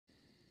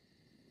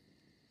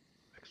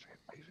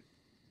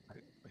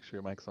Make sure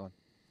your mic's on.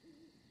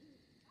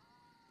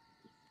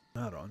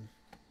 Not on.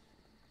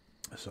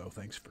 So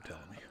thanks for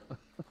telling me.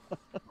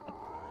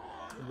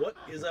 What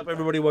is up,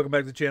 everybody? Welcome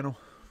back to the channel.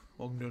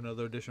 Welcome to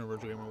another edition of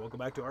Virtual Gamer. Welcome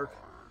back to ARK,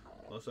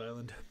 Lost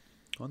Island,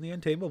 on the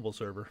untameable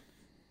server.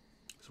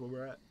 That's where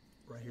we're at,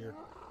 right here,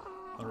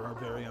 on our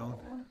very own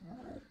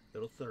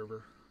little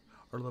server,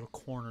 our little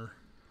corner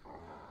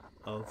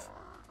of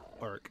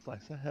ARK.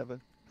 Slice of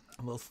heaven.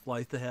 A little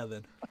slice of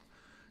heaven.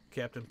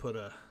 Captain put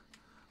a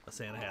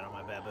Santa hat on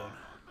my baboon.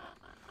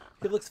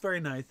 It looks very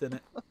nice in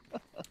it.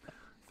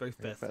 Very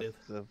festive.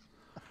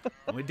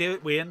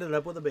 And we ended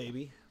up with a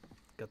baby.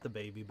 Got the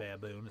baby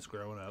baboon. It's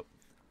growing up.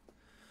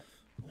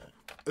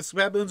 This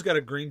baboon's got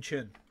a green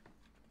chin.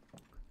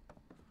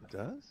 It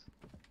does?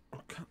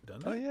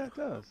 Doesn't it? Oh yeah, it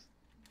does.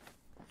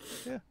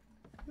 Yeah,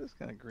 it's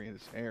kind of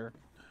greenish hair.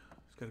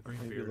 It's got a green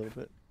Maybe beard. a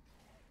little bit.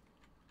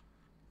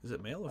 Is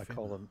it male or female? I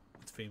call them.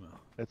 It's female.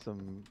 It's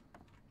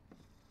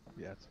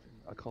yeah,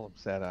 I call them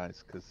sad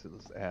eyes because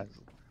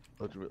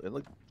it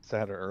looked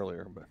sadder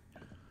earlier, but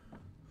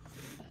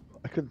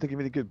I couldn't think of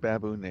any good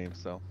baboon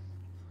names, so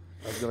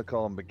I was gonna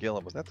call him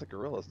McGilla, but that's a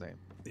gorilla's name.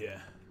 Yeah.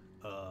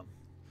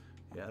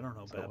 Yeah, I don't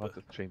know. So I'll have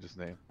to change his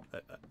name.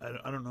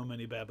 I don't know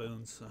many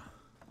baboons. So.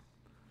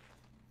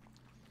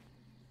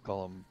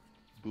 Call him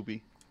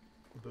Booby.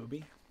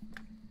 Booby?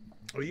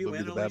 Are you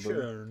in, Alicia,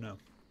 or no?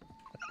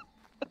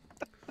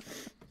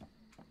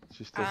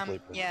 She's still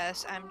sleeping.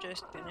 Yes, I'm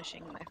just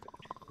finishing my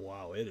food.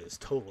 Wow, it is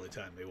totally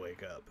time to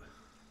wake up.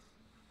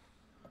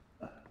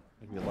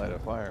 Maybe light a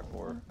fire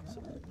for her.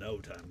 So no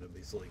time to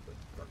be sleeping.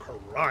 For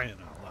crying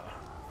out loud.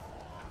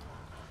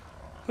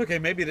 Okay,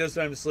 maybe it is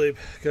time to sleep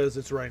because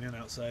it's raining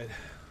outside.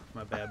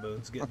 My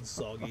baboon's getting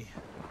soggy.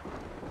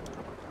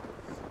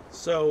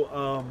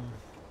 So,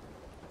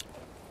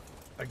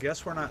 I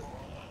guess we're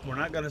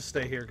not gonna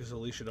stay here because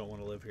Alicia don't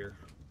want to live here.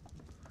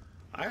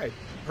 I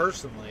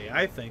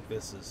think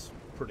this is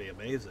pretty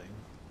amazing,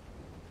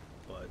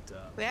 but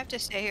we have to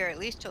stay here at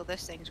least till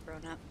this thing's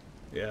grown up.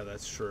 Yeah,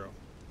 that's true.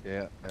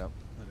 Yeah. That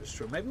is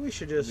true. Maybe we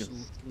should just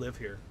live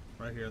here,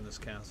 right here in this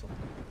castle.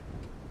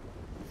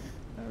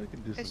 Yeah, we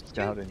can do some It's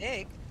scouting. too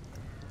big.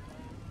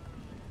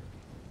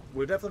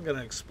 We're definitely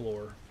gonna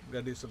explore. We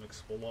gotta do some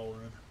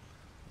exploring.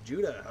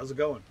 Judah, how's it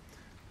going?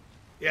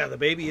 Yeah, the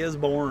baby is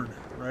born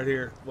right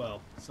here.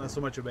 Well, it's not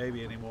so much a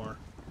baby anymore.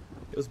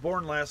 It was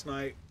born last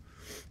night,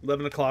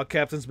 11 o'clock.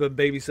 Captain's been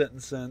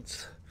babysitting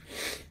since,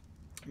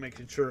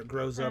 making sure it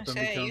grows up and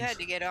becomes you had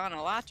to get on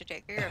a lot to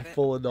take care of it.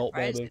 full adult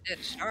Surprised baby. it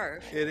didn't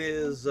starve. It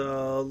is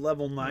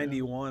level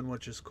 91,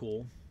 which is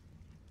cool.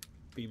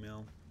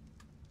 Female.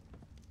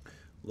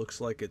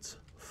 Looks like it's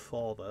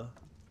father.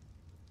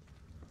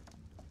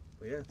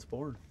 But yeah, it's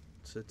born.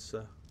 It's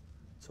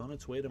on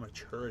its way to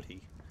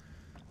maturity.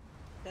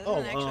 Doesn't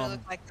it actually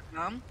look like the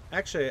mom?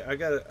 Actually, I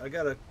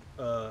got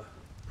a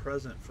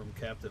present from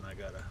Captain. I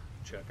gotta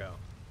check out.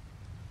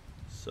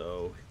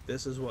 So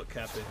this is what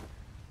Captain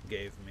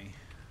gave me.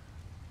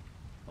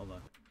 Hold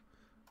on.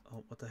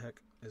 Oh, what the heck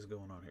is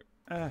going on here?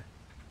 Ah.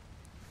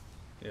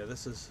 Yeah,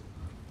 this is.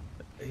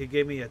 He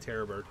gave me a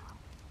terror bird.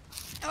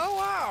 Oh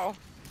wow!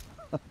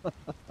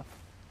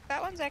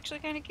 That one's actually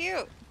kind of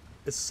cute.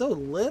 It's so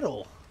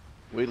little.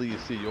 Wait till you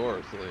see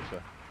yours,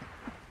 Alicia.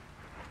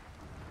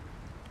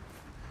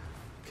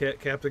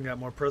 Captain got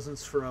more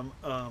presents from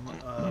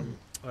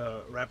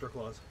Raptor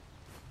Claws.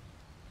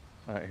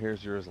 All right,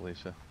 here's yours,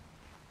 Alicia.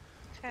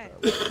 Okay.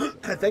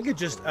 I think it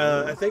just.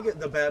 I think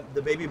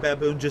the baby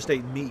baboon just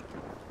ate meat.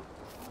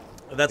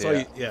 That's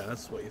why. Yeah,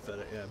 that's what you fed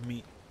it. Yeah,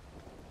 meat.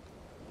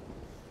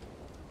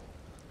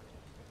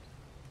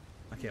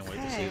 I can't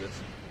wait to see this.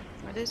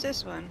 What is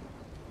this one?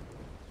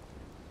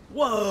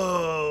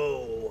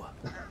 Whoa!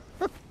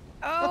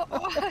 Oh,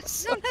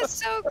 awesome! That's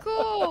so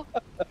cool.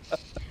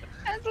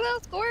 That's a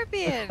little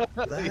scorpion.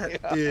 That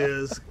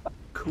is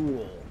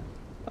cool.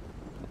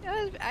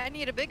 I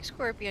need a big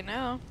scorpion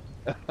now.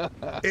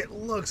 It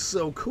looks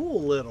so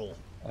cool, little.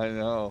 I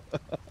know.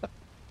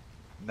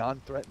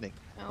 Non-threatening.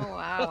 Oh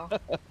wow!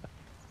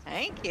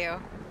 Thank you.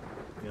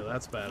 Yeah,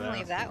 that's I'm gonna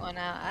leave badass. that one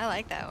out. I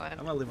like that I'm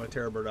one. gonna leave my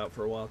terror bird out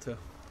for a while too.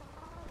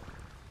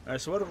 All right,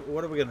 so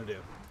what are we gonna do?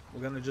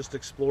 We're gonna just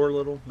explore a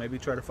little, maybe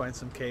try to find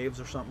some caves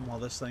or something while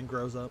this thing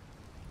grows up.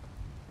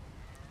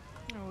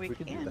 Oh, We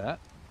can do that.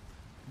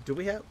 Do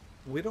we have?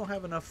 We don't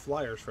have enough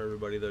flyers for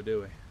everybody though,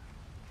 do we?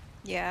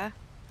 Yeah,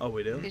 Oh,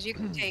 we do. because you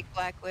can take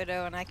Black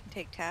Widow and I can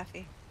take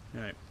Taffy.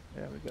 All right.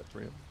 Yeah, we got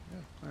 3 of them.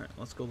 Yeah. All right,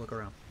 let's go look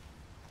around.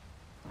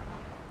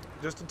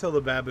 Just until the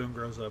baboon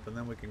grows up, and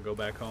then we can go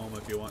back home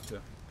if you want to.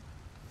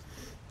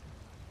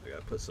 I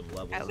gotta put some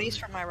levels. At in least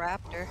there. for my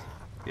raptor.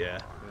 Yeah.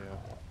 Yeah.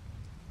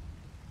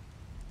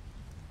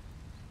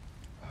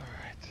 All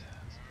right.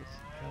 Let's put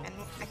some And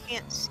I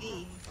can't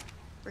see.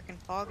 Freaking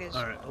fog is.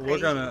 All right.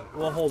 crazy.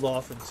 We'll hold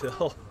off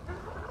until.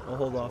 We'll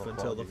hold off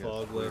Until until the gets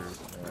fog cleared, lifts.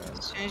 yeah.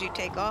 As soon as you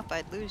take off,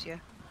 I'd lose you.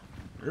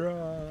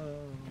 Run.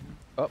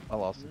 Oh, I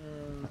lost it.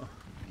 Run.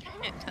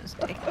 It does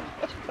take.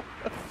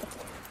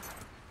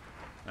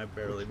 I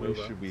barely Which way move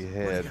up. should we Where'd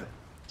it head? go?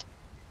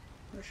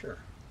 Yeah, sure.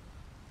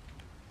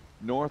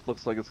 North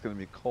looks like it's going to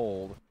be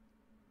cold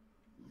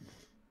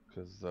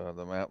because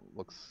the map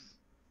looks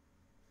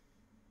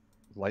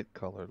light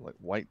colored, like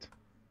white.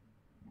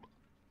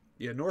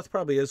 Yeah, north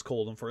probably is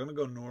cold. And if we're gonna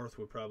go north,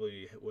 we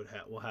probably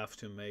we'll have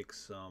to make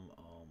some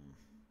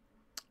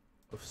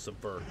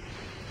subvert.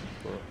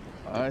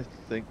 I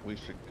think we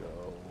should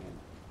go.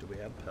 Do we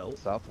have pelt?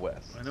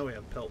 Southwest. I know we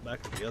have pelt back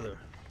at the other.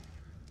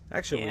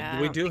 Actually, Yeah,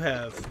 we do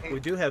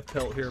have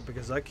pelt here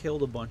because I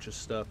killed a bunch of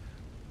stuff.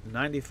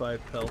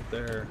 95 pelt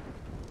there.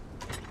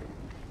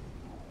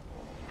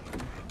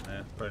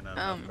 Probably not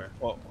enough there.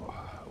 Well,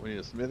 we need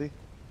a smithy.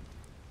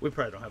 We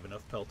probably don't have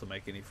enough pelt to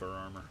make any fur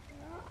armor.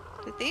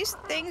 Did these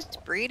things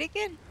breed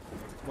again?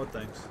 What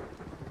things?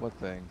 What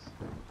things?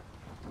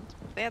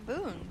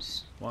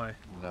 Baboons. Why?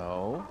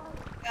 No.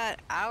 Got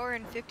hour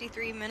and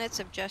 53 minutes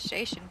of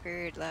gestation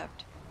period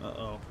left.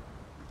 Uh-oh.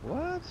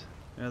 What?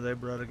 Yeah, they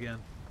bred again.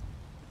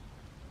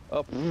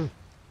 Oh,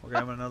 We're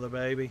having another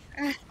baby.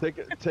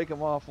 take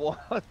them off while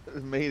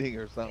mating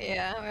or something.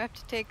 Yeah, we have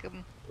to take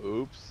them.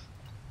 Oops.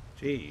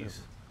 Jeez.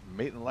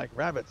 Mating like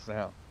rabbits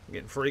now. We're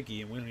getting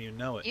freaky and we don't even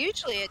know it.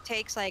 Usually it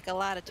takes like a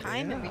lot of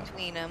time in Yeah.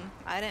 between them.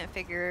 I didn't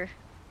figure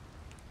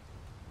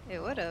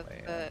it would have,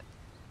 Man. but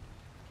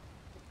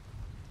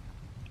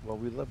Well,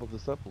 we leveled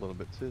this up a little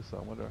bit too, so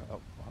I wonder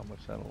how much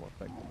that'll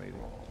affect the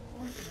mating.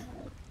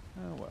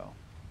 Oh well.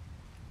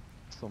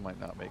 Still might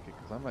not make it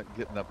because I'm not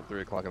getting up at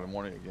 3 o'clock in the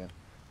morning again.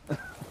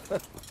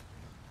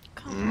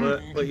 come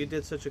on. But you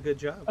did such a good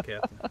job,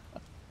 Captain.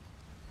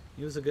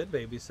 You was a good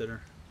babysitter.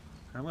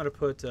 I'm gonna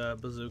put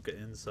Bazooka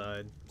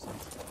inside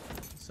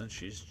since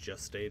she's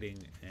gestating,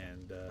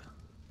 and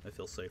I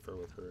feel safer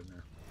with her in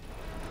there.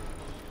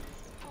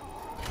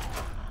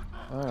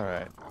 All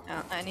right.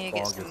 Oh, I need to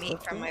get Fog some is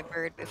meat from lifting. my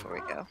bird before we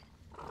go.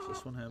 Does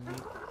this one have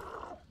meat?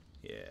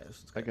 Yeah,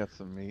 this one's I got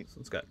some meat. this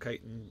one's got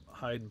chitin,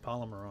 hide, and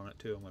polymer on it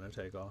too. I'm gonna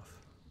take off.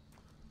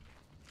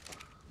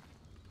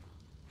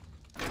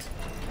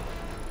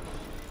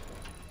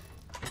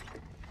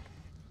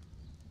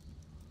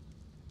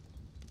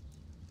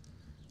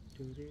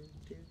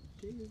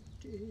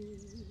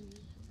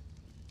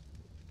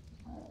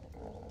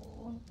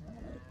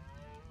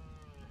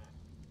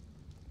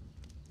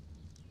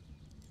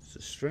 Is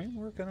the stream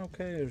working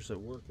okay, or is it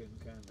working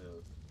kind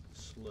of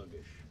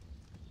sluggish?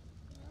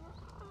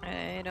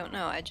 I don't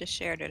know. I just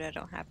shared it. I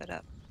don't have it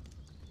up.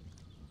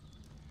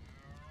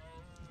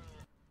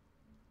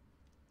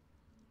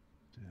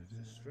 Is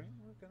the stream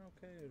working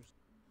okay? Or is...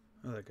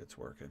 I think it's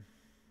working.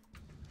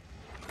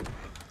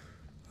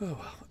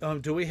 Oh, well.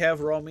 Do we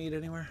have raw meat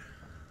anywhere?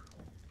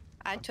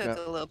 I took got-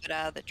 a little bit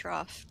out of the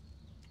trough.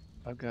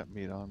 I've got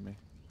meat on me.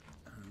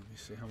 Let me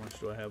see, how much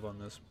do I have on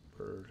this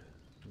bird?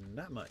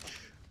 Not much.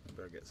 I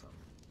better get some.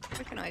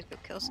 We can always go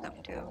kill some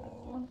too.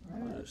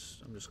 I'm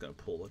just gonna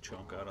pull a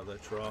chunk out of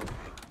that trough,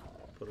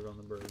 put it on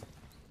the bird.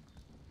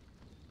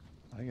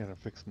 I gotta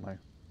fix my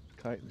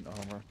chitin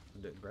armor.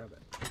 I didn't grab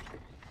it.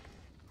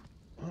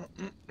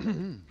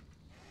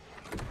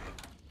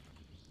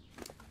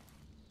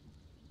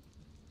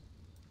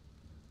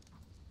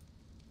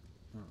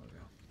 There we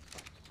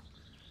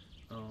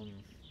go.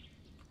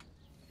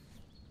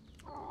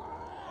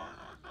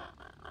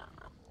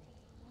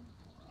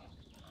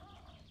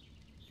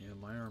 Yeah,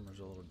 my armor's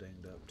a little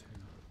dinged up too.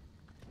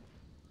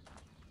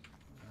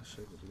 I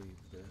should leave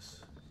this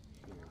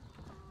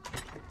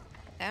here.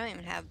 I don't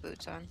even have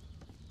boots on.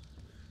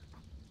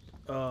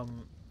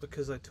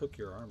 Because I took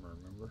your armor,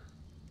 remember?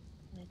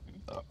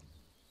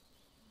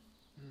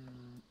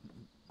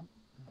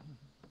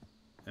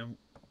 And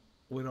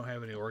we don't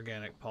have any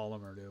organic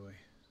polymer, do we?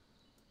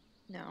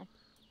 No,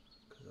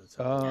 'Cause that's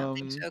how I don't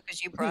think so.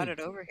 Because you brought it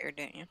over here,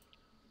 didn't you?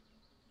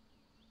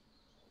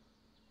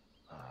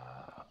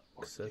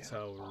 that's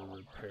how we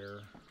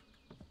repair.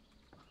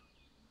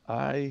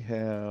 I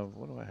have.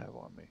 What do I have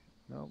on me?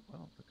 No, I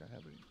don't think I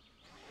have any.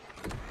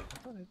 I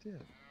thought I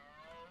did.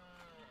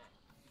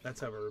 That's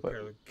how we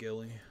repair the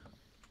ghillie.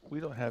 We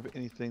don't have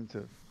anything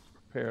to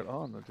prepare it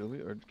on, though, do we?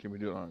 Or can we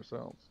do it on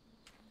ourselves?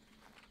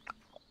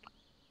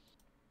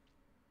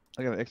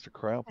 I got an extra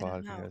cryo I don't pod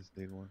if you know. guys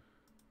need one.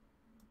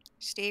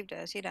 Steve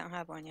does. He don't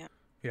have one yet.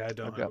 Yeah, I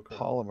don't I've have got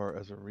polymer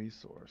as a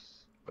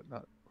resource, but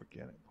not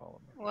organic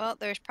polymer. Well,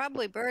 there's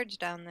probably birds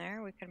down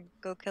there. We can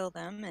go kill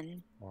them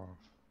and. Or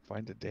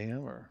find a dam,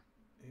 or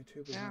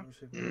YouTube is Yeah. not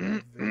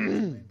receiving to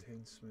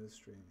maintain smooth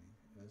streaming.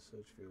 As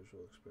such, viewers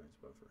will experience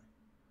buffering.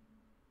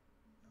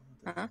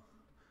 What the hell?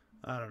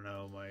 I don't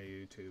know. My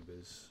YouTube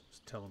is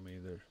telling me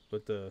there,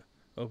 but the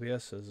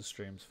OBS says the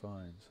stream's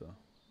fine. So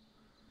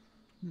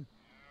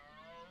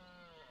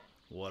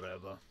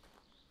whatever.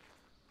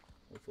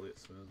 Hopefully it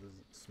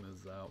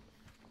smooths out.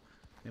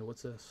 Hey,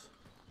 what's this?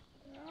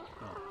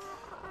 Oh.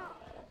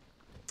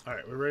 All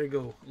right, we're ready to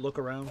go look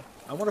around.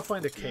 I want to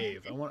find a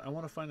cave. I want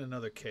to find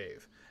another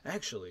cave.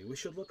 Actually, we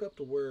should look up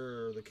to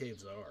where the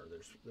caves are.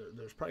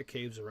 There's probably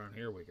caves around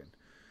here we can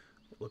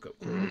look up.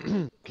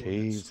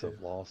 Caves too.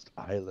 of Lost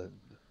Island.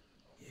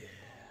 Yeah.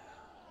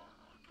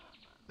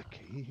 The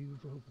Cave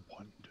of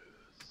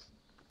Wonders.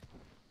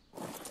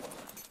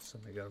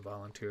 Somebody got to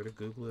volunteer to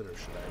Google it, or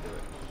should I do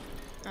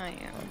it? I am.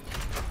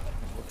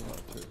 I'm looking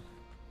up too.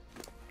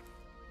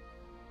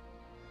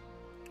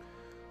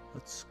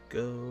 Let's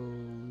go.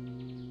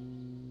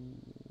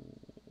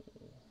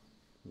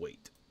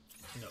 Wait.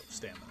 No,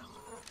 stamina.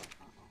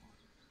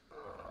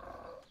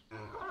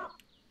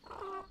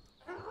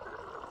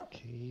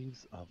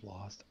 Caves of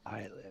Lost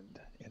Island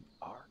in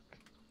ARK.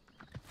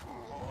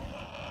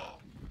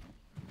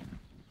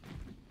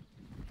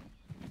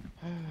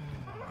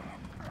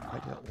 I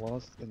got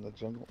lost in the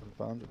jungle and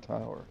found a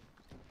tower.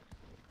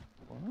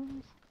 What?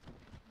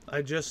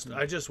 I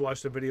just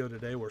watched a video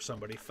today where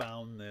somebody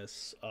found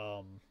this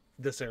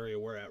this area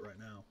we're at right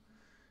now,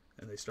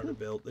 and they started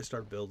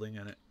building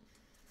in it.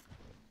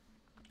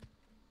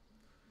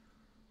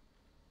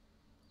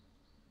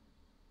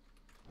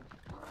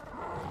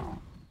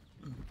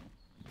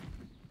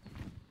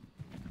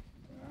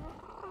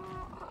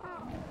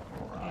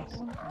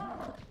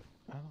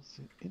 I don't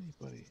see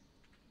anybody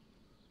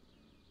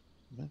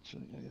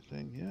mentioning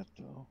anything yet,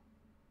 though.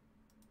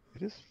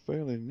 It is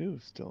fairly new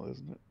still,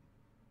 isn't it?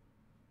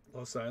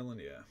 Lost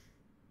Island, yeah.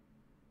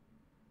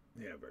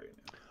 Yeah, very new.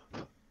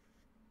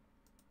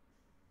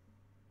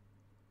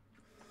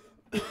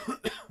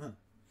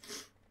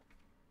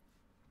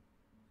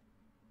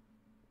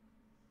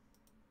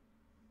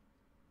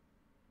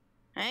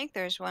 I think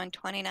there's one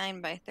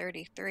 29 by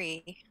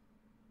 33.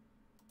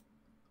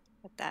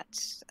 But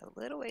that's a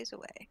little ways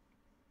away.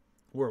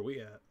 Where are we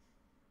at?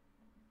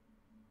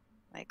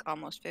 Like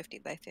almost 50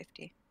 by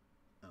 50.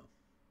 Oh.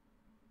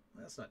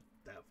 That's not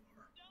that far.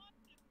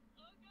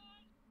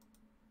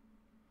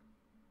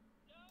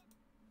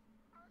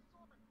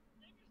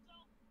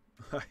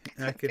 I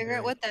couldn't figure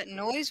out what that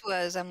noise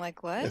was. I'm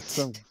like, what? It's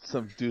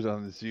some dude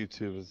on this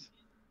YouTube is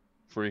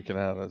freaking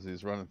out as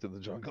he's running through the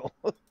jungle.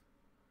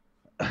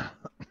 That's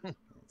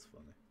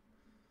funny.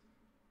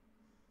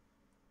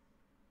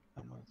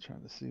 I'm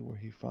trying to see where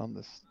he found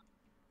this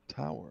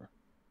tower.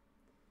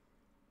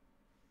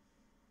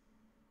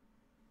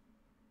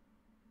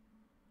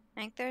 I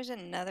think there's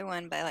another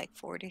one by like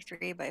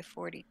 43 by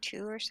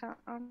 42 or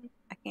something.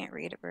 I can't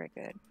read it very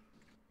good.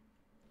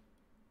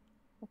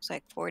 Looks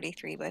like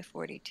 43 by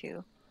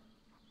 42.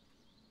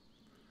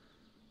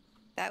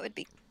 That would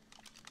be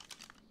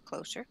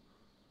closer.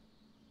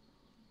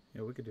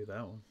 Yeah, we could do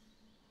that one.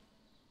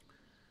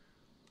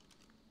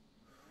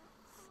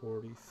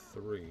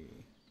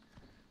 43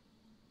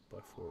 by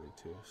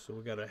 42. So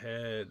we gotta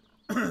head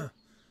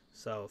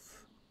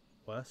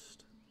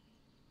southwest.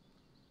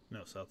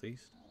 No,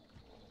 southeast.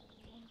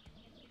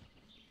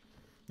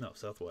 No,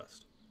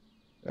 southwest.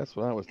 That's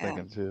what I was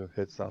thinking too.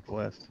 Head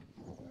southwest.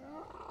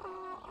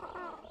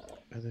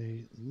 At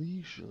a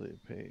leisurely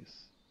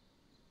pace.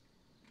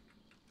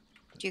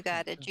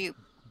 Did you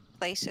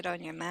place it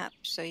on your map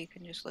so you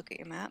can just look at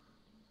your map?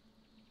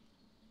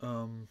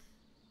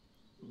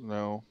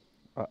 No.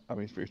 I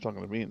mean, if you're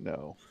talking to me,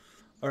 no.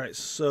 All right,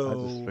 so I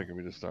just figured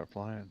we just start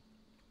flying.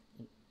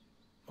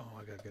 Oh,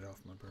 I gotta get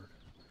off my bird.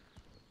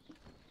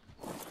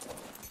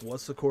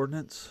 What's the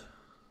coordinates?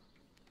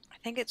 I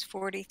think it's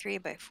 43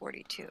 by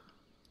 42.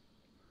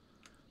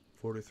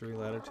 43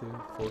 latitude,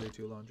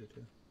 42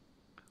 longitude.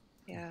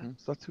 Yeah. Mm-hmm.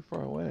 It's not too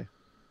far away.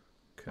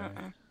 Okay.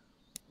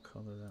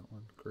 Color that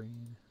one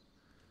green.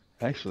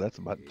 Actually, that's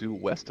about due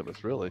west of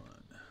us, really.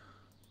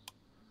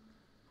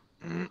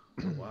 Oh,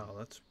 wow,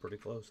 that's pretty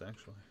close,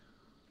 actually.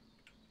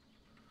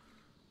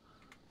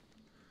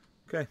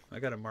 Okay, I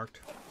got it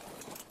marked.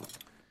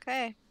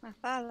 Okay, I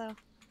follow.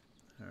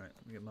 All right,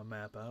 let me get my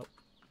map out.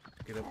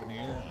 Get up in the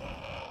air.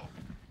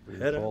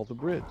 Head up the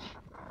bridge.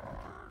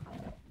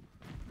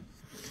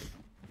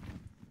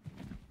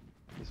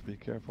 Just be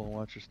careful and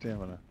watch your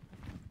stamina.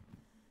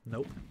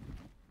 Nope.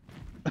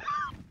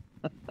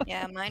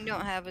 Yeah, mine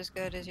don't have as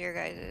good as your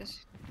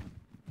guys's.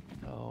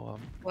 Oh,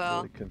 I'm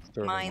Well, really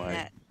conserving mine my...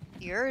 that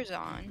you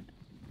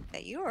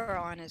are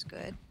on is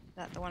good.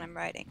 Not the one I'm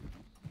riding.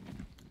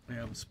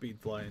 Yeah, I'm speed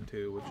flying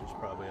too, which is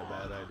probably a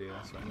bad idea.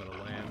 So I'm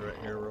gonna land right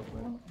here real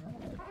quick.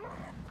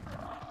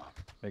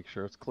 Make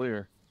sure it's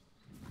clear.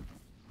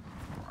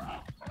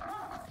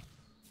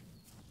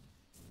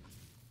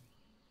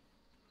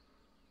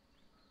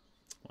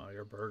 Wow,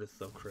 your bird is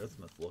so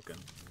Christmas looking.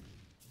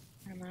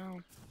 I know.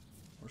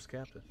 Where's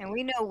Captain? And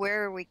we know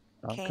where we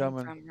came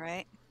coming. from,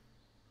 right?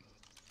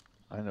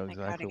 I know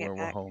exactly where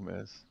our home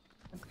is.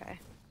 Okay.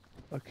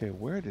 Okay,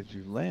 where did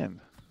you land?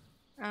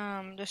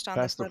 Just on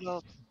Past this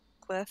little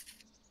cliff.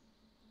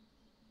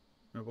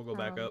 No, we'll go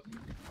back up.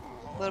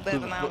 A little bit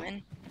of a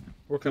mountain.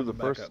 We're Through coming the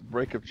back first up.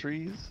 break of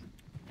trees?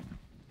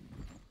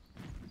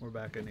 We're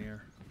back in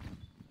here.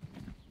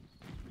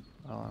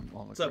 Oh, I'm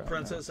on the What's up,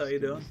 ground Princess? now. How you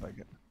Just give me doing? a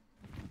second.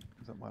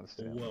 'Cause I'm out of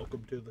stamina.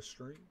 Welcome to the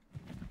stream.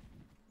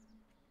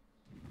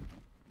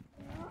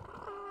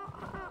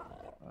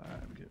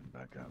 I'm getting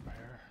back up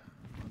here.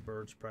 My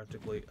bird's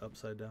practically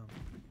upside down.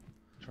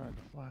 Trying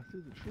to fly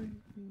through the trees.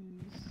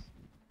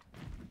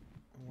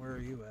 Where are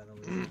you at,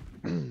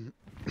 Elise?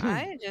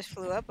 I just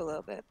flew up a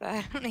little bit, but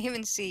I don't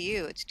even see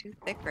you. It's too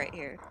thick right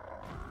here.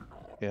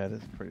 Yeah, it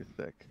is pretty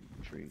thick.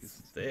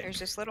 Trees. Thick. There's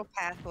this little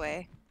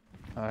pathway.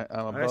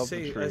 I'm above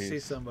the I trees. see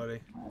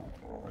somebody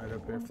right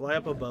up here. Fly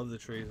up above the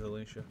trees,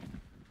 Alicia.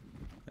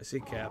 I see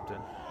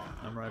Captain.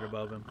 I'm right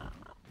above him.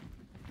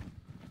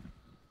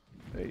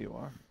 There you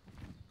are.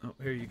 Oh,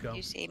 here you go.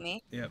 You see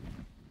me? Yep.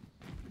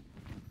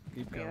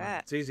 Keep Where you going.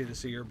 at? It's easy to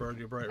see your bird.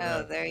 You're bright Oh,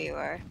 red. there you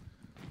are.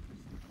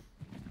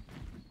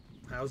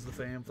 How's the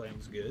fam?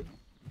 Flam's good.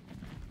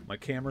 My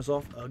camera's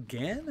off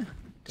again?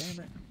 Damn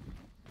it.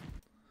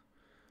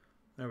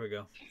 There we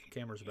go.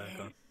 Camera's back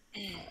on.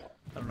 I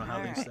don't know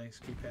how these things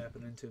keep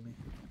happening to me.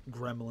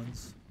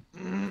 Gremlins.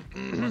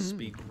 Must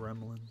be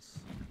gremlins.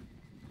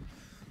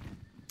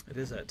 It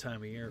is that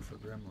time of year for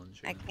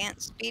gremlins. I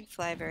can't speed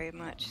fly very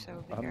much,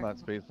 so be I'm careful. not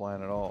speed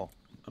flying at all.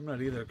 I'm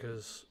not either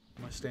because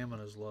my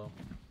stamina's low.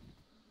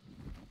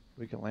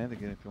 We can land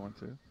again if you want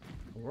to.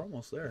 We're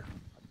almost there.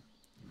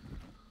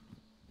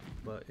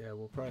 But yeah,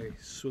 we'll probably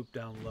swoop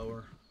down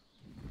lower.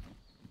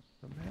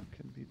 The map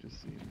can be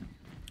deceiving.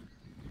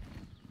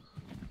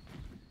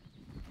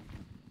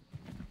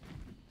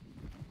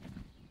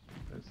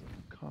 There's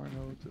a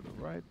Carno to the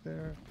right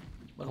there.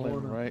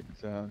 Land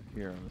right down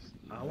here. On this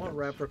I want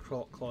Raptor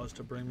Claws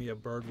to bring me a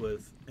bird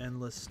with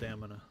endless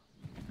stamina.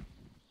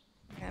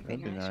 That'd be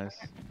nice.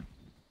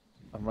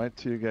 I'm right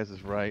to you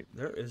guys' right.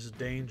 There is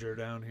danger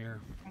down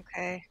here.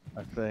 Okay.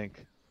 I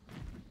think.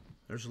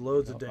 There's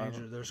loads of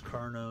danger. There's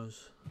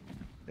Carnos.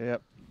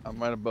 Yep, I'm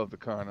right above the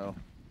Carno.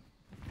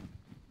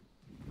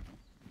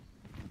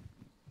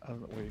 I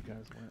don't know where you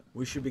guys went.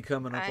 We should be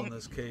coming up on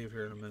this cave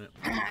here in a minute.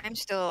 I'm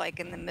still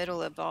like in the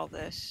middle of all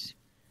this.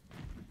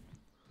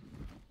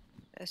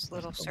 This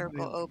little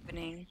circle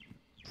opening.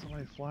 So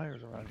many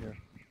flyers around here.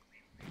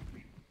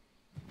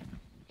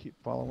 Keep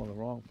following the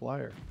wrong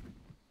flyer.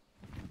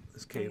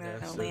 This cave I'm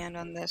has gonna land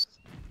on this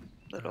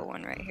little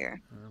one right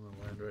here. I'm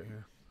gonna land right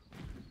here.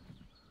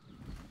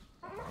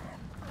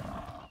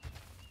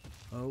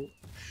 Oh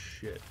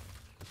shit!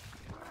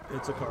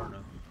 It's a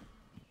Carno.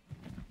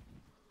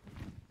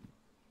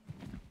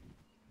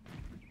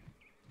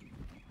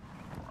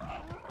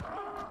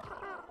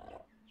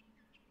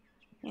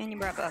 And you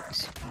brought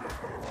bugs.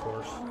 Of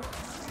course.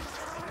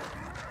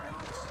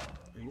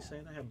 Are you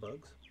saying I have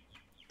bugs?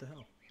 What the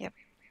hell? Yep.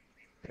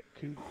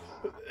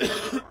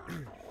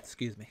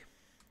 Excuse me.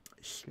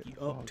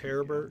 Oh,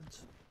 terror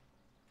birds.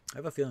 I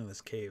have a feeling this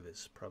cave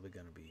is probably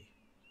going to be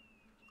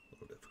a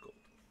little difficult.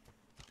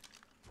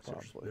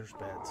 There's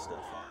bad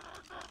stuff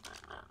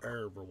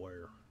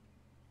everywhere.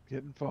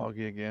 Getting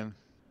foggy again.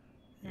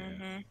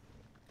 Mm-hmm.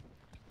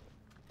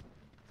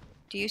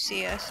 Do you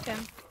see us,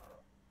 Tim?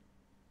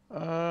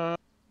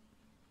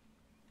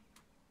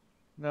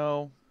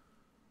 No.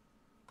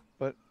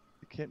 But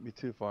it can't be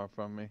too far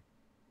from me.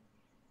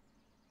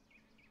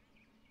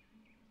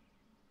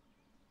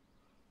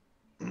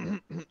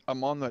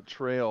 I'm on that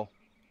trail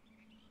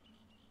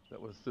that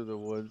was through the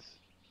woods.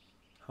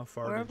 How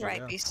far We're did you right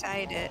go?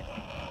 beside it.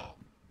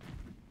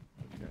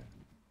 Okay.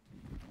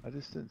 I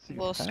just didn't see.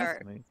 We'll past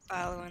start me.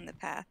 following the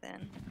path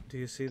in. Do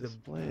you see the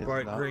Display is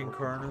bright not green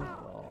working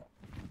Carno?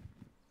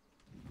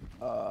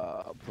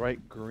 well.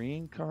 Bright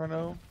green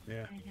Carno?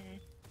 Yeah. Mm-hmm.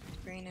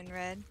 Green and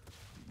red.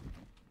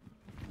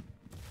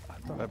 I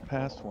thought I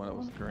passed one. It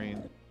was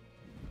green.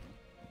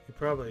 You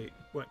probably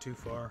went too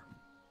far.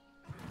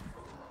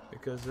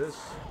 Because this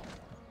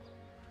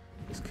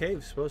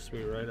cave's supposed to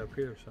be right up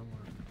here somewhere.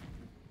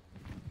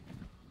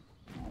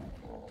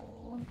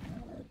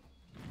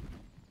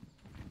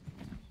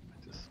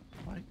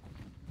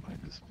 My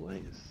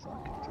display is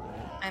sunken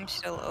today. I'm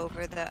still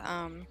over the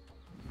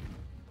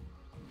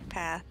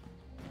path.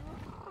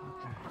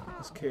 Okay.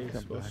 This cave's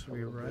Come supposed back to a be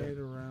little right bit.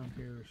 around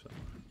here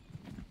somewhere.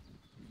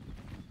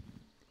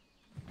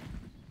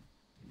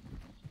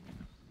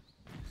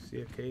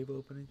 See a cave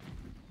opening?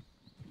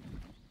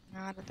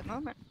 Not at the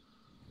moment.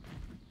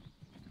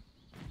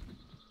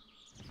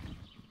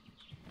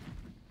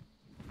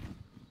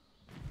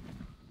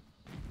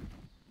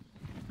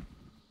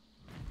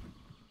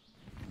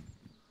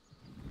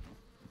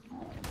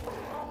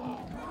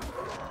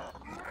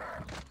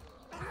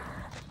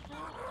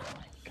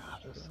 God,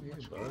 there's so See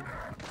much a bug?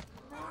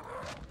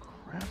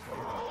 crap.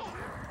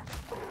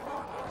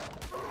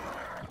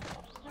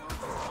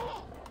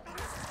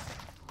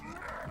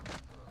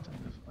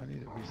 I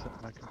need to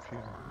reset my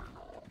computer.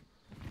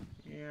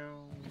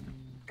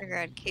 Figured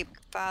I'd keep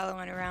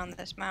following around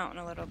this mountain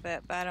a little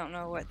bit, but I don't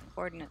know what the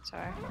coordinates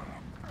are.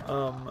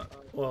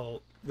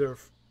 Well, they're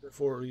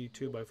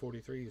 42 by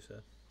 43, you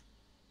said.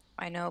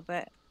 I know,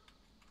 but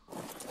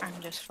I'm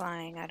just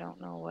flying. I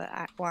don't know where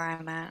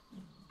I'm at.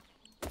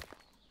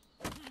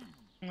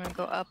 I'm gonna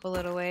go up a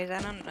little ways.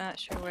 I'm not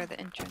sure where the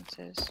entrance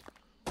is.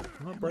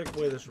 I'm gonna break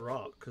away this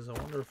rock, because I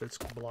wonder if it's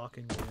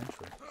blocking the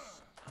entrance.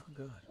 Oh,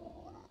 God.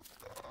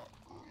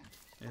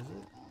 Is it?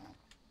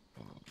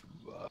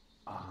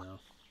 No,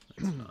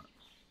 it's not.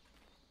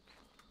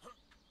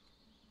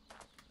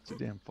 It's too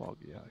damn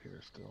foggy out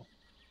here still.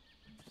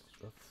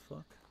 The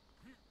fuck?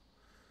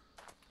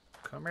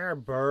 Come here,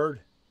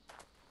 bird.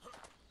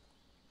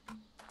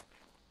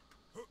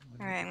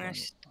 Alright, I'm gonna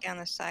stay on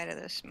the side of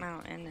this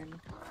mountain and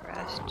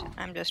rest.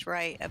 I'm just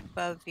right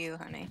above you,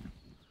 honey.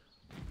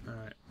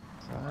 Alright.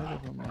 Side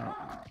of a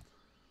mountain.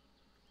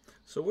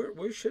 So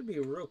we should be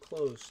real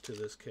close to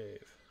this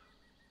cave.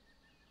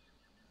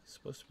 It's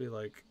supposed to be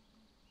like,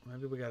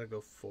 maybe we got to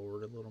go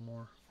forward a little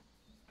more.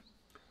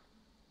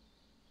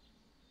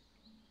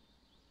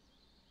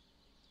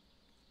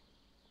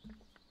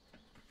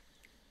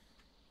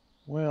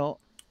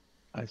 Well,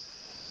 I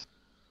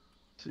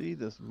see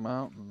this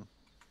mountain.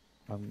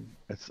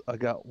 I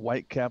got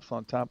white caps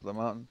on top of the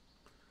mountain.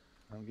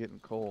 I'm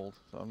getting cold,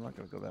 so I'm not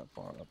going to go that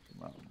far up the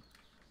mountain.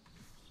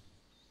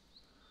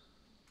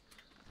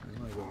 I'm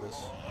gonna go this.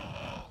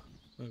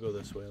 I'm gonna go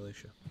this way,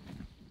 Alicia.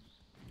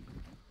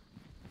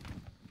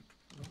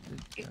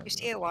 Do you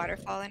see a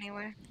waterfall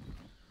anywhere?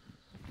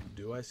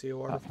 Do I see a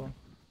waterfall?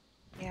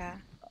 Yeah.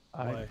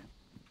 Why?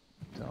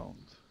 Don't.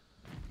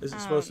 Is it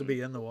supposed to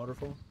be in the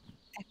waterfall?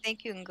 I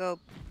think you can go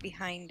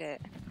behind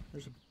it.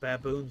 There's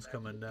baboons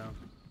coming down.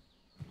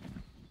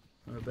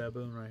 There's a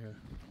baboon right here.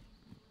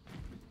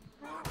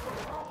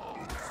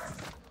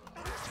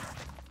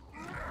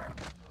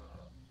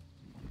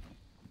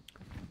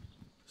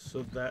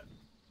 So that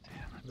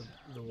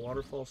the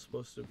waterfall's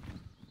supposed to.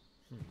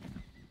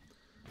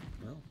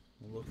 Well,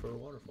 we'll look for a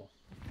waterfall.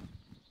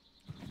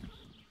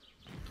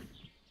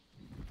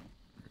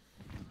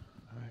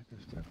 Alright,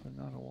 there's definitely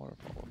not a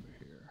waterfall over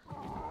here.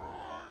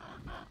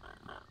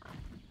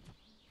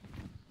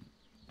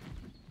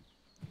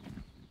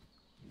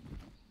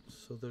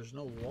 So there's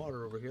no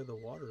water over here. The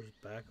water's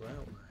back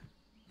that way.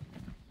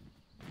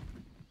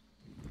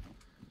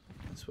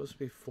 It's supposed to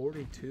be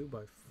 42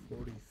 by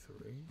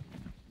 43.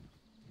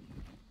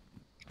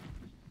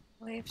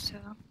 I believe so.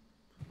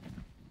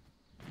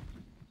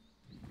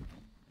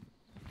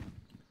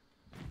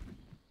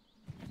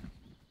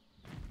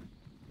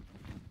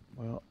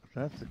 Well, if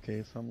that's the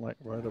case, I'm like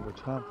right over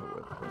top of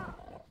it. But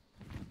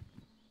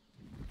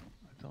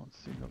I don't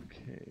see no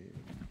cave.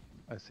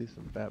 I see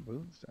some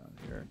baboons down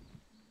here.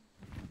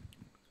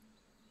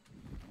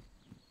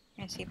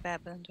 I see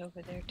baboons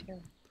over there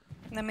too.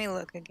 Let me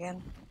look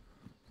again.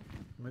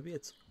 Maybe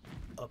it's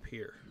up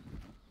here.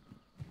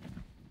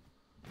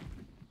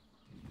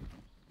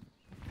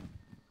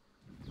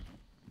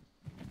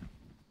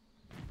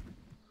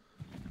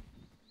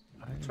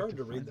 It's hard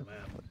to read the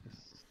map.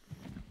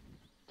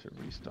 To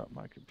restart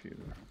my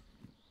computer.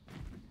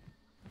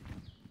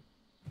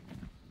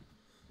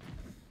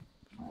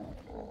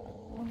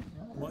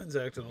 Mine's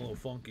acting a little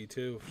funky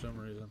too for some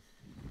reason.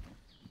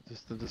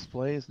 Just the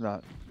display is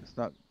not. It's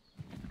not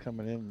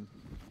coming in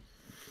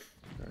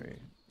very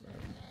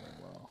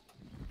well.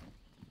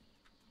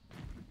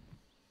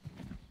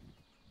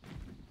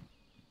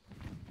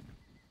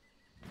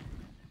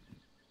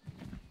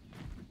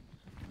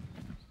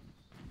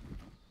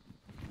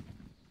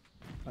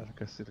 I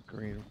think I see the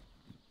green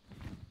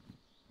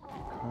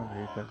corner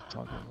you guys are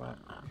talking about.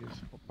 You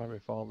just probably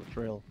followed the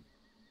trail,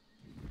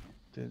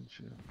 didn't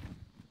you?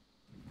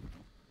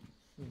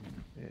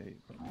 Yeah, you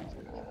probably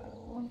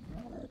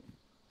did.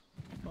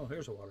 Oh,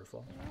 here's a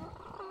waterfall.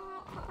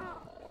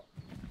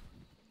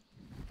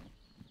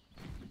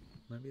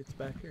 Maybe it's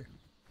back here.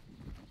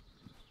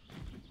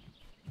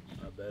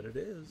 I bet it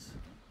is.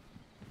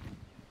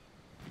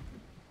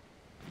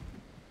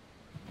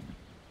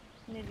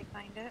 Did you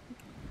find it?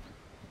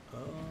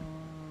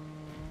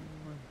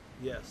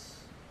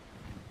 Yes.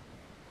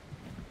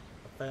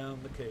 I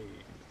found the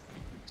cave.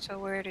 So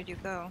where did you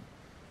go?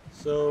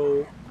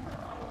 So,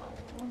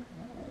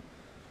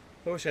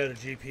 I wish I had a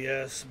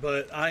GPS,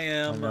 but I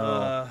am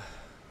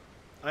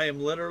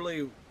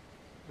literally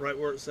right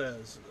where it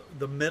says.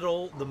 The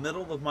middle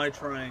of my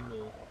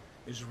triangle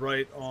is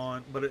right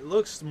on, but it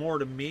looks more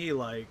to me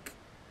like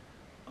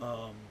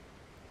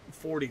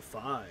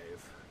 45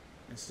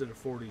 instead of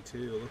 42.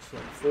 It looks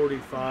like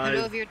 45.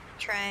 Middle of your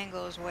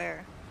triangle is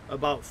where?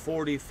 About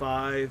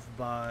 45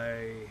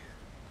 by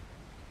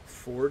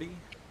 40.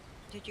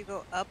 Did you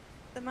go up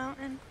the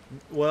mountain?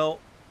 Well,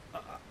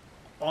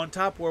 on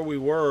top where we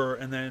were,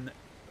 and then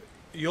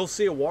you'll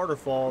see a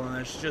waterfall, and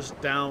it's just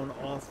down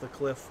off the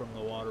cliff from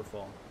the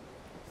waterfall.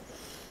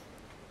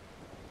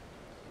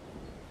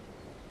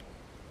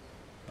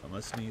 I'm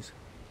gonna sneeze.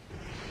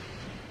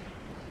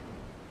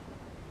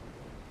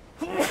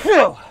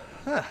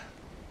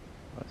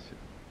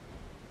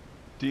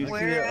 Do you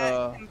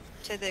Where see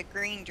to the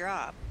green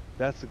drop?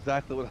 That's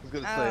exactly what I was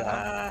going to say.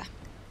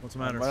 What's the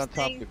matter? I'm right on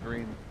top of the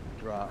green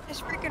drop. This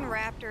freaking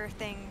raptor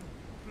thing,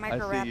 I see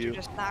micro you. raptor,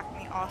 just knocked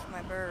me off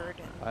my bird.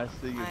 And I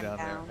see you I'm down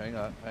down.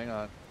 there. Hang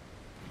on.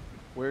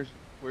 Where's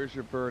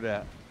your bird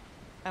at?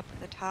 Up at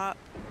the top,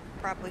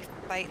 probably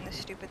fighting the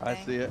stupid thing.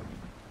 I see it.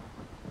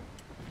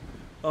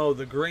 Oh,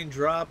 the green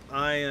drop.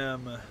 I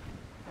am. The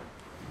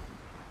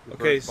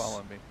Okay. bird's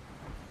following me.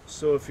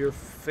 So if you're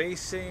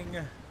facing,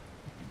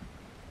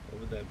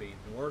 what would that be?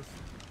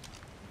 North?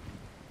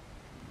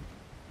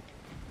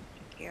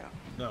 Yeah.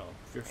 No.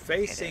 If you're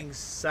facing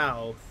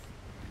south,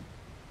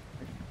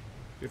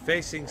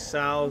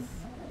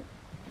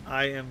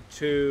 I am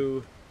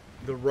to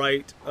the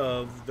right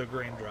of the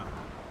green drop.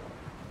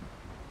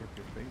 If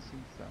you're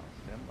facing south,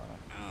 stand by.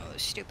 Oh,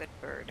 stupid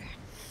bird.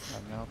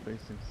 I'm now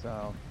facing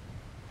south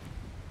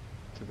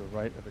to the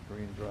right of the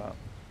green drop.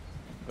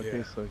 Okay,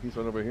 Yeah. so he's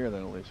right over here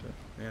then, Alicia.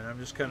 And I'm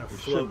just kind of He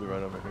should floating. be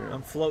right over here.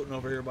 I'm floating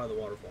over here by the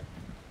waterfall.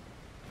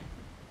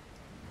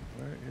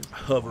 Where is the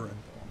Hovering. waterfall?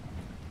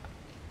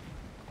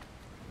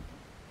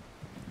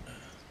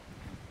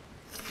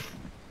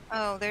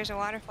 Oh, there's a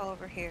waterfall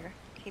over here.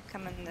 Keep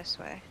coming this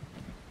way.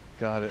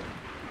 Got it.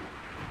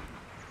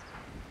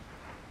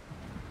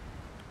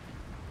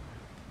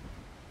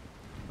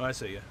 Oh, I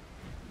see you.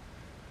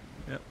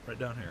 Yep, right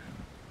down here.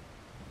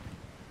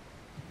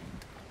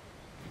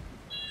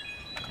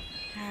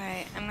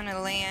 Alright, I'm gonna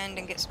land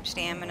and get some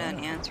stamina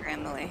and answer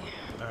Emily.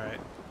 Alright.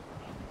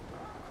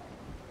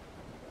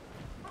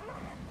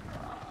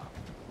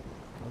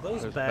 Well,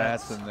 those There's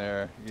bats. bats in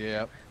there.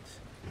 Yep.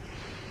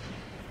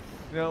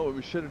 You know what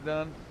we should have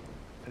done?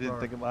 I didn't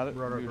think about it.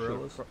 Brought our We should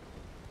gorillas. have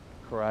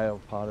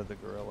cryopotted the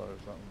gorilla or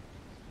something.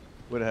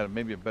 Would have had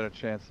maybe a better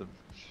chance of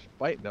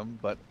fighting them,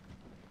 but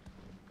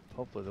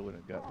hopefully they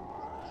wouldn't have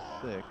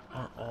got sick.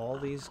 Are all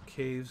these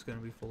caves going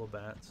to be full of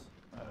bats?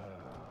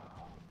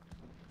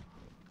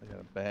 I got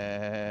a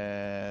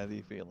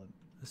baddie feeling.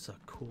 This is a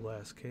cool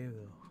ass cave,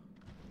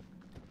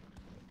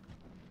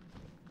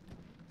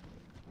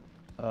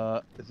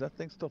 though. Is that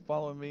thing still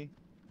following me?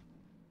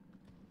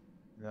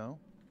 No,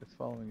 it's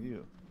following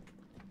you.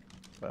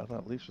 But I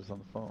thought Leash was on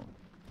the phone.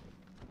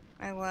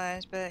 I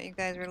was, but you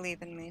guys were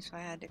leaving me, so I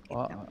had to keep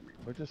Well, going.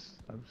 I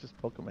was just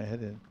poking my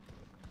head in.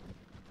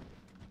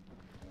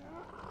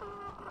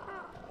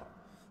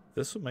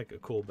 This would make a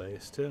cool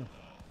base, too.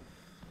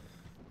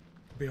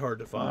 Be hard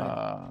to find.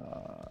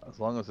 As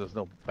long as there's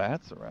no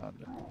bats around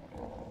it.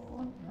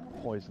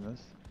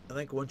 Poisonous. I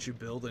think once you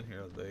build in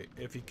here,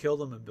 if you kill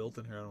them and built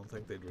in here, I don't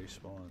think they'd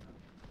respawn.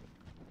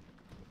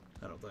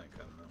 I don't know.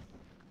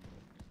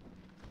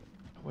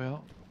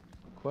 Well,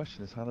 the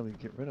question is, how do we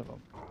get rid of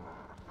them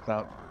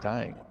without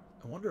dying?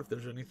 I wonder if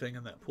there's anything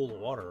in that pool of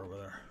water over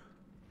there.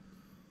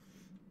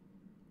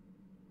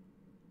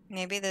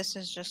 Maybe this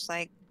is just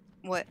like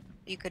what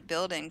you could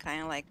build in,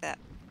 kind of like that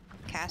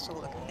castle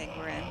looking thing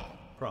we're in.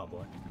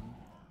 Probably.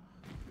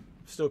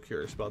 Still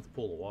curious about the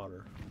pool of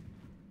water.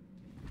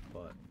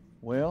 But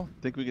Well,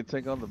 think we can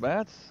take on the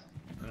bats?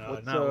 not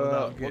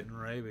without getting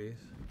rabies.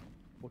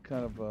 What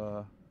kind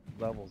of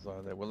levels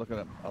are they? We're looking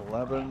at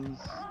 11s.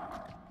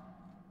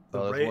 The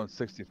Oh, there's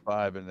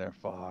 165 in there.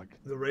 Fog.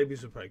 The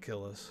rabies would probably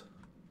kill us.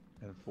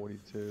 And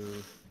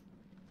 42.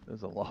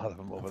 There's a lot of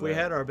them over there. If we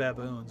had our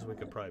baboons, we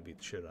could probably beat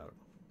the shit out of them.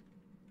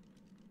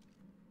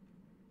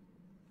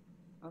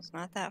 Well, it's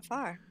not that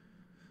far.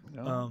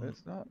 No,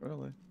 it's not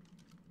really.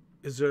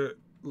 Is there...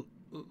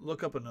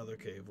 Look up another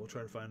cave. We'll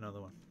try to find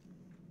another one.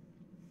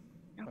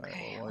 Okay, All right,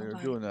 well, while hold you're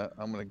on. doing that,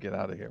 I'm going to get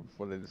out of here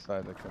before they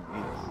decide to come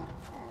eat us.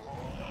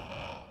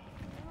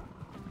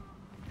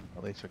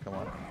 Alicia, come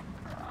on.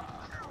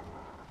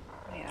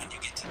 Yeah.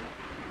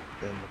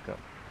 Then look up.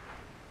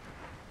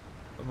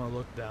 I'm going to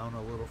look down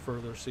a little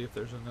further, see if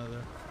there's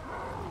another.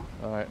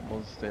 Alright, we'll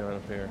just stay right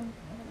up here.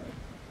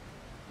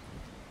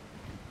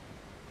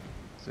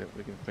 See what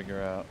we can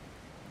figure out.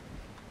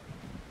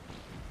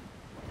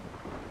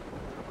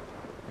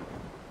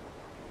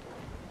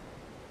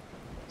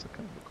 It's a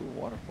kind of a cool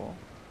waterfall.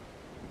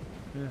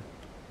 Yeah.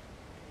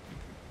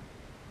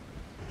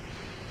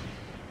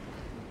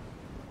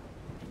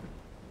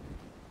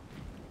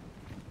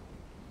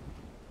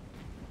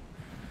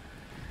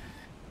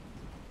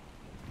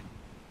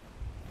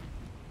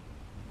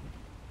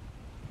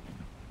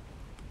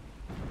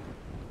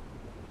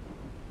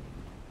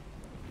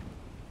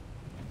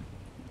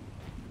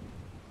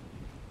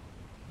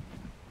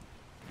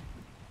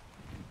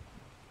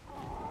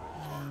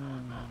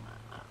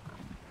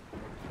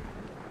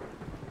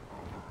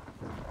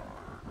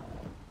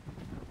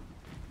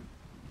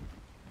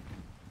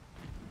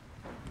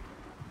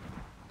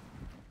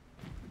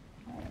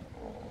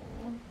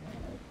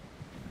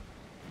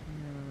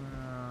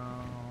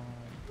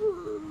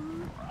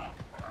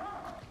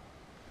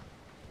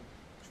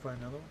 Find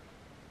another one?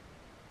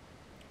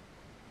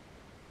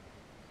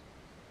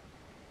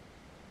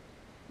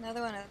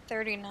 Another one at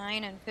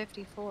 39 and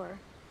 54.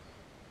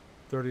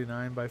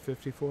 39 by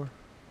 54?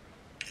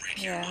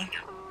 Yeah.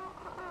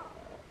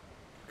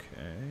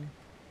 Okay.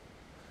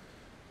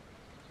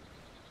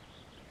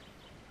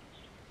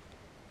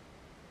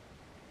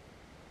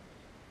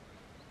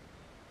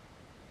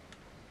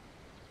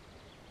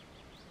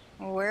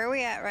 Well, where are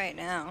we at right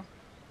now?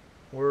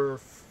 We're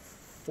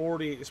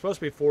 40... It's supposed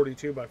to be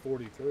 42 by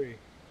 43.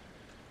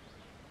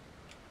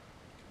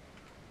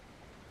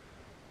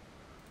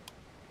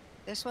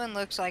 This one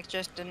looks like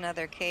just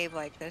another cave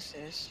like this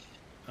is.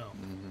 Oh.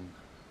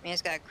 I mean,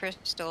 it's got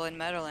crystal and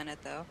metal in it,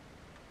 though.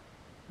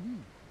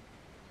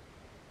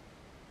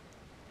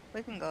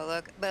 We can go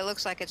look, but it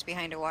looks like it's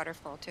behind a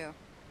waterfall, too.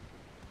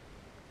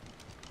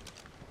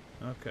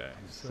 Okay.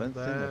 So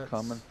Sensing a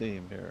common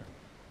theme here.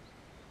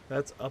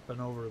 That's up and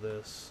over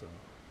this. So.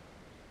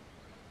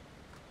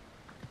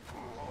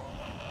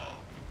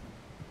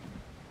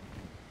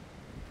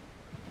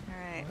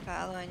 Alright,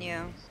 following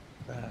you.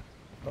 That.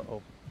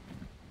 Uh-oh.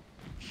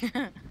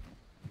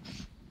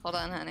 Hold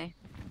on, honey.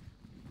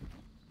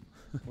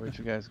 Where'd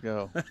you guys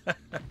go?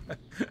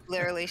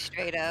 Literally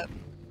straight up.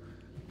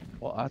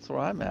 Well, that's where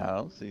I'm at. I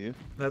don't see you.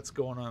 That's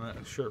going on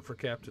a shirt for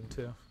Captain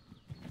too.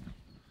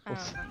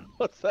 What's, Um,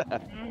 what's that?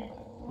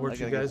 Where'd I you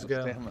gotta get guys some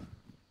go? stamina.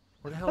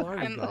 Where the hell are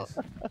you I'm guys?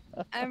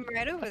 I'm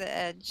right over the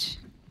edge,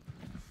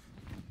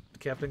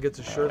 Captain gets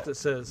a shirt that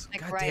says,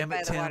 like "God right damn by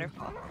it, the Tim!"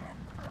 waterfall.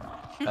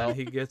 And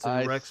he gets a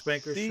I Rex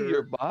Banker see shirt,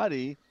 your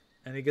body,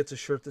 and he gets a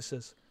shirt that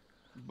says,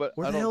 but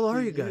 "Where I the don't hell are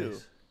see you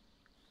guys?"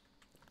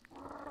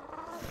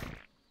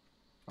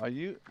 Are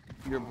you?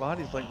 Your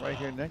body's like right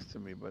here next to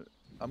me, but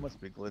I must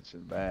be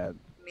glitching bad.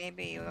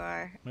 Maybe you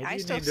are. Maybe I you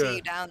still need see to-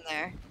 you down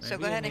there. So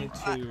Maybe go you ahead and need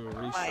fly to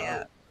fly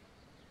restart. up.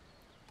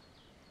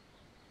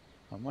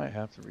 I might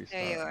have to restart.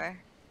 There you are.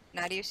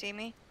 Now do you see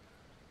me?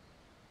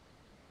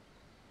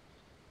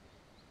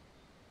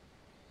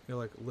 You're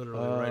like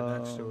literally right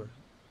next to her.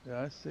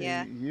 Yeah, I see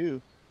Yeah.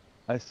 you.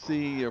 I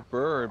see your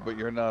bird, but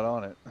you're not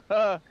on it.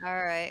 All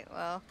right.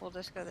 Well, we'll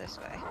just go this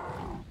way.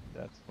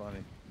 That's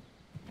funny.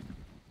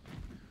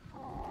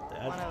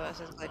 One of us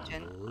is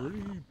glitching.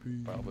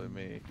 Creepy. Probably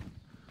me.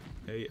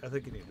 Hey, I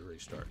think you need to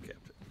restart,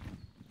 Captain.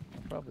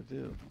 I probably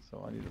do.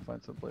 So I need to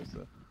find some place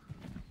to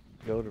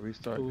go to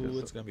restart. Ooh,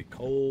 it's gonna be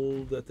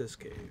cold at this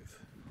cave.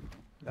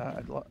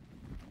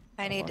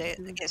 I need to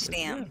get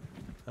Stam.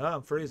 Ah,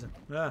 I'm freezing.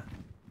 Ah,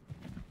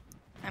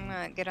 I'm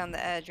gonna get on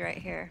the edge right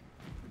here.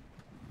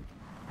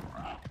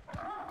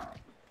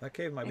 that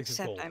cave might be too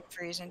Except cold. I'm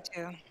freezing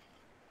too.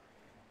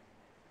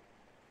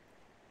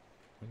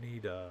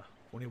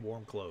 We need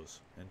warm clothes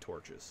and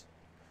torches.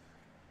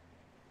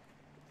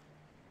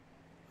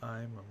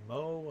 I'm a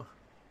Mo.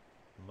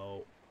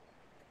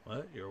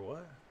 What? You're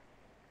what?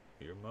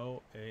 You're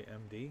Mo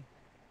AMD?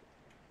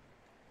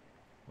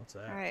 What's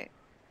that? All right.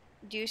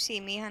 Do you see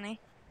me, honey?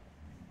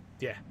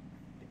 Yeah.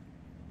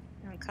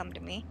 You wanna come to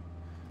me?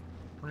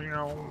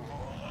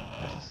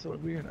 This is so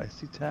weird. I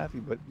see Taffy,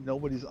 but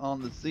nobody's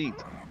on the seat.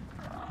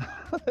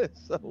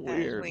 It's so That is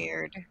weird.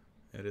 weird.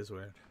 It is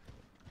weird.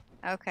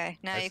 Okay,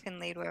 now That's- you can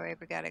lead where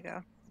we gotta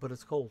go. But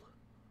it's cold.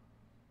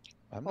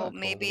 I'm Well, not cold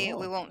maybe at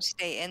we all. won't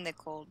stay in the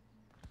cold.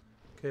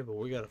 Okay, but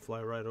we gotta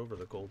fly right over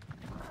the cold.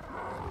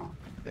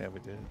 Yeah, we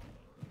did.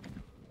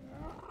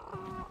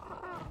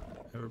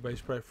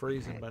 Everybody's probably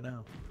freezing by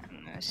now.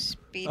 I'm gonna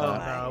speed Oh by.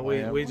 no, I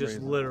am we just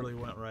freezing. literally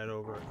went right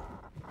over it.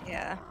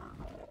 Yeah.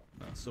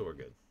 No, so we're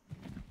good.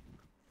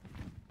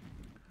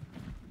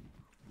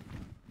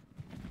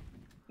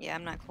 Yeah,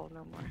 I'm not cold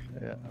no more.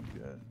 Yeah, I'm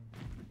good.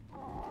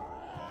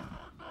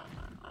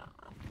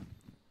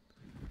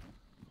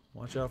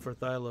 Watch out for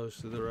Thylos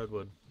through the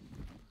redwood.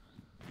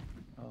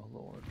 Oh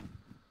Lord.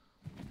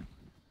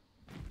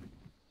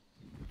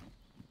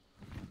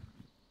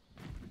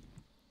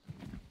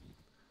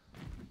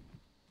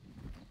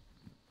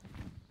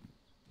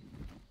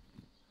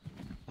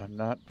 I'm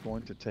not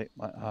going to take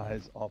my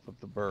eyes off of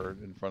the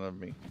bird in front of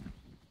me.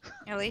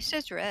 At least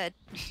it's red.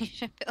 You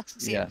should be able to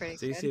see Yes. it pretty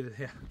It's good. easy to,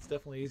 yeah, it's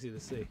definitely easy to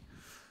see.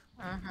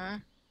 Uh-huh.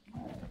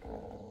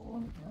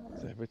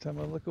 So every time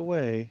I look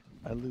away,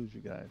 I lose you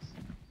guys.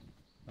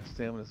 My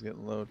stamina's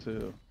getting low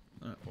too.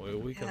 Well,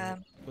 we can Yeah.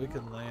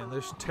 land.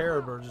 There's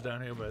terror birds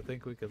down here, but I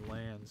think we can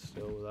land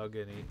still without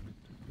getting eaten.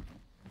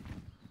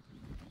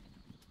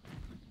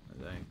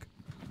 I think.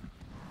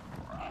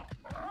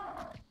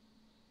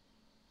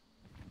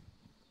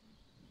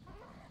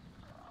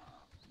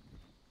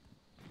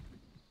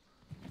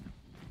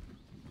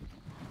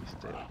 You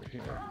stay over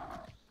here.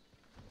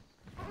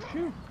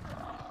 Phew.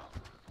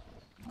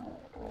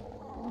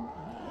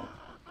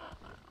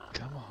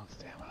 Come on,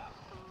 stamina.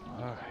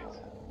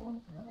 Alright.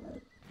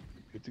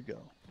 Good to go.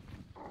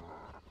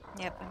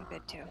 Yep, I'm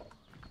good too.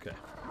 Okay.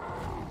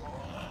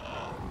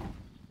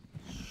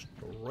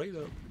 Straight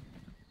up.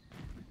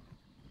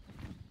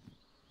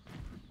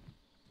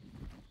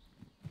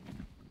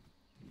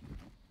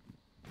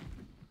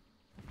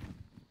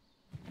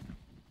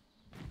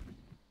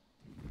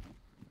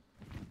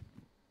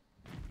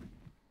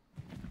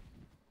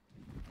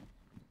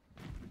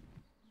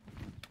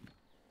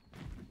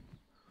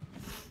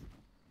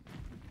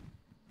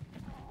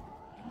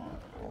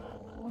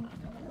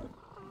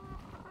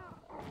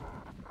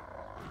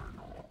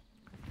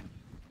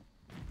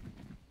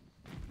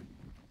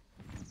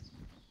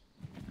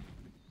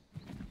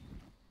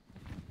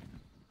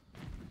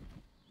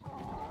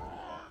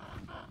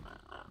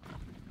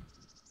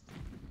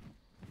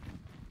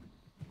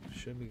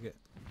 Should be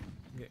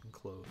getting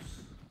close.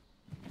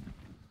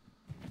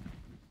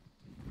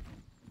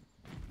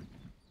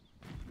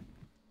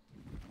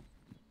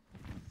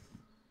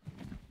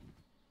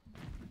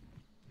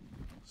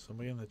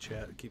 Somebody in the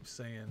chat keeps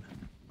saying,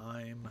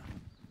 I'm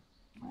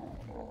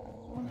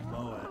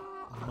Moammed.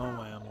 I don't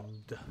know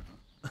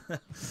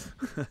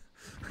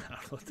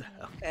what the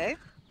hell. Okay.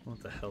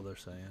 What the hell they're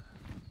saying.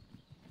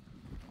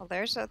 Well,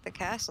 there's at the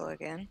castle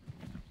again.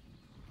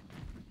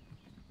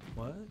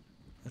 What?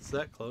 It's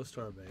that close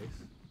to our base?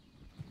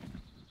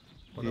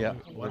 Why Yeah,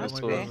 don't we, we're why just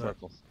don't we go going to in that,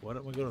 circles. why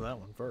don't we go to that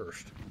one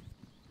first?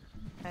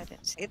 I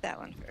didn't see that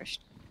one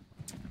first.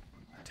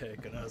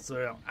 Taking us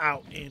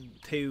out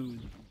into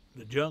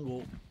the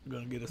jungle,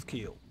 gonna get us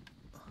killed.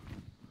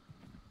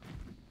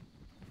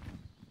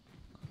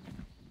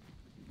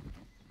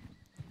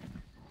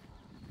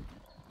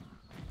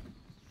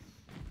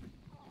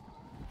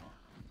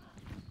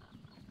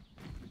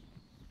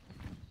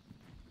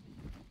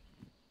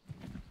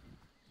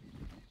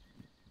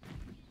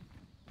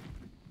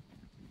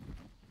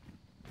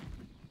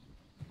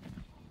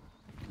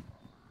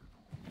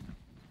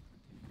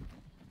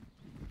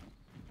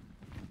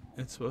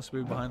 It's supposed to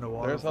be behind a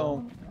waterfall.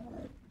 There's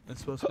home. It's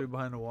supposed to be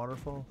behind a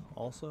waterfall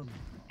also?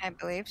 I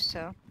believe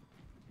so.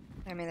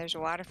 I mean, there's a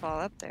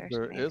waterfall up there. So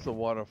There is a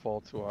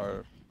waterfall to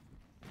our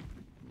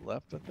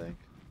left, I think.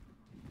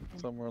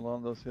 Somewhere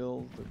along those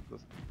hills, the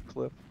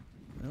cliff.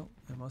 Nope,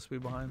 it must be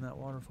behind that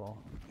waterfall.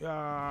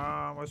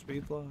 Yeah, my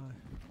speed fly.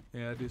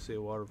 Yeah, I do see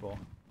a waterfall.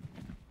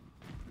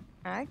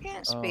 I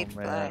can't speed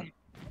man. fly.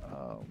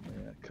 Oh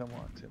man, come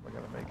on, Tim. I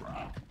gotta make it.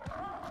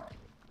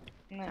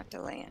 I'm gonna have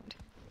to land.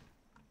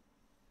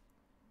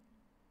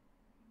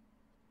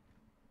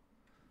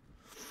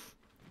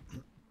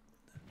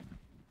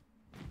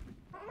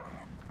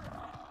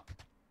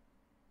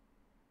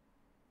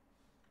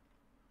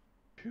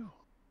 Phew.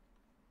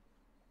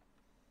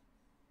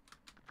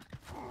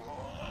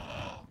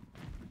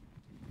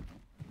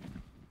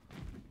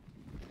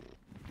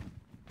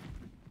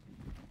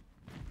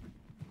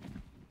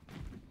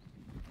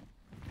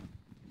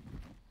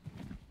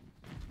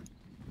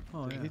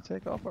 Oh, Did yeah. he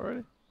take off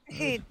already?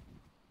 He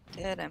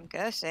did, I'm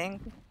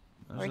guessing.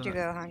 Where'd you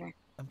go, Hunter?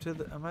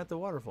 I'm at the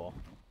waterfall.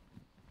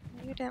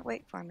 You didn't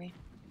wait for me.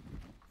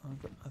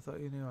 I thought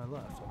you knew I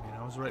left. I mean,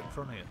 I was right in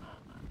front of you.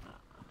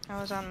 I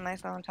was on my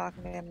phone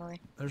talking to Emily.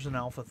 There's an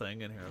alpha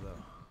thing in here,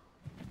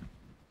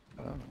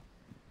 though. Oh.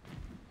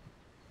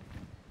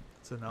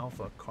 It's an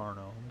alpha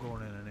carno. I'm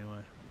going in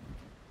anyway.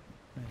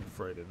 I ain't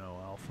afraid of no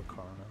alpha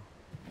carno.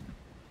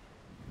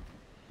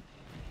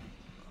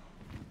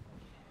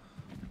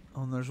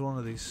 Oh, and there's one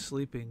of these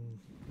sleeping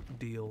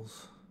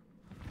deals.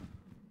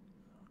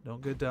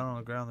 Don't get down on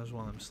the ground. There's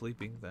one of them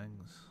sleeping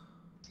things.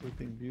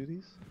 Sleeping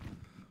beauties?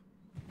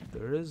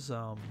 There's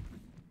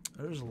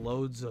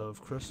loads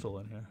of crystal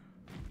in here.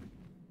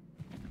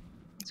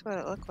 That's what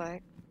it looked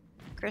like.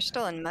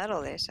 Crystal and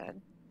metal, they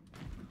said.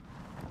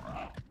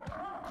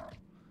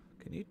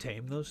 Can you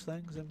tame those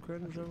things, them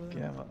critters over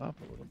there? Gamma up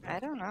a little bit. I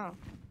don't know.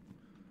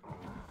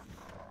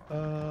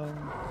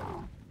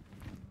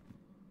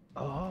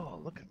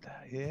 Oh, look at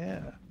that.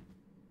 Yeah.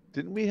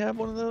 Didn't we have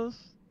one of those?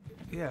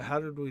 Yeah, how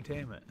did we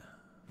tame it?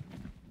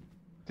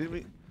 Did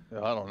we?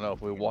 I don't know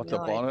if we walked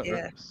up no on it or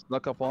idea.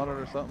 snuck up on it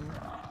or something.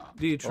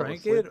 Do you While it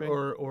was trank it sleeping?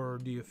 or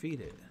do you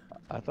feed it?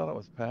 I thought it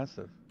was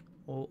passive.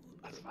 Well,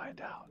 Let's find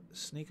out.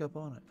 sneak up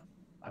on it.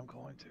 I'm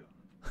going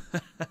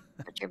to.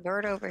 Put your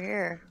bird over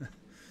here.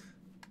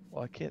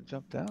 Well, I can't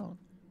jump down.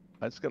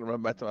 I just gotta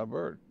run back to my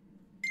bird.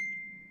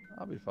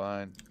 I'll be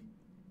fine.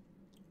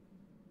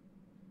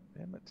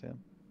 Damn it, Tim.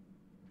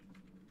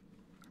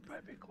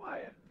 Might be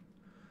quiet.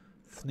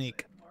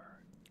 Sneak.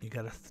 You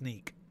gotta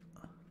sneak.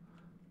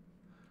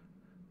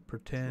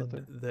 Pretend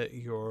Slither. that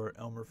you're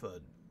Elmer Fudd.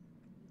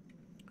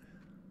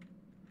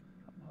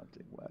 I'm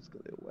hunting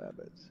wascally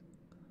wabbits.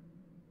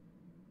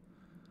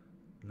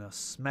 Now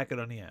smack it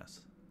on the ass.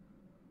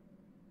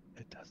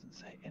 It doesn't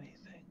say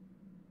anything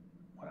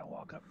when I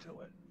walk up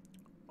to it.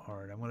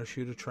 Alright, I'm gonna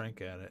shoot a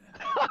trank at it.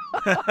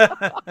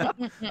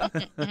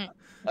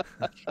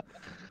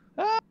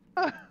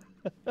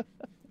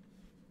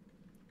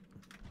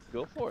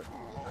 Go for it.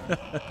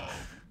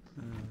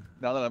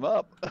 Now that I'm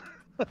up.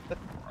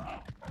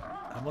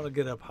 I'm gonna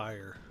get up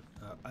higher.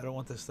 I don't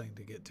want this thing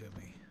to get to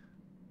me.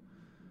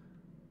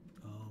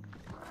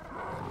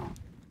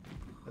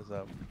 There's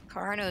a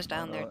Carno's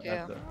down there,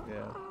 at too.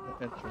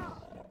 the entrance.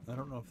 I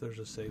don't know if there's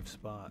a safe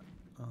spot.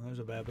 Oh, there's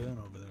a baboon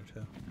over there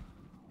too.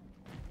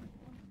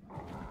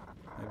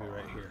 Maybe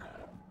right here.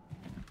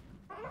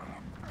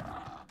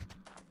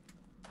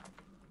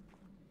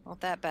 Well, if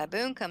that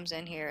baboon comes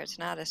in here, it's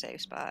not a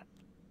safe spot.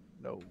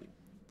 No.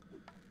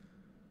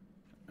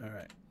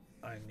 Alright.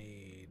 I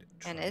need...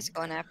 And it's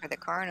going after the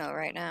Carno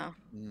right now.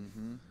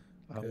 Mm-hmm.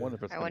 I Okay. wonder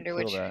if it's I gonna wonder kill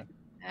which. that.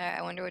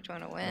 I wonder which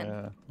one will win. Yeah.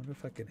 I wonder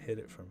if I can hit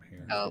it from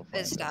here. Oh, Go it find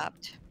out.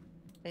 stopped.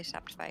 They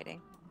stopped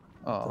fighting.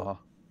 Aw.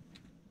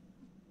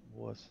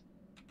 Was.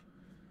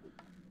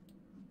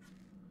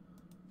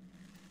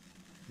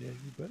 Yeah,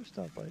 you better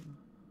stop fighting.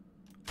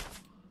 I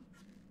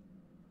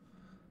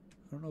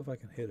don't know if I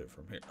can hit it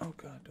from here. Oh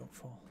god, don't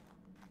fall.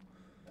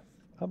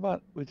 How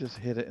about we just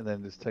hit it and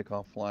then just take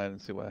off flying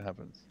and see what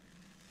happens?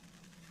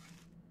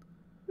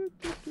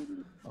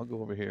 I'll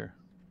go over here.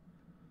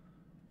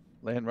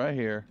 Land right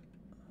here.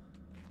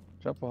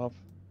 Jump off.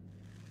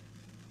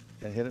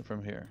 And hit it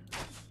from here.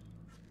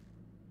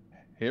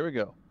 Here we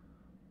go.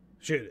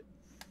 Shoot it.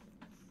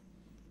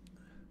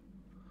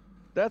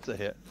 That's a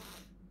hit.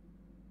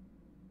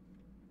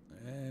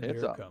 And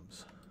It's here up. it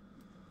comes.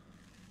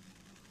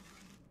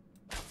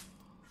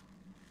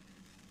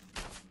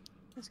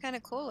 It's kind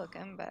of cool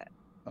looking, but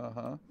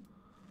Uh-huh.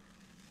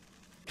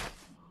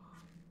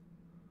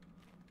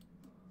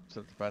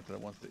 Except the fact that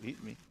it wants to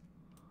eat me.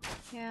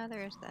 yeah,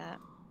 there is that.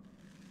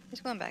 He's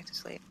going back to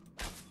sleep.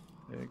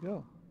 There you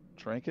go.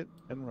 Trank it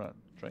and run.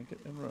 Trank it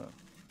and run.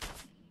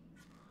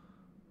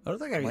 I don't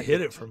think I can Might hit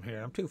get- it from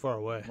here. I'm too far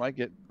away. I might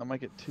get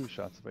 2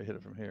 shots if I hit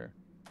it from here.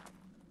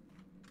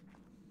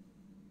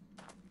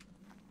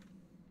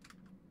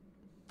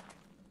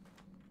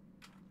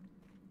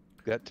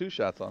 Got 2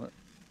 shots on it.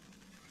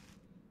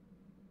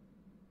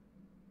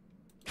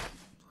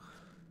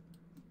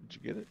 Did you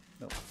get it?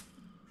 No.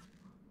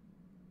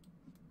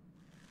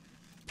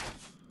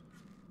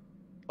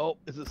 Oh,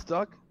 is it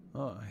stuck?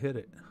 Oh, I hit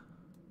it.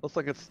 Looks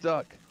like it's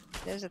stuck.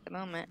 It is at the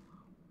moment.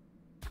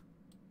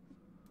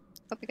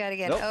 Hope you got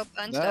again. Nope. Oh,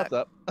 Now unstuck. it's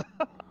up.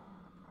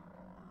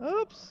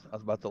 Oops. I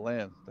was about to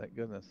land. Thank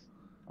goodness.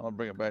 I'm going to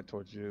bring it back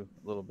towards you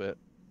a little bit.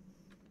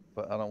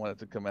 But I don't want it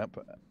to come up.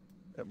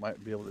 It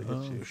might be able to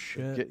hit you.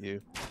 Shit. Get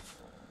you.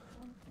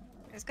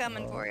 It's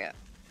coming for you.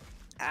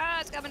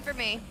 Ah, it's coming for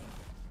me.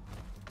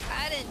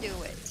 I didn't do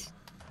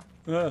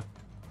it.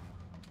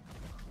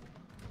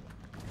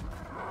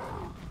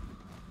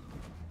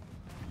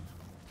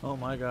 Oh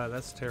my god,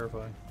 that's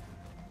terrifying.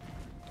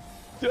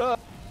 Duh.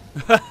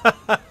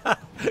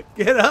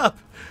 Get up!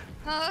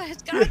 Oh,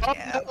 it's got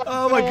you.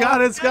 Oh my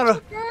god, it's got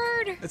a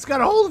bird. it's got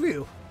a hold of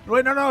you.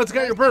 Wait, no, it's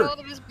got your bird. Hold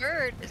of his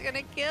bird. It's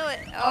gonna kill it.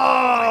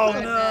 Oh,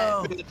 my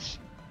no! Bitch.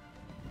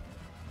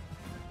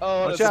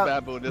 Oh, Watch there's out.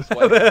 a baboon this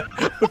way.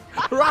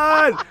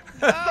 Run!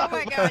 Oh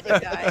my god, you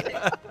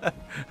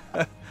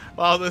died.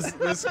 Wow,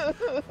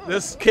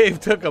 this cave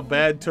took a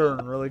bad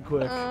turn really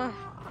quick. I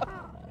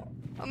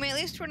mean, at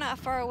least we're not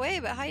far away,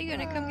 but how are you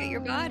gonna come get your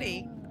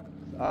body?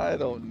 I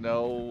don't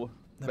know.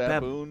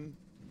 That Baboon?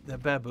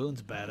 That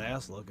baboon's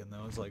badass looking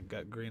though. It's like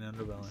got green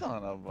underbelly.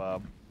 Son of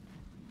a...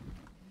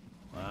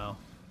 Wow.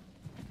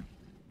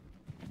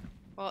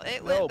 Well,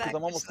 it went No, back because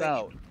I'm to almost sleep.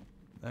 out.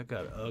 That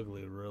got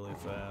ugly really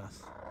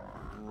fast.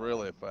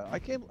 Really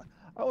fast.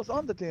 I was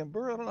on the damn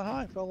bird. I don't know how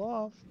I fell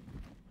off.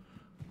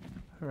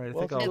 Alright, I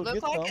Well, think It Go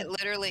looked get like some. it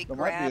literally There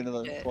might be grabbed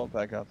another it. 12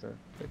 pack out there.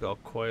 I'll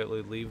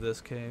quietly leave this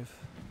cave.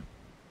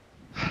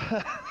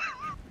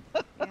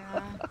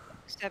 Yeah.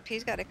 Except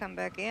he's got to come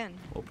back in.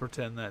 We'll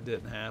pretend that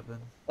didn't happen.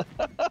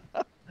 Damn it.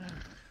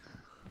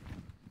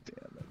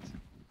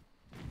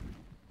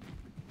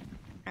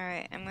 All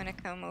right, I'm gonna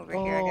come over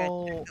here. I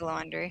got to check the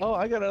laundry. Oh,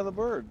 I got another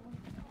bird.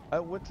 I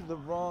went to the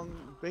wrong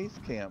base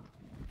camp.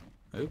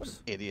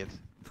 Oops. Idiot.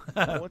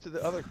 I went to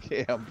the other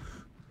camp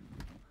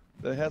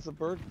that has a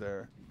bird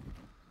there.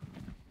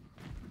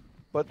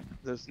 But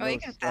there's no Oh, you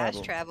can saddle.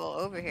 fast travel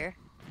over here.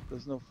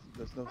 There's no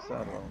saddle,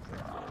 I don't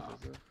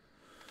think.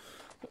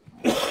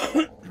 Is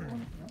there?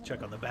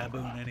 Check on the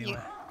baboon anyway.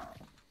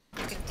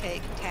 You can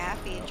take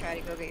Taffy and try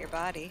to go get your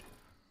body.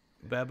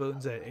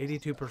 Baboon's at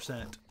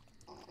 82%.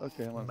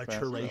 Okay, I'm on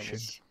Maturation.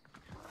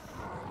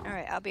 All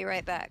right, I'll be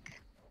right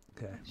back.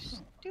 Okay.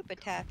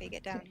 Stupid Taffy,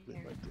 get down Can't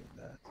believe here. I did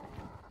that.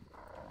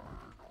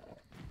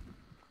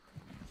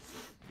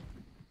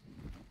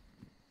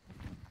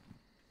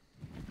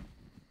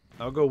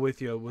 I'll go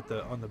with you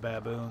on the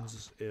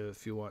baboons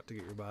if you want to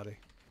get your body.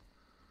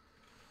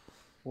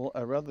 Well,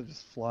 I'd rather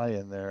just fly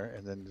in there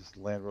and then just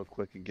land real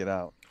quick and get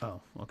out. Oh,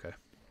 okay.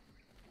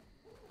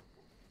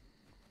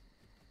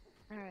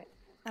 All right,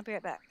 I'll be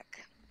right back.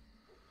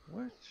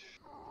 Which way?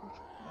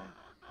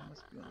 I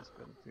must be on this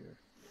bit up here.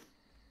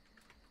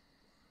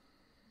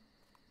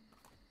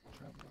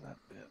 Travel that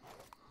bit.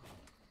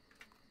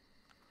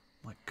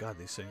 My God,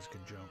 these things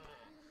can jump.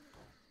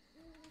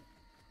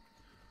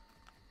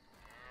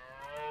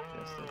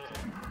 Yes, they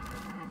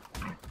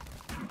can.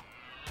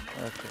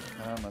 Okay,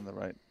 now I'm in the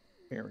right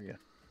area.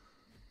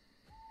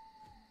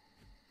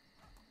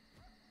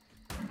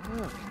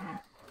 Okay.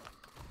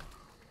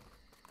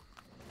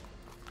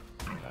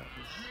 That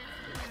was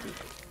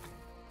stupid.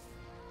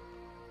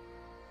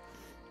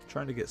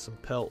 Trying to get some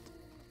pelt.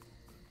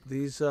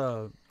 These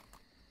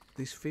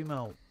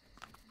female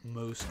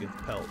moose give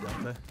pelt,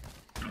 don't they?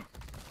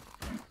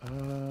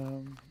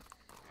 I'm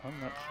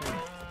not sure.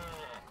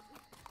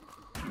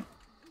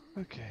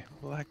 Okay,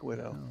 Black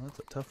Widow. Oh, that's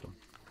a tough one.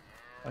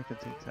 I can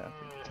take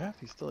Taffy.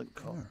 Taffy's still in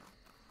color.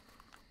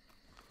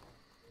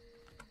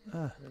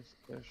 Ah,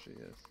 There she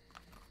is.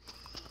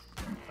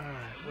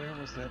 Alright, where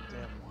was that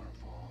damn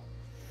waterfall?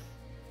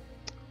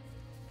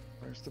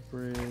 Where's the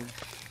bridge?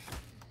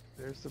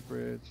 There's the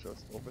bridge. So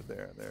it's over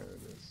there. There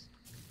it is.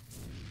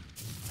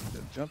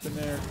 Just jump in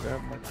there,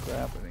 grab my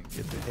crap, and then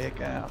get the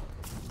heck out.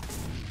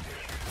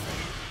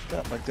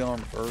 Got my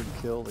darn bird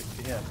killed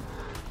again.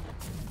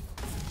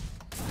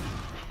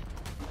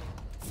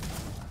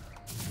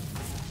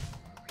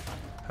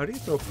 how do you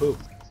throw poop?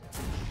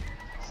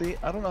 See,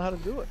 I don't know how to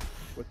do it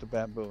with the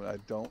baboon. I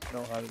don't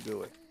know how to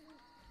do it.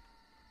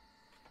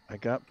 I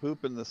got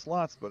poop in the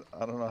slots, but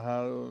I don't know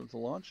how to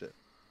launch it.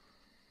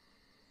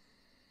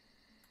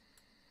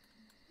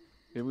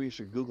 Maybe we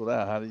should Google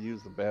that, how to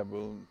use the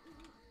baboon.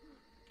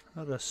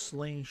 How to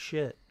sling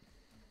shit.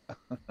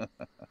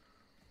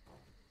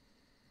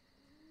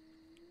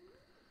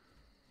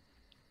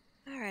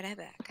 All right, I'm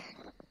back.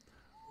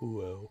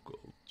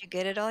 Welcome. Did you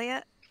get it all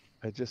yet?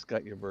 I just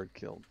got your bird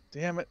killed.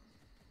 Damn it.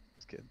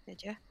 Just kidding.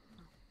 Did you?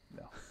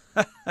 No.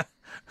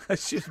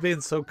 She's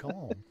being so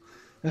calm.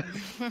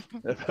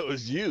 If it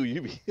was you,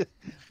 you'd be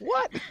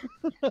what?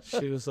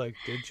 She was like,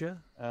 "Did you?"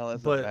 Oh,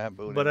 that's a But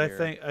baboon but in I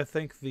here.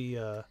 think the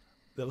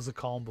that was a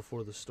calm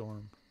before the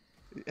storm.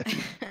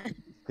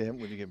 Damn,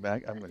 when you get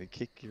back, I'm gonna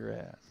kick your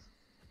ass.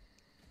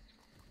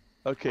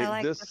 Okay, I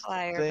like this the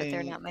flyer, but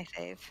they're thing not my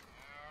fave.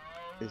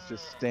 is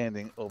just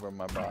standing over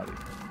my body.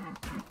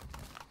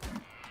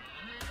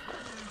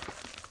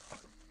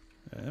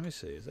 Let me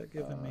see. Is that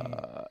giving me?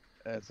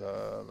 As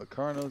the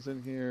Carno's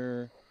in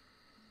here.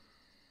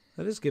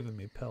 That is giving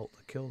me pelt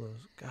to kill those.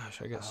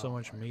 Gosh, I got so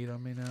much meat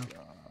on me now.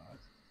 God.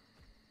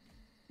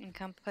 You can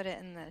come put it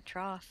in the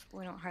trough.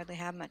 We don't hardly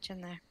have much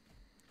in there.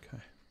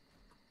 Okay.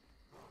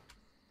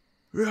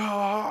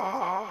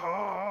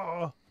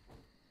 Yeah.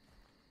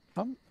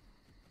 I'm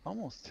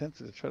almost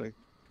tempted to try to.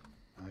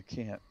 I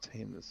can't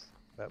tame this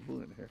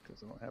baboon in here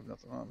because I don't have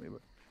nothing on me,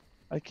 but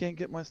I can't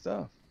get my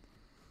stuff.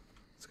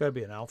 It's got to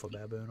be an alpha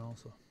baboon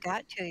also.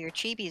 Got to. Your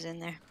chibi's in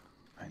there.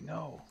 I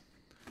know.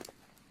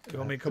 You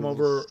want me to come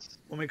over?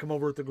 Want me to come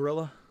over with the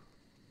gorilla?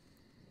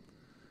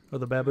 Or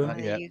the baboon? Not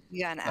yet.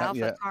 You got an Not alpha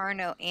yet.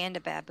 Carno and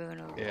a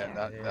baboon over Yeah, there.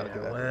 not a good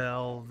idea.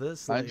 Well,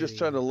 this I'm just lady-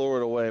 trying to lure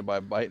it away by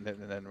biting it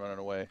and then running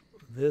away.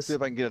 This See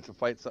if I can get it to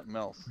fight something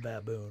else.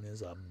 baboon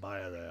is a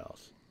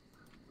badass.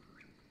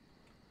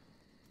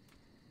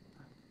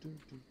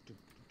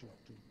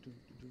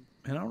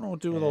 And I don't know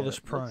what to do with all this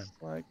And it prime. looks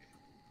like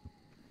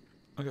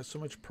I got so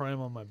much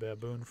prime on my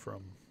baboon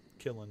from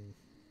killing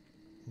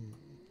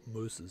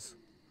mooses.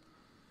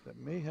 that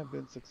may have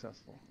been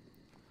successful.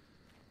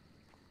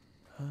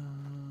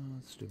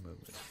 Let's do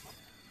movement.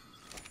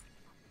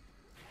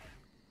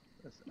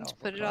 That's Just alpha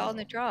put it all in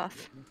the Carno.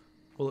 trough.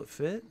 Will it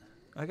fit?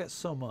 I got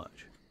so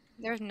much.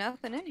 There's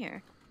nothing in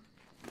here.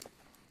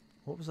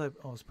 What was I?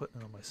 I was putting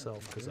it on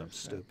myself because I'm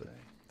There's that stupid.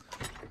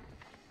 thing.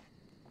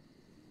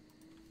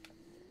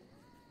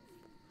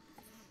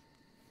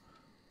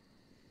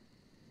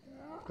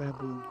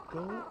 Baboon,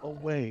 go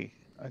away.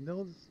 I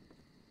know this.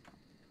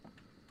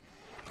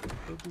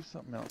 Go do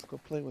something else. Go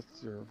play with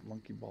your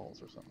monkey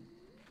balls or something.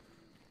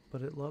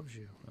 But it loves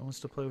you. It wants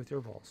to play with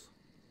your balls.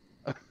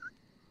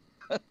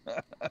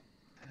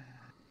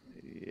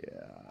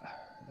 Yeah,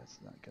 that's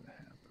not gonna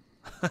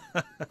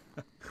happen.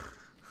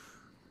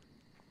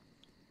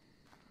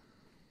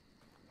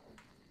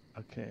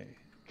 Okay,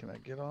 can I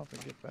get off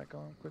and get back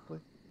on quickly?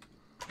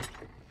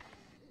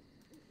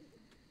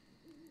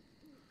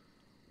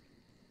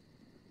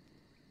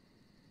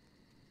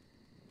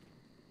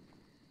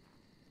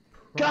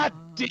 God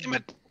damn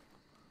it!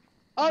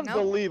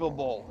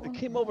 Unbelievable! It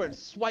came over and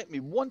swiped me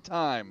one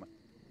time.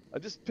 I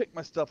just picked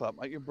my stuff up.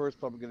 Your bird's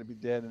probably gonna be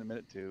dead in a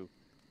minute too.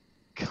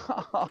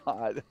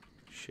 God,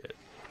 Shit.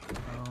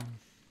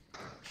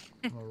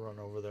 I'm gonna run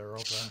over there real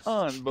fast.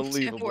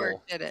 unbelievable!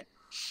 Work, did it?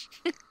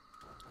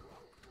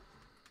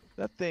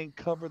 That thing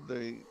covered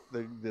the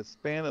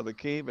span of the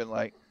cave in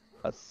like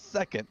a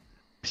second.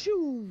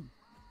 Pew!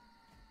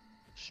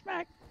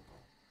 Smack!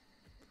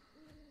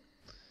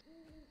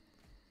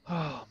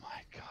 Oh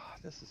my god,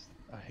 this is.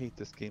 I hate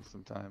this game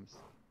sometimes.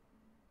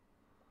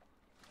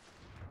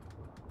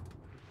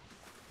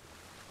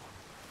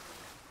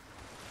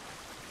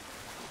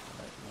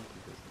 Alright, monkey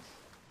business.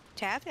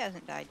 Taff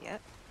hasn't died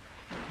yet.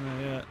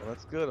 Not yet. Well,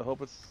 that's good. I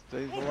hope it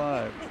stays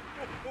alive.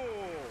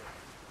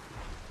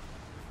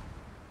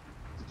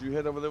 Did you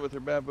head over there with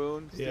your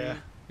baboon, Steve? Yeah.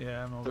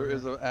 Yeah, I'm over There there.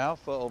 is an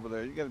alpha over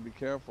there. You gotta be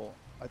careful.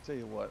 I tell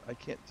you what, I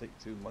can't take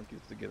 2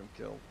 monkeys to get them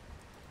killed.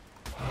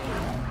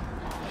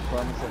 I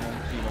promise I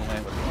won't even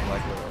land with them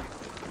like Widow.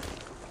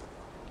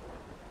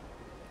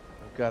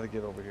 I've got to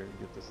get over here to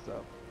get this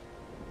stuff.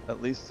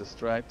 At least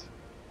distract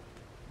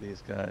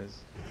these guys,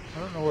 I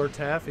don't know where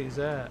Taffy's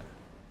at.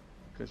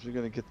 because you're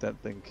gonna get that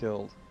thing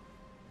killed.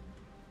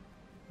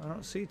 I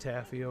don't see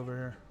Taffy over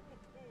here.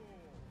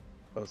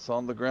 But it's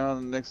on the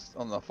ground next,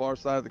 on the far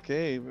side of the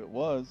cave. It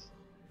was.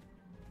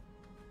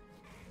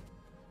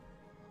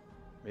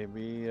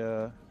 Maybe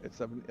it's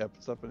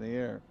up in the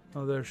air.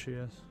 Oh, there she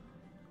is.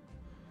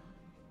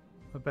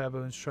 The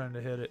baboon's trying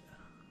to hit it.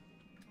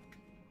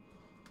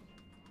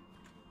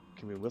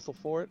 Can we whistle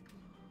for it?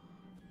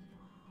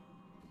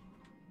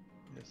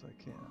 Yes,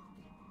 I can.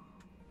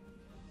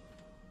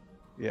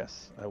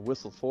 Yes, I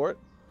whistled for it.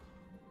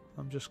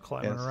 I'm just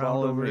climbing it's around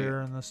following over me.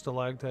 here in the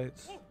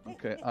stalactites.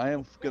 Okay, I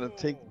am gonna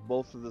take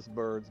both of this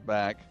birds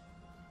back.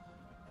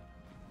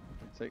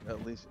 Take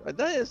at least.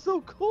 That is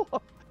so cool. I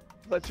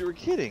thought you were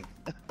kidding.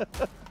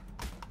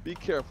 Be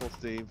careful,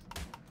 Steve.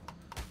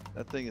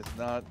 That thing is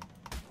not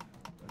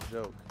a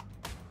joke.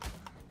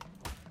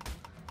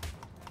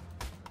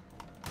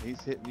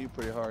 He's hitting you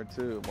pretty hard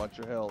too. Watch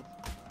your health.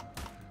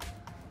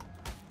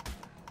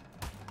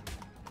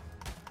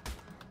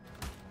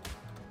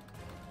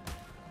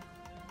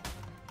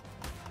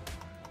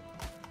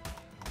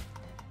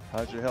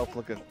 How's your health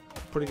looking?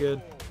 Pretty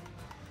good.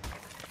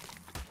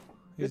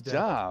 He's Good dead.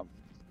 job.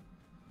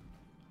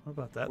 What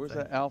about that Where's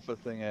thing? that alpha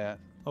thing at?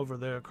 Over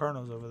there.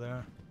 Carno's over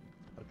there.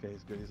 Okay,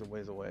 he's good. He's a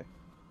ways away.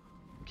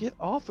 Get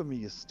off of me,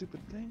 you stupid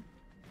thing.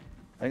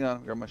 Hang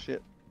on, grab my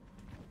shit.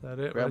 Is that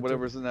it? Grab right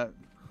whatever's in that.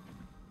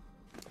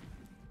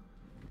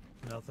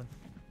 there? Nothing.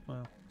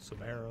 Well, some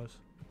arrows.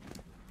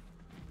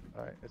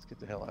 Alright, let's get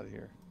the hell out of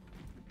here.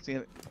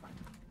 Santa's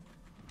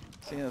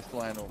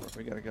flying over.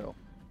 We gotta go.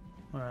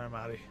 Alright, I'm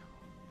outie.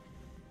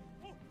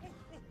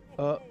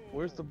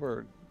 Where's the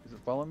bird? Is it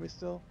following me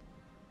still?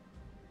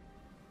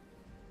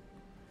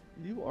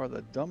 You are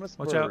the dumbest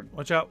Watch bird. out,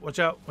 watch out, watch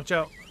out, watch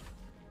out.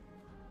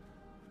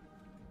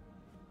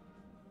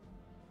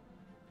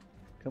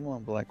 Come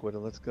on, Black Widow,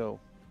 let's go.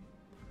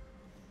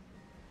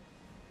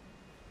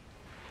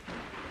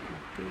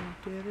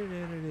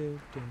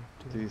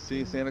 Do you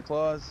see Santa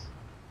Claus?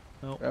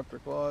 Nope. Raptor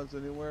Claus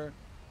anywhere?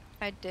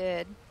 I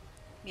did.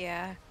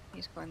 Yeah,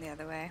 he's going the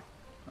other way.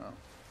 Oh.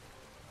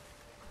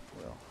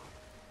 Well,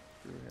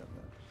 here we have that.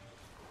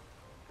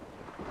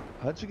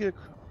 How'd you get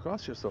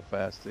across here so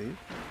fast, Steve?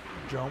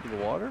 Jump. Through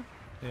the water?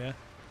 Yeah.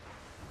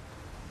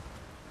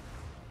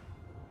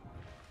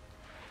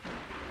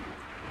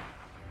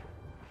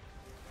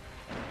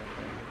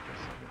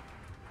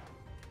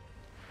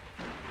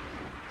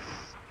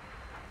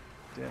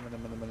 Damn it,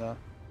 Oh.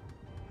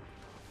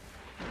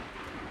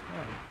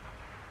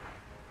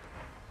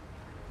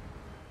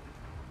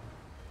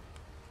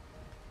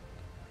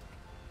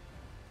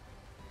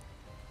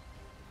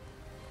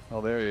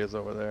 Oh, there he is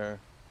over there.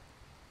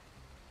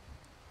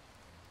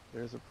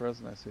 There's a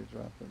present I see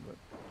dropping, but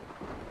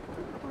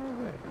where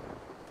are they?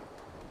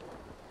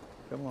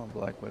 Come on,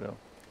 Black Widow.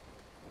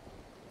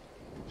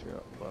 Get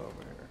your butt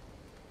over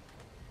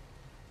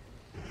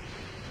here.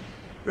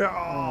 Yeah.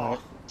 Alright,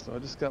 so I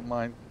just got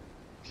mine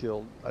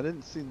killed. I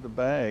didn't see the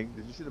bag.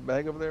 Did you see the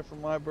bag over there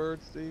from my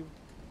bird, Steve?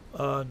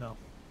 No. Didn't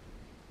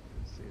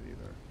see it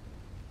either.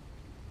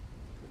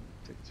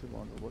 Couldn't take too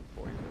long to look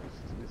for you. I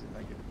was too busy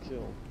not getting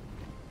killed.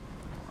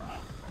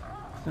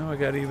 Now I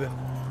got even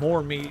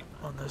more meat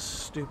on this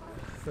stupid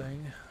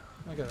thing.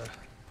 I gotta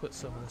put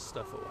some of this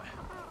stuff away.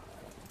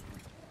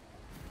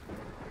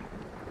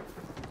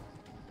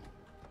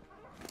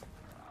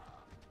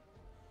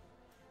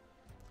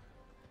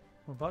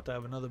 We're about to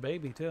have another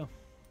baby too.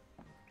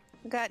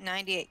 We got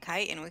 98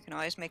 chitin. We can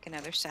always make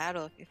another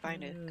saddle if you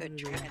find a good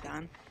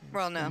Pteranodon.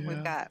 Well, no, Yeah.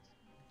 we've got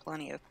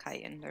plenty of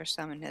chitin. There's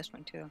some in this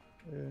one too.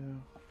 Yeah.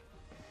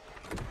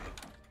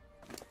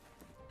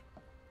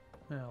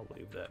 I'll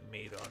leave that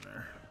meat on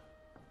there.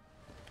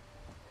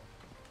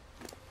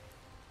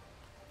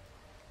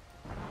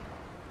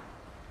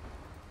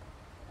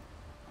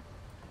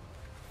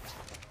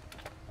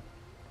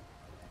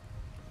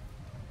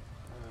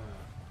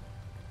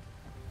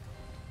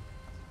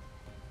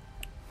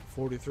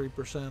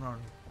 %43 on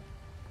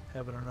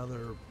having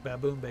another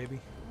baboon baby.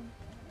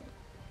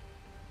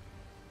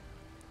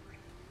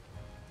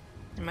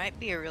 It might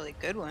be a really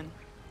good one.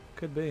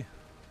 Could be.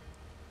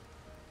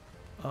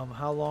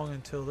 How long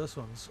until this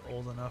one's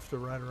old enough to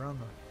ride around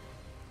though?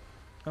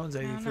 That one's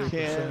don't know.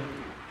 83%.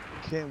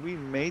 Can we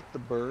mate the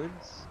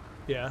birds?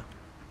 Yeah.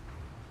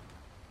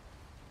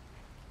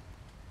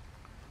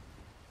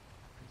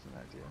 Here's an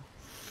idea.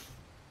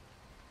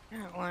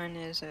 That one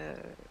is a...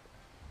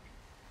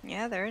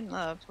 Yeah, they're in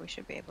love. We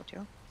should be able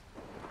to.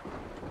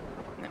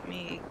 Let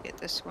me get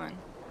this one.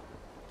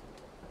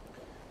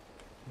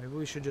 Maybe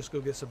we should just go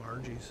get some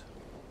RGs.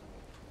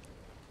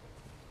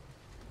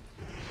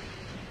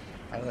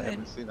 I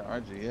haven't seen an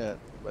RG yet,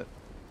 but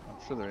I'm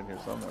sure they're in here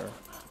somewhere.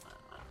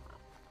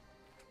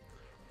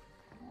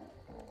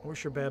 I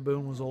wish your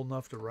baboon was old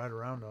enough to ride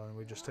around on, and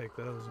we just take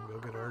those and go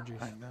get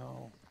RGs. I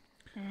know.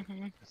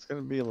 Mm-hmm. It's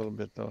gonna be a little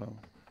bit though, I'm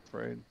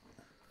afraid.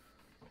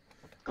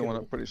 Going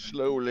up pretty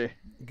slowly.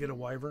 Get a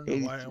wyvern? A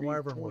 83.8.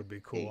 wyvern would be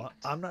cool.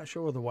 I'm not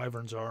sure where the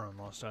wyverns are on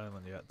Lost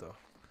Island yet, though.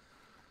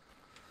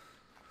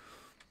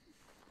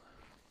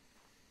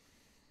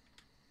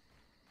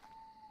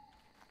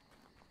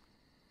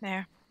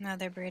 There. Now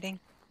they're breeding.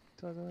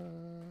 Ta-da!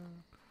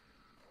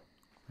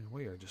 And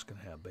we are just going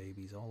to have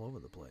babies all over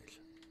the place.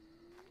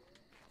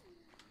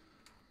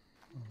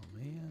 Oh,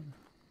 man.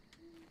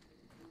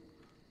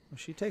 Well,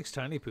 she takes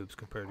tiny poops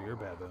compared to your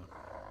baboon.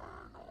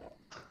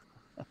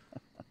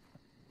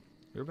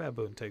 Your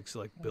baboon takes,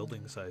 like,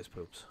 building-sized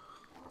poops.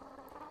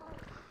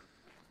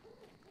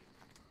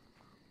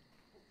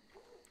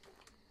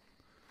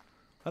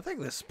 I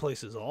think this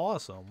place is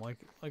awesome. Like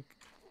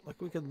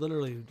we could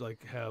literally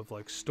like have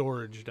like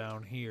storage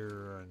down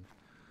here and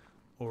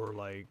or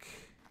like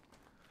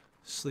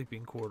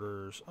sleeping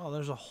quarters. Oh,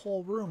 there's a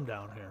whole room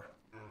down here.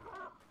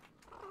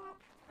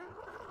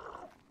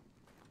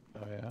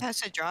 Oh yeah.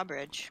 That's a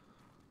drawbridge.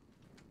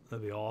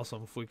 That'd be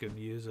awesome if we could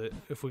use it.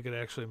 If we could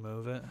actually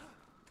move it.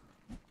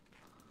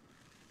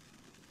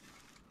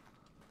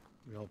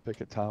 We all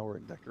pick a tower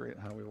and decorate it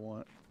how we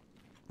want.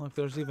 Look,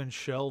 there's even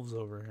shelves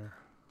over here.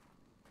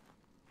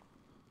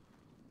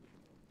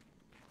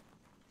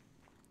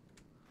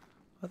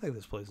 I think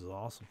this place is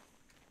awesome.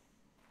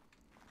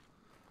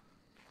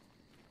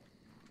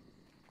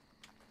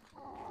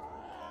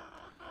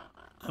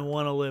 I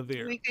want to live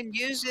here. We can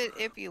use it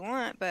if you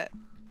want, but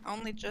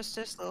only just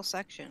this little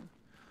section.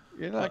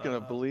 You're not gonna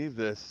believe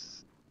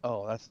this.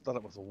 Oh, I thought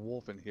it was a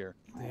wolf in here.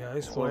 The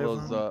ice It's one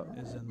of wyvern those,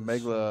 is in the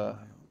megla-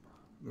 sun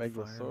biome.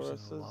 The fires in the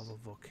Megalosauruses? lava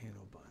volcano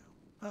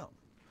biome. Oh,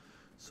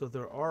 so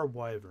there are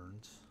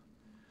wyverns.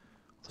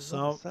 It's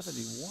level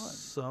 71.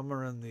 Some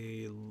are in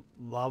the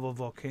lava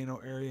volcano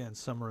area and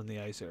some are in the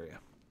ice area.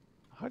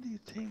 How do you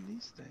tame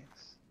these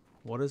things?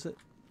 What is it?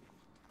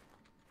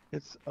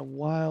 It's a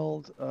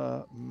wild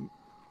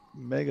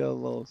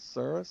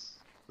Megalosaurus.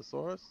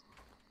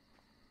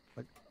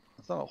 Like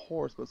it's not a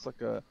horse, but it's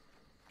like a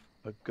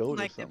goat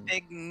Like or the something.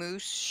 big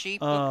moose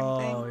sheep looking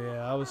Oh thing.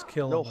 yeah, I was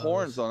killing No those.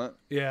 horns on it.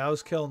 Yeah, I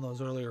was killing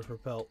those earlier for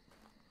pelt.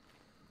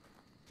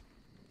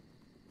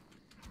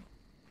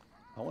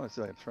 I want to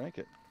see if I can trank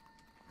it.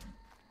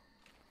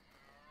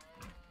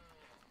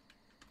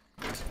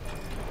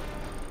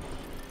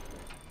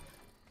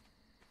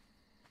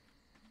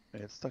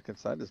 Man, it's stuck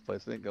inside this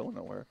place. It ain't going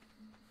nowhere.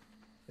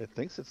 It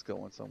thinks it's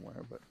going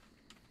somewhere, but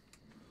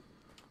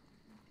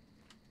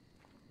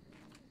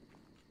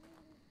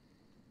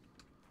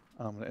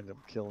I'm gonna end up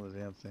killing the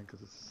damn thing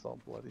because it's all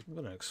bloody. I'm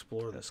gonna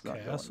explore this It's not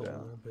going castle a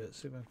down. little bit,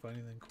 see if I can find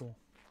anything cool.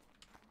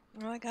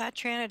 Well, I got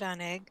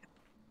Tranodon egg,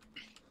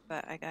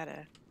 but I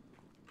gotta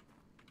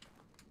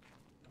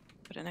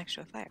put it next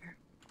to a fire.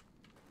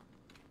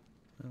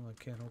 Well,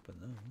 I can't open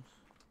those.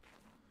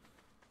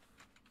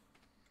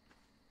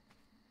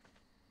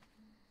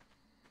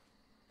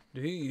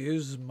 Do you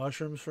use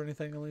mushrooms for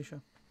anything,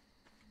 Alicia?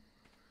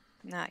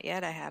 Not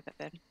yet, I haven't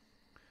been.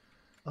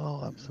 Oh,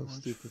 I'm How so much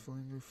stupid.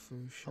 flinger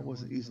food I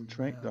wasn't showing using the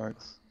trank map,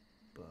 darts.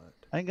 But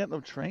I ain't got no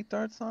trank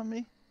darts on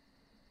me?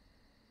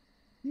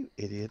 You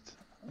idiot.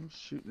 I'm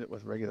shooting it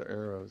with regular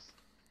arrows.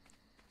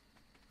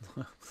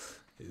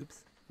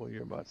 oops. Boy,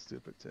 you're about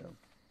stupid, Tim.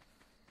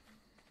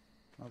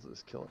 I'll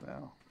just kill it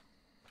now.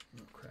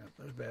 Oh crap!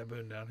 There's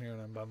baboon down here,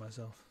 and I'm by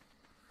myself.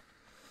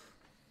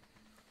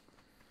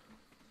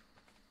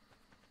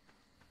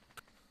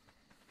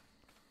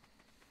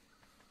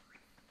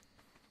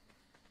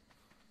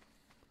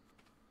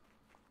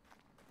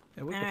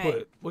 Yeah,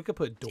 we could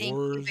put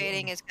doors.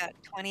 Incubating has got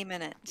 20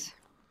 minutes.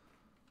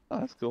 Oh,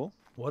 that's cool.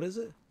 What is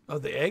it? Oh,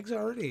 the eggs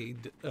are already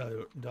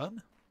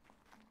done.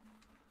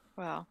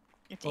 Well,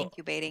 it's Well,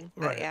 incubating,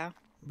 but right. yeah.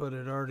 But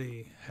it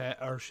already had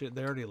our shit.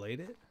 They already laid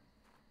it.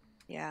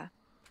 Yeah.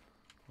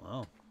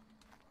 Wow,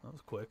 that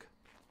was quick.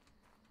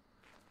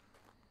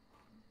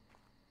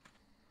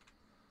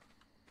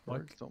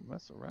 Birds don't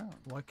mess around.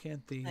 Why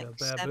can't the Like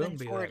baboon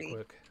be that 7:40.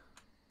 quick?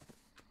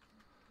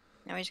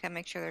 Now we just gotta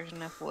make sure there's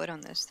enough wood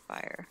on this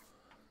fire.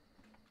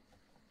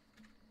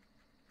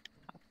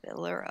 I'll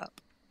fill her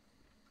up.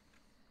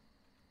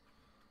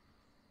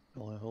 It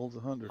only holds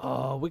 100.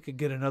 Oh, we could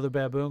get another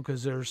baboon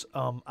because there's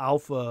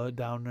alpha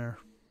down there.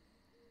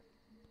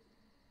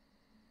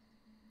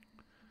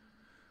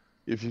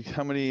 If you,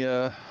 how many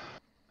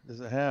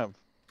does it have?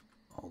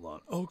 Hold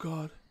on. Oh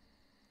god.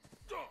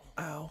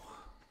 Ow.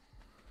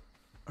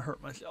 I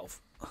hurt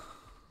myself.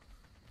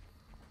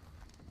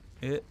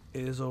 It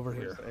is over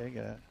Where's here. the egg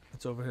at?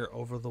 It's over here,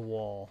 over the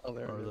wall. Oh,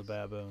 there it are the is.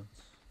 baboons.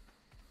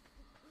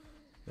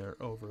 They're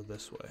over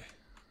this way.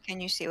 Can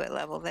you see what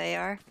level they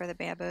are for the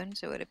baboons?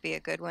 So would it be a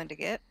good one to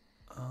get?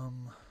 Let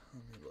me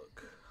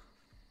look.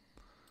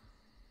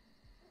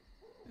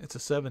 It's a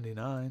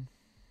 79.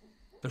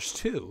 There's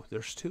two.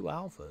 There's two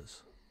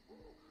alphas.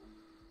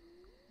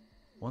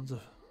 One's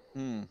a.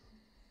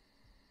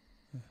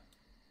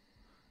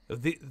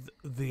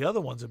 The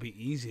other ones would be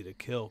easy to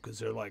kill because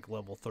they're like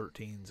level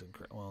 13s and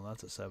well,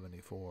 that's a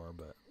 74.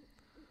 But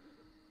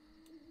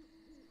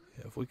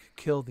yeah, if we could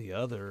kill the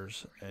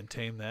others and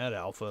tame that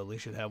alpha, at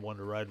least you'd have one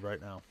to ride right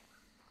now.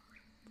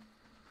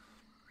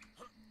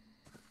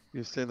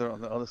 You say they're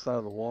on the other side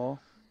of the wall?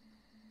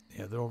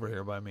 Yeah, they're over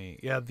here by me.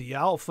 Yeah, the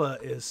alpha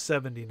is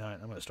 79.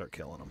 I'm gonna start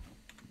killing them.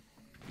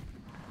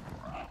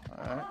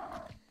 Alright.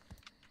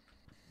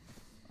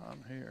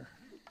 I'm here.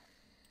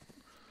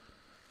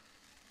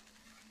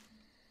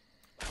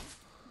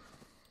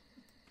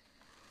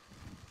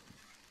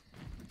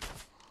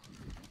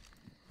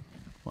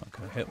 Come on,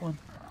 can I hit one?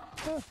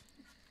 Huh.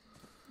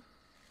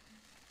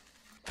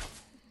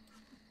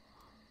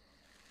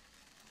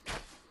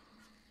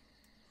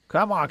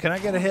 Come on, can I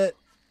get a hit?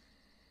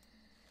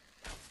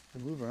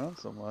 They move around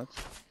so much.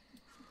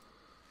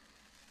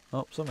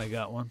 Oh, somebody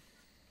got one.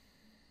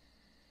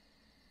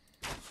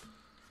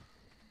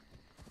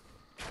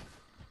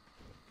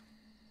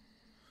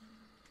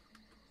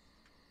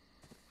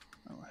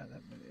 I don't have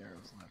that many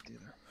arrows left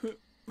either.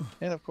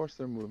 And of course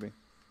they're moving.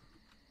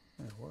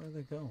 Yeah, where are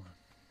they going?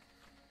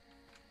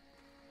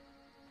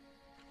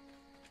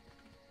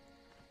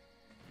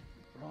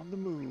 They're on the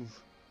move.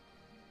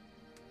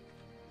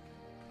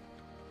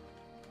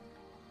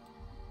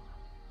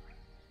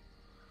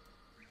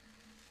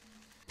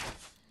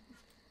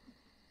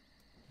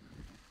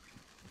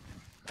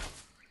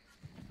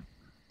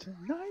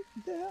 Tonight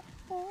they're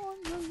on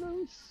the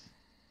loose.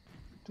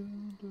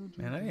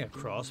 Man, I need a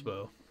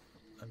crossbow.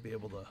 I'd be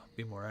able to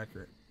be more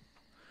accurate.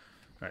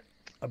 All right,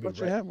 I'll be But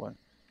you right. have one.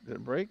 Did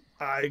it break?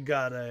 I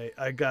got a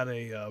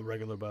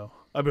regular bow.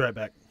 I'll be right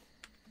back.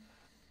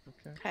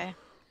 Okay. Okay.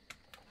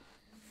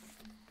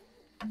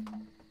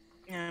 I'm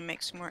gonna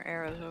make some more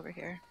arrows over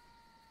here.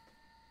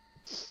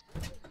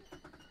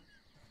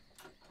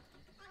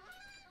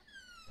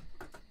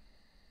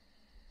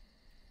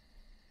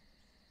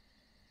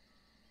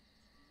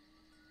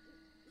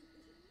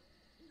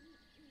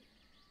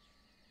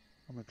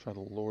 I'm gonna try to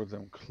lure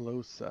them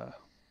closer.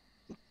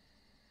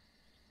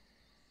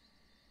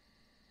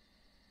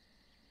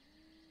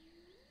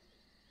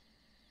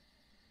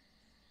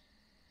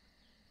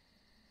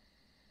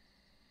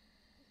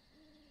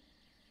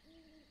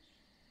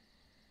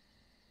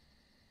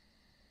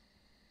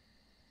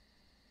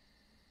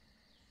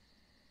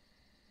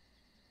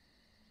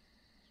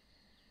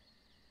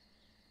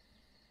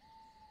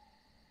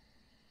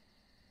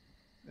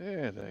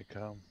 Here they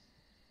come.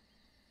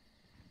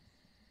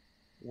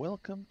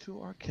 Welcome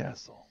to our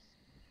castle,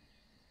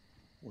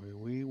 where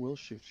we will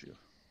shoot you.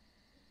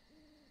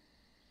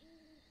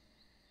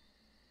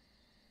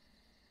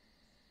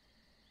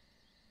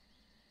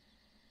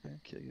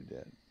 And kill you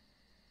dead.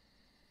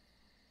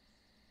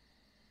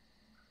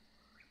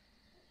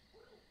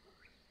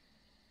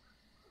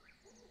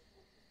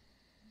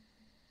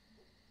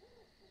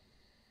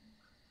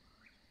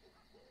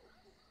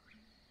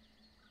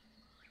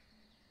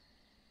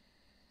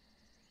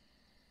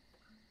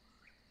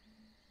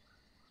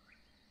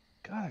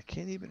 God, I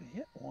can't even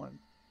hit one.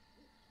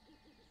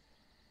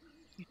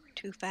 You're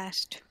too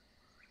fast.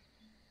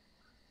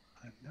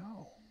 I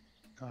know.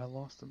 Oh, I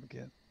lost him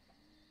again.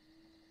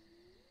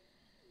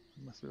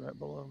 He must be right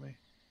below me.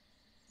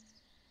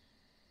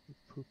 You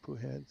poo-poo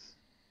heads.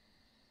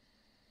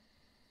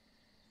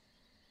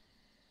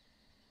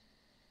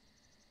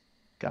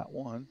 Got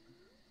one.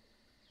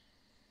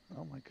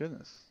 Oh my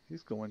goodness.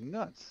 He's going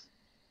nuts.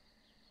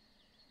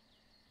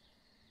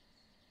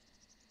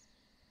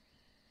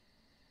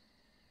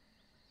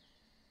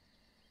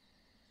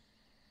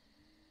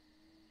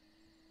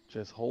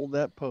 Just hold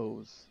that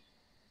pose.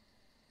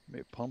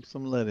 May pump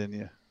some lead in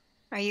you.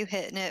 Are you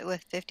hitting it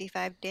with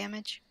 55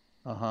 damage?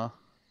 Uh-huh.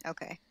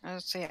 Okay. I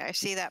was saying, I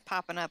see that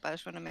popping up. I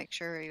just want to make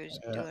sure he was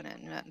Yeah. doing it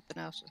and nothing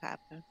else was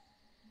happening.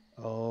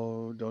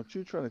 Oh, don't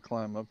you try to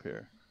climb up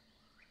here.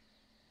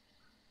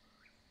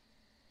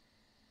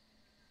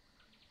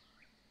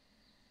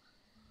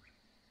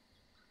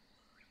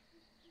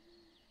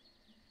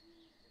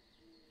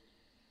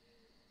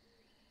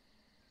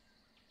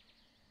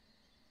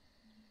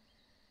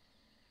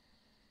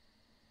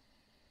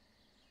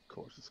 Of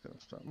course, it's going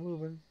to start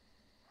moving.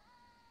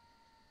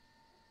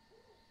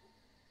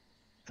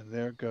 And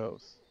there it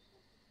goes.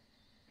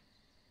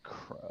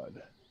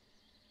 Crud.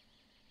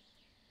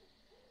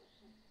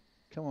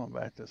 Come on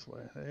back this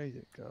way. There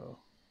you go.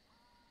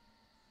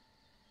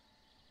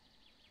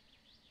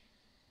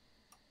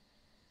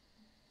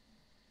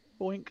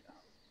 Boink.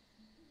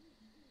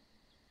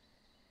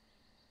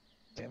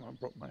 Damn, I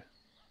broke my...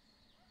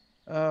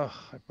 Oh,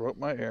 I broke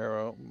my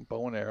arrow,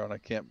 bow and arrow, and I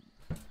can't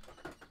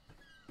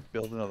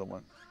build another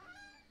one.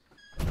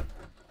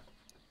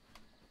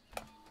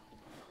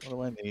 What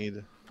do I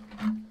need?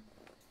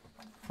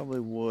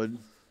 Probably wood.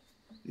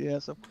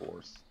 Yes, of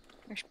course.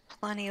 There's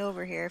plenty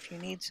over here if you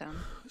need some.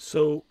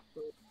 So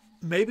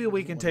maybe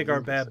we can take our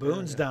Leave this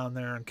baboons area. down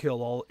there and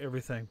kill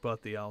everything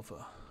but the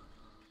alpha.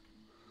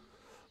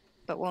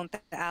 But won't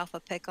the alpha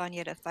pick on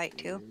you to fight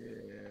too?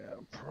 Yeah,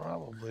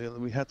 probably.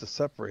 We have to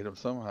separate them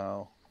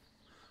somehow.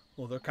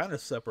 Well, they're kind of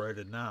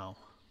separated now.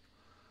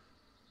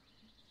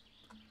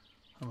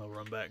 I'm gonna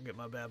run back and get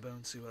my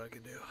baboon, see what I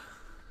can do.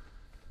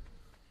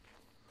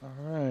 All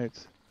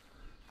right.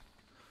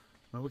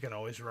 I mean, we can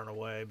always run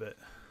away, but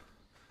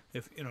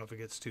if it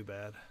gets too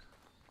bad.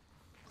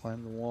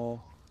 Climb the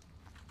wall.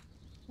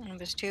 And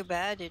if it's too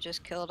bad, you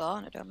just killed all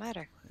and it don't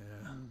matter.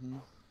 Yeah. Mm-hmm.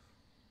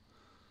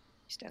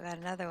 Still got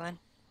another one.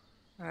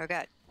 Or I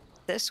got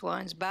this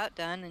one's about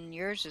done and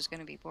yours is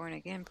going to be born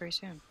again pretty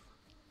soon.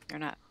 Or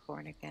not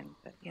born again,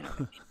 but you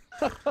know.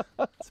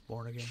 It's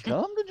born again.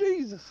 Come to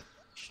Jesus.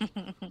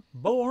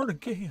 Born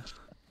again.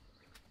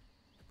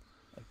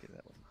 Okay,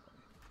 that wasn't funny.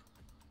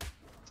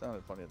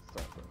 Sounded funny at the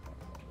start, but not funny.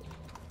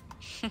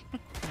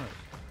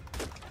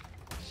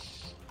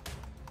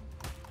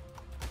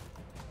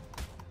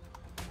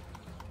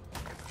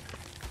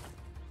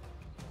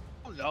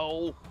 Oh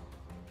no!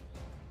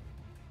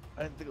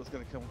 I didn't think it was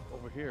gonna come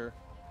over here.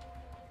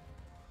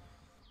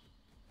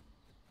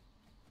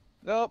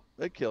 Nope,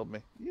 it killed me.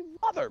 You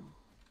mother!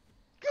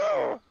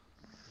 Gah!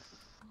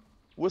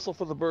 Whistle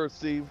for the bird,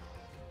 Steve.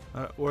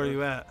 Where are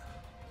you at?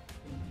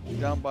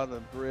 Down by the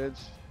bridge,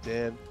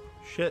 dead.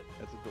 Shit.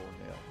 That's a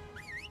doornail.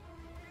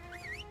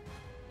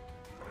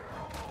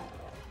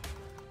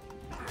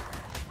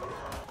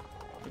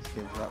 This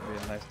game's not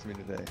being nice to me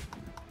today.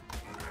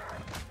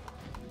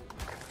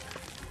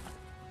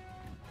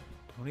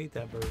 Don't eat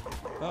that bird.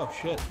 Oh,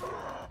 shit.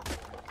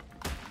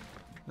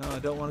 No, I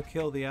don't want to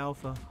kill the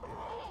alpha.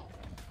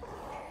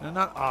 No,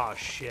 not... Oh,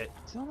 shit.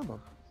 Son of a...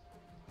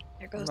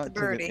 There I'm goes not the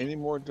birdie. taking any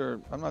more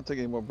dirt. I'm not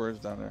taking any more birds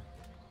down there.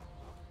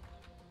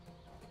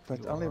 In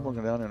fact, I don't even want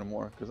to go down there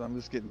anymore because I'm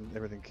just getting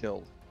everything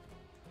killed.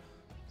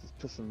 It's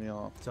pissing me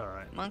off. It's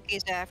alright.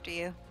 Monkey's after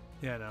you.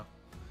 Yeah, I know.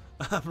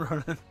 I'm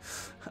running.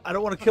 I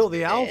don't want to kill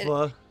the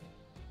alpha.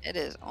 It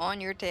is on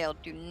your tail.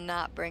 Do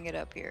not bring it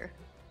up here.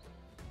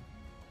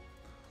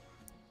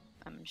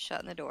 I'm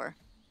shutting the door.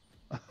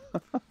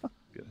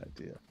 Good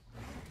idea.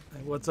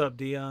 Hey, what's up,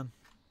 Dion?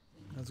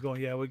 How's it going?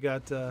 Yeah, we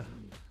got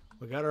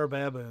our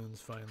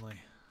baboons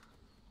finally.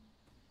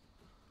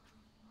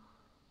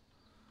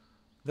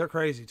 They're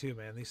crazy too,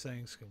 man. These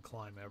things can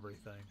climb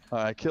everything.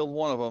 I killed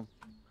one of them.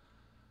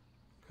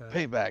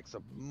 Okay. Payback's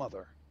a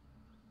mother.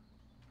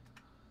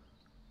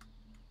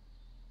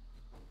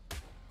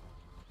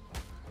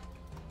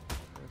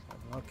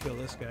 I'll kill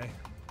this guy.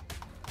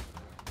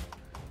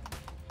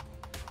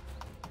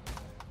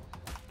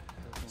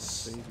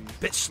 Babies.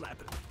 Bitch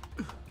slapping.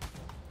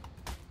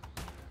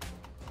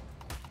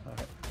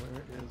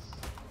 Where is...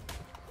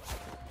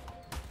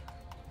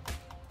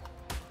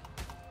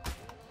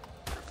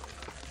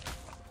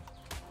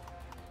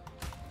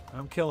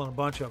 I'm killing a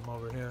bunch of them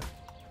over here.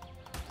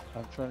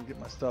 I'm trying to get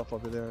my stuff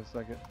over there in a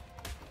second.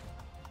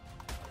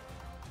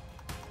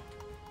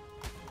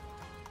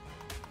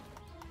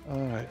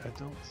 Alright, I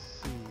don't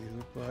see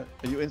you, but...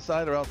 Are you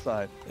inside or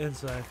outside?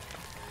 Inside.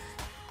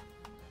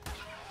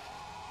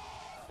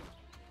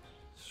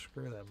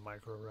 Screw that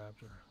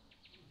microraptor.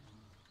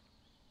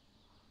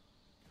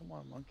 Come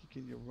on, monkey,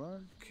 can you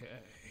run?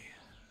 Okay.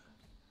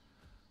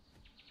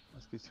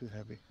 Must be too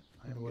heavy.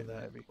 I am Wonder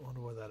getting heavy.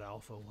 wonder where that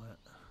alpha went.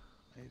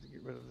 I need to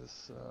get rid of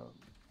this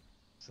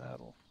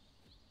saddle.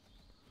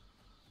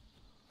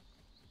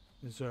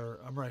 Is there?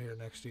 I'm right here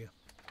next to you.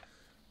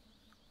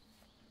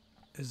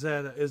 Is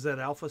that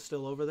alpha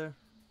still over there?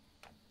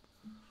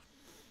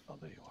 Oh,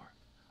 there you are.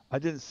 I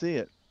didn't see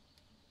it.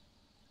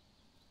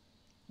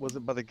 Was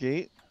it by the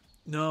gate?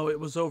 No, it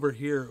was over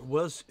here. It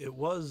was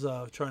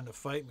trying to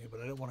fight me,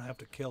 but I didn't want to have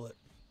to kill it,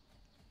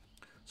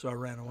 so I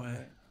ran away.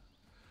 Okay.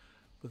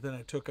 But then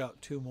I took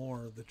out 2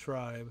 more of the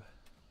tribe.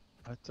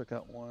 I took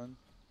out 1.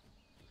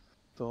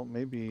 So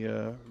maybe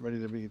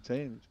ready to be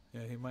tamed.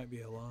 Yeah, he might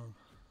be alone.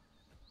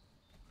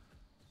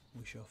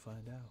 We shall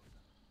find out.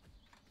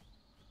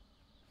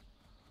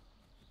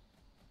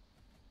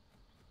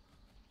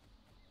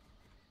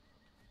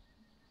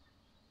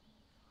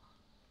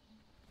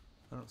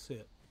 I don't see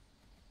it.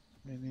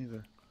 Me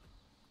neither.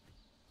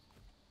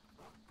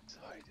 It's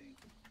hiding.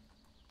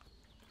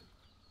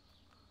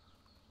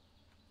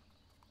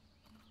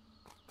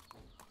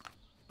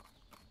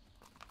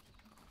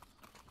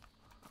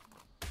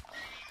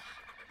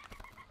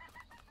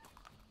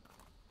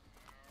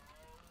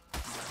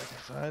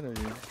 Inside or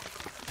you?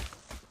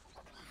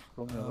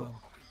 From the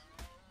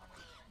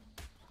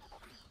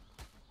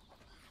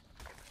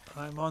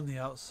I'm on the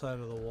outside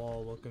of the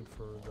wall looking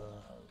for the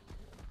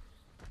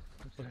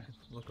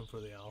looking for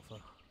the alpha.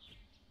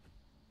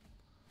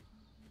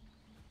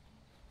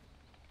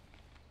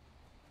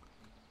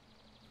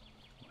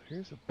 Well,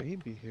 here's a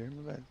baby here.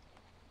 Maybe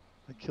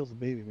I kill the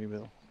baby. Maybe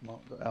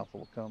the alpha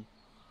will come.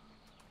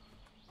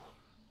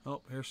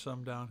 Oh, here's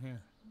some down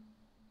here.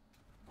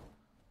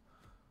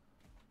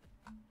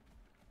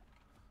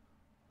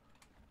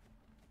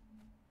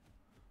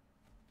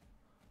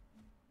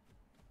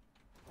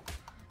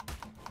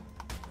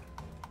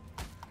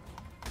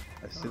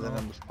 I see the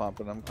numbers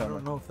popping. I'm I coming.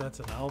 don't know if that's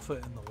an alpha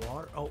in the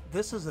water. Oh,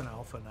 this is an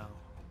alpha now.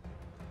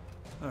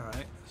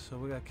 Alright, so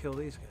we gotta kill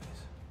these guys.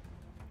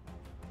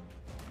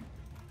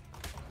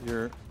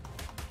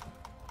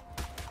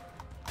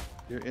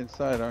 You're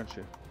inside, aren't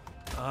you?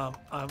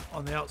 I'm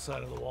on the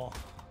outside of the wall.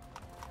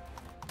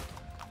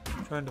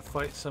 I'm trying to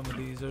fight some of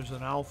these. There's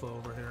an alpha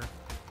over here.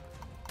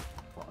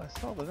 Well, I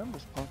saw the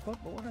numbers pop up,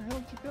 but where the hell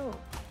did you go?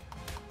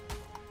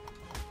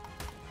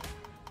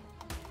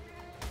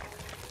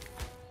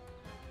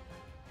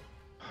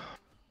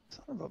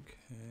 Son of a... Okay.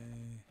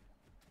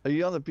 Are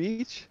you on the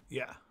beach?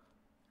 Yeah.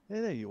 Hey,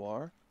 there you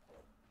are.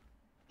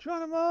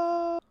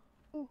 Geronimo!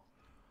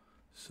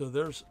 So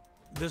there's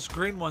this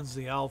green one's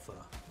the alpha,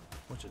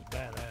 which is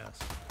badass.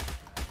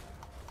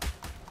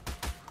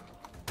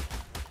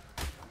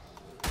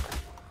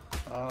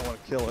 I don't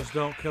want to kill it. Just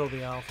don't kill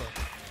the alpha.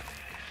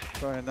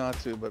 Trying not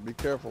to, but be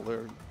careful.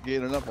 They're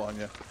gaining up on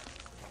you.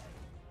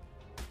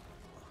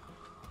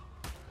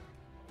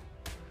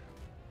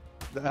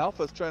 The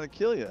alpha's trying to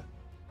kill you.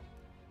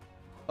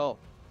 Oh.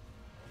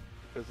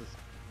 There's this...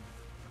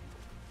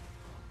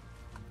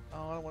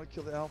 Oh, I don't want to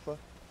kill the alpha.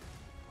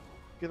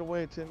 Get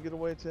away, Tim. Get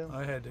away, Tim.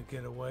 I had to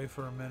get away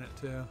for a minute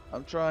too.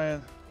 I'm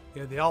trying.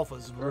 Yeah, the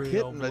alpha's They're real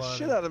hitting bloody. the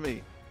shit out of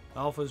me.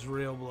 Alpha's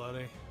real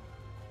bloody.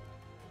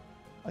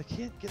 I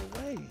can't get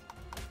away.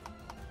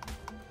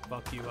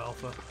 Fuck you,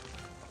 alpha.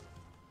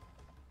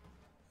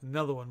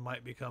 Another one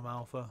might become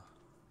alpha.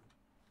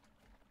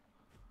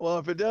 Well,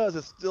 if it does,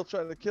 it's still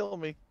trying to kill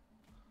me.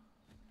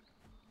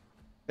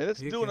 And it's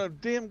doing a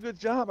damn good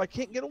job. I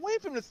can't get away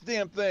from this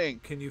damn thing.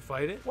 Can you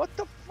fight it? What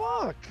the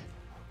fuck?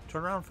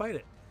 Turn around and fight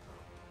it.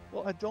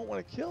 Well, I don't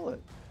want to kill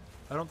it.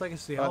 I don't think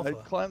it's the I alpha.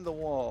 climbed the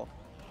wall.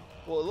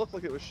 Well, it looked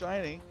like it was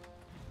shining.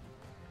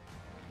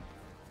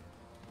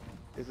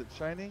 Is it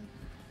shining?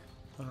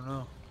 I don't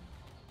know.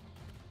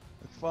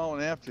 It's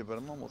following after you, but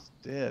I'm almost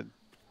dead.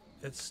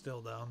 It's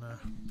still down there.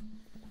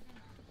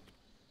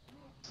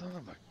 Son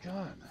of a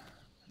gun.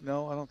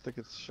 No, I don't think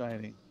it's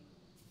shining.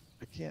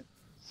 I can't.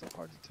 It's so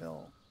hard to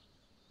tell.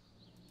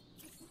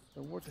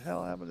 So what the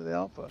hell happened to the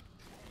alpha? Did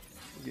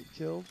he get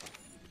killed?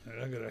 All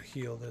right, I gotta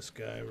heal this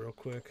guy real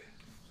quick.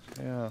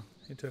 Yeah.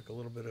 He took a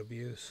little bit of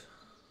abuse.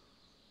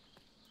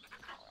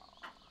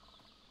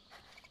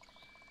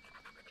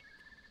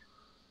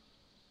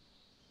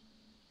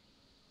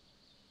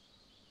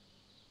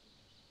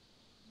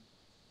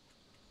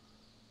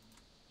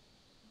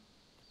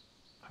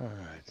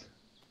 Alright.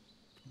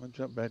 I'm gonna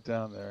jump back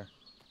down there.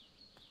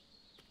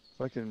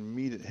 If I can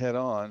meet it head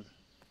on,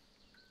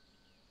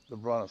 the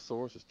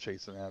brontosaurus is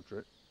chasing after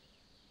it.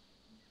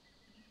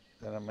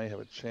 Then I may have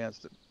a chance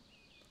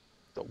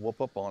to whoop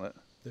up on it.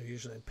 They're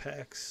usually in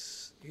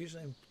packs.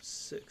 Usually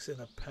 6 in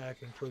a pack,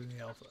 including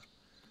the alpha.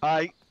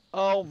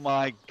 Oh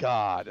my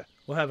god.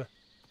 What happened?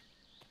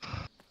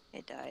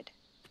 It died.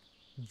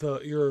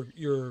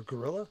 Your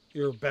gorilla?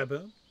 Your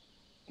baboon?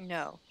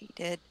 No, he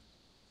did.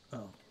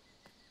 Oh.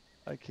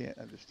 I can't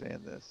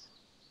understand this.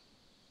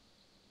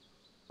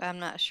 I'm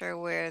not sure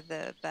where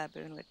the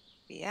baboon would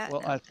be at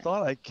Well, now. I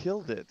thought I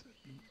killed it,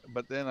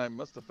 but then I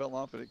must have fell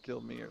off and it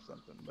killed me or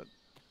something, but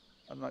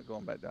I'm not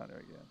going back down there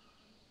again.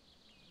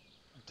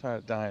 I'm tired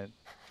of dying.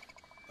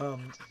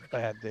 It's a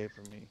bad day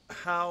for me.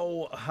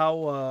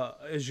 How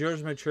is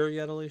yours mature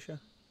yet, Alicia?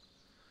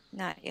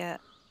 Not yet.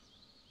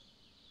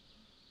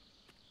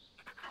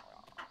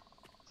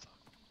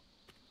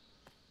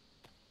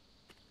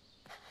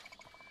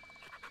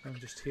 I'm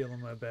just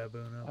healing my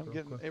baboon up. I'm real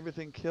getting quick.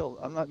 everything killed.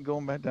 I'm not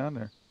going back down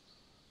there.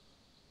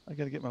 I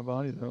gotta get my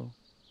body though.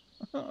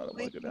 I don't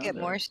We want to can go down get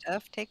there. more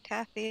stuff. Take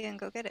Taffy and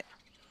go get it.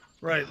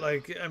 Right,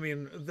 like I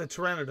mean the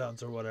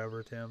pteranodons or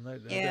whatever, Tim.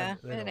 Yeah,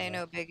 they it don't ain't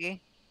know. no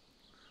biggie.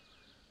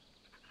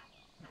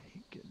 I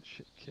hate getting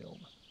shit killed.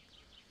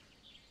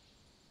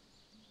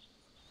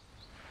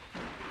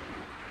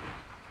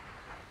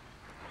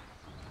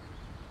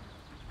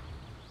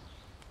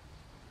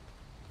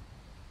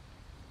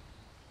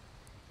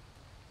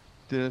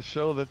 Did it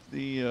show that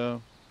the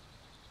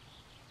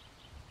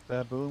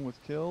baboon was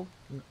killed?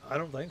 I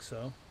don't think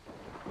so.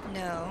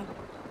 No.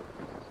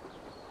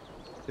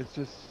 It's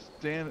just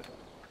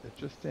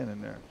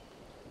standing there.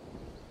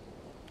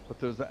 But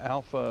there's an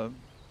alpha,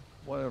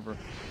 whatever.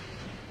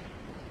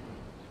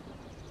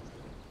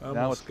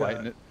 Now it's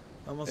fighting it.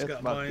 Almost It's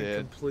got about mine dead.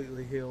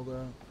 completely healed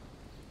up.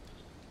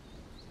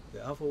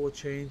 The alpha will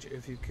change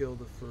if you kill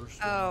the first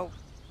one. Oh,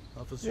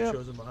 Alpha's Yep.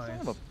 chosen by Son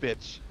highest. of a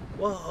bitch.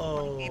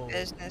 Whoa! monkey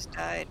business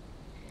died.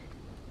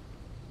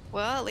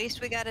 Well, at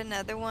least we got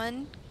another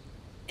one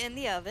in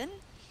the oven.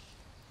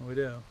 We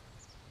do.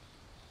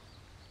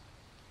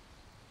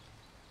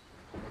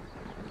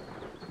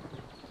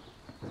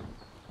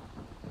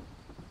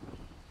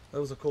 That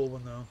was a cool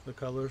one though. The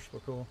colors were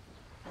cool.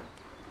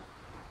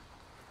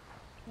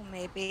 Well,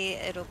 maybe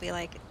it'll be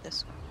like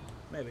this one.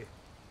 Maybe.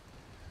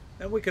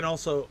 And we can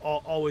also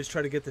always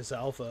try to get this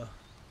alpha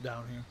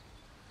down here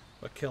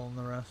by killing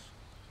the rest.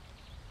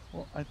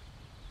 Well, I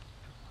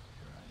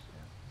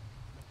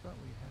thought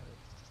we had it.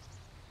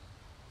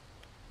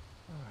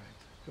 Alright,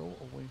 go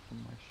away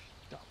from my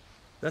stuff.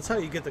 That's how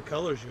you get the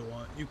colors you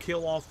want. You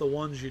kill off the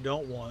ones you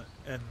don't want,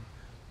 and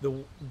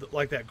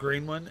like that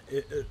green one.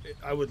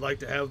 I would like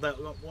to have that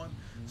one.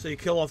 Mm-hmm. So you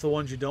kill off the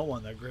ones you don't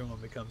want. That green one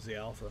becomes the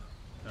alpha.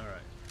 All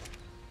right,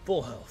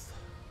 full health.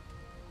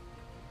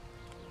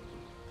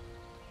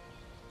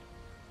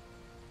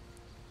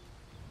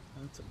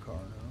 That's a car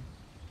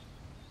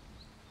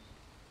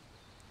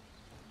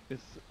now.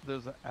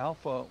 There's an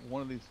alpha.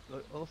 One of these.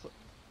 Also,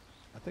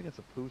 I think it's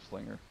a poo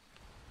slinger.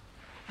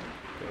 Yeah,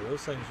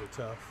 those things are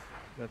tough.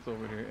 That's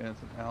over here, and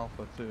it's an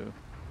alpha too.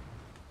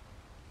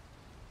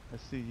 I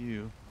see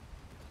you.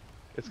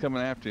 It's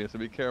coming after you, so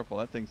be careful.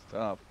 That thing's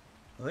tough.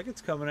 I think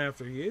it's coming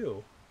after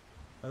you.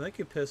 I think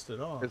you pissed it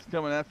off. It's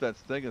coming after that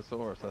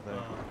Stegosaurus, I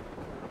think.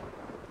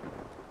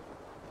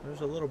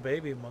 There's a little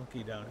baby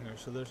monkey down here.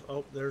 So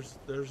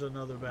there's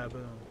another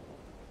baboon,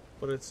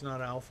 but it's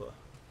not alpha.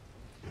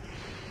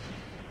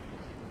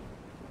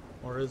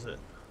 Or is it?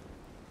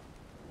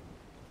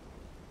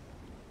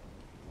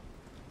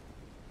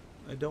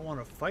 They don't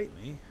want to fight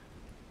me.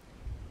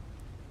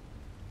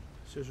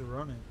 It's just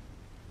running.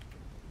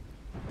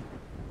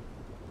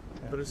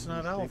 But it's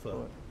not Stay alpha.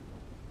 put.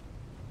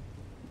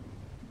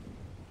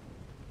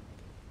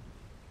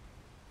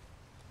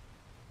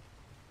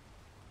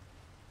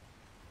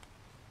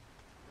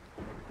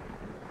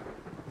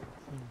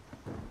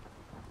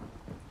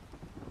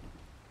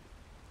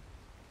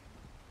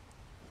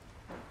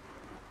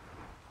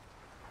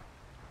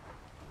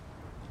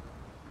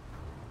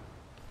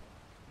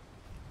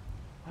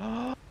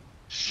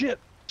 Shit!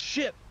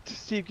 Shit!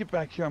 Steve, get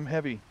back here. I'm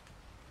heavy.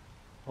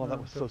 Oh, that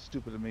was so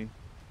stupid of me.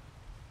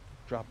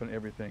 Dropping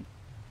everything.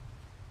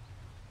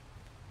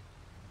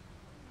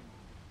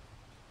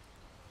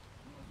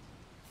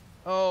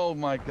 Oh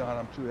my god,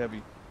 I'm too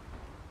heavy.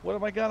 What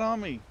have I got on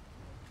me?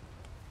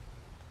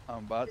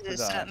 I'm about Is to it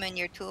die. something in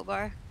your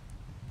toolbar?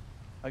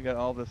 I got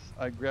all this.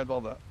 I grabbed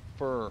all the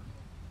fur.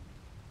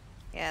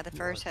 Yeah, the You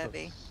fur's are so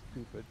heavy.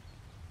 stupid.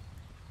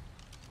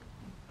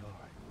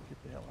 Alright,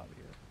 get the hell out of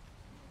here.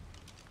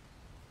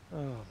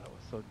 Oh, that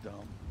was so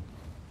dumb.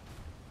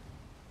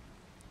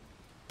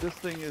 This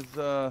thing is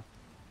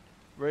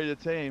ready to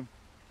tame.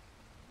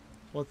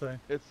 What thing?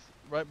 It's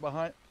right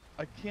behind.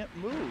 I can't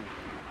move.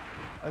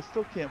 I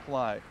still can't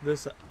fly.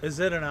 This is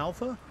it an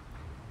alpha?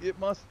 It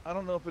must. I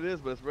don't know if it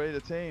is, but it's ready to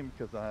tame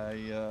because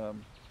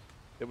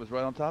it was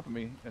right on top of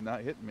me and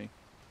not hitting me.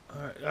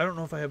 All right, I don't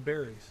know if I have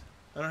berries.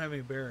 I don't have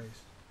any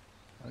berries.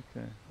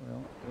 Okay,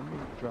 well, let me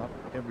drop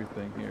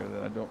everything here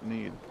that I don't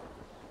need.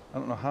 I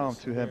don't know how I'm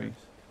too heavy.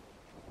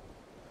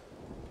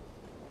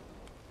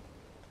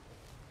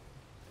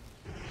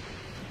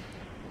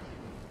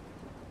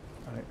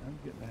 Alright, I'm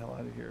getting the hell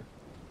out of here.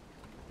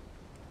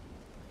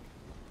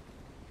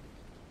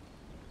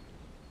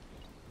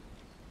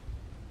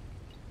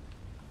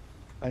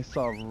 I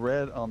saw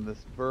red on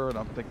this bird.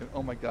 I'm thinking,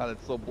 oh my god,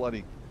 it's so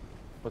bloody.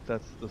 But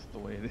that's just the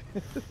way it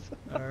is.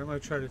 Alright, I'm gonna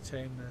try to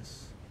tame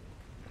this.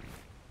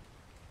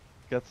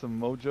 Got some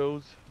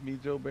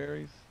Mejo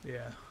berries.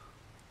 Yeah.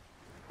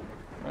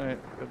 Alright,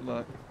 good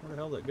luck. Where the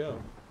hell did it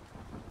go?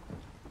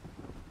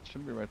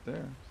 Should be right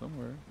there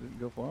somewhere. Didn't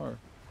go far.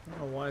 I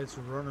don't know why it's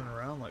running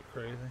around like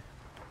crazy.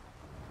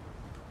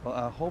 Well,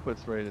 I hope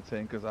it's ready to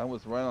tame because I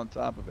was right on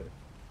top of it,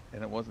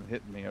 and it wasn't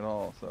hitting me at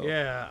all. So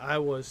yeah, I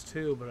was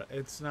too, but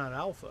it's not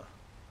alpha.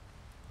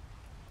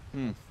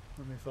 Hmm.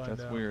 Let me find out.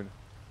 That's weird.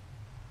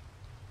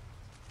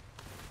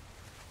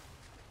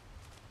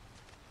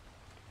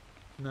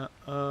 No,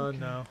 Okay.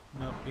 no,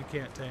 you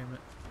can't tame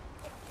it.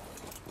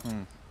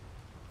 Hmm.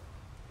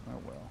 Oh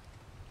well.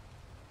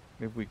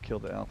 Maybe we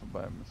killed the alpha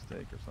by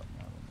mistake or something.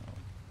 I don't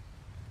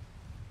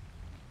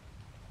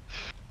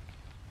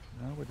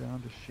know. Now we're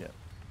down to shit.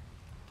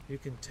 You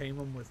can tame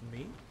them with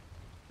meat?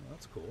 Oh,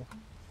 that's cool.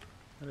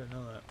 I didn't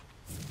know that.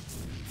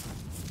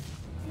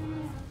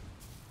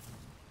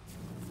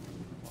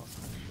 Lost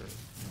my shirt.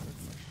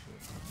 Where's my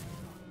shirt?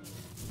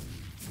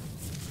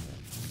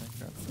 Can I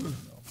grab it? No,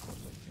 of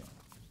course I can't.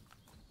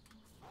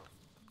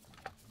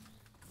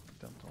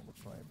 Dumped all the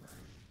fiber.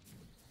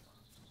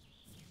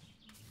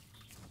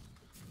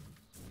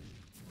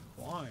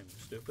 Climb,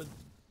 stupid.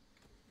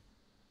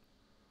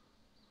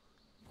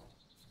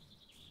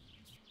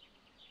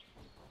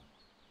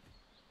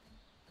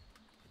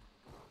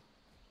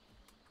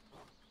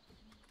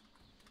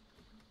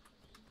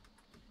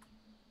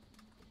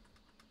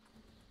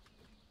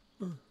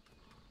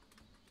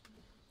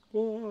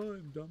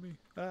 Climb, dummy.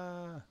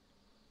 Ah.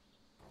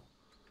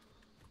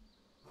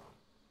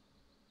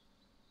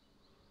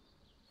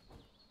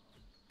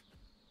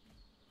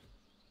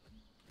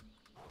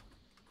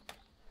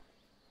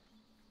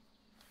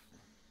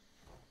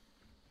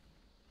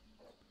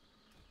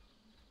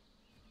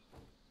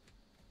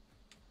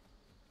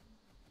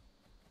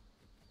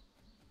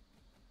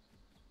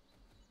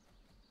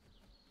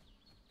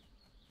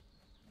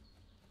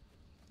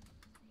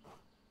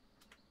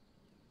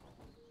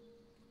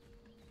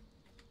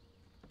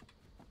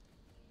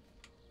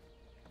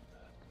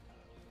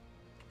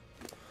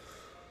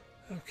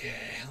 Okay,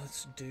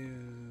 let's do.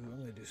 I'm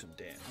gonna do some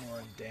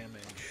more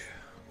damage.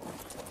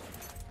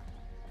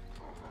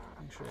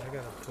 Actually, I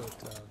gotta put.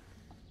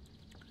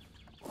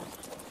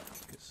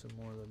 Get some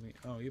more of the meat.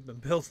 Oh, you've been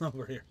building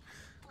over here.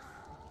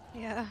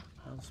 Yeah.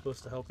 I was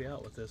supposed to help you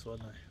out with this,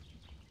 wasn't I?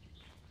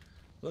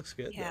 Looks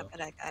good, Yeah, though.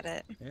 but I got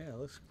it. Yeah, it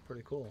looks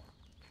pretty cool.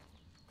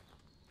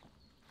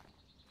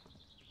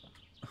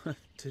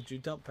 Did you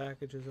dump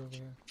packages over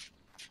here?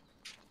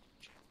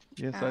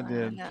 Yes, I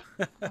did. No.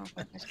 Oh,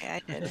 okay, I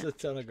did There's it. a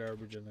ton of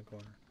garbage in the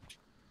corner.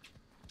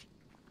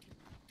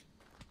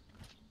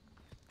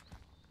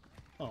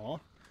 Aw,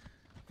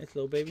 it's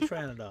little baby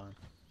Pteranodon.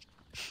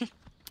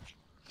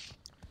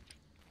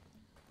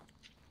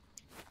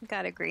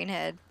 Got a green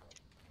head.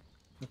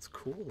 That's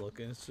cool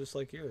looking. It's just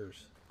like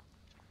yours.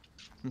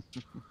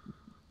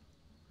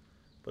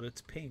 But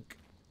it's pink.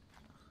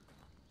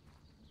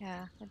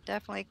 Yeah, it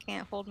definitely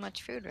can't hold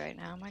much food right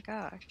now. My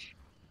gosh.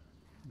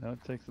 Now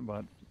it takes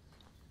about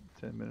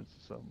 10 minutes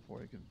or so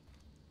before you can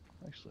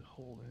actually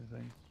hold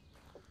anything.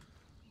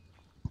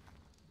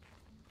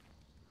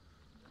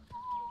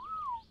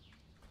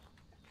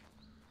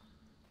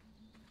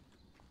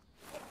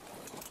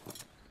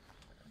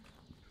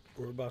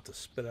 We're about to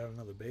spit out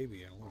another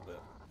baby in a little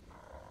bit.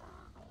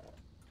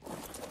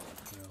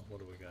 You know, what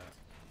do we got?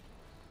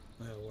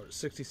 We're at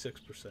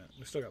 66%.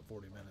 We still got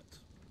 40 minutes.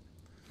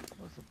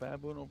 There's a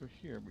baboon over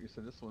here, but you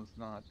said this one's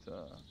not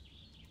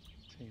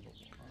tameable,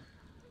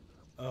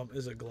 huh?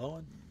 Is it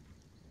glowing?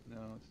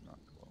 No, it's not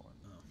glowing.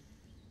 No.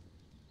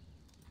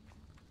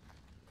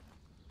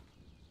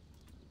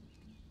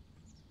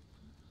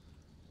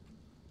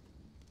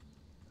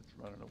 It's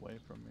running away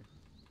from me.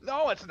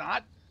 No, it's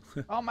not!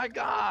 Oh my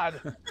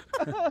god!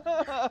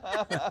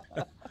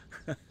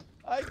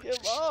 I give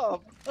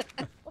up!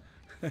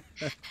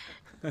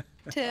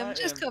 Tim,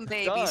 just come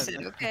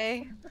babysit,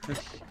 okay?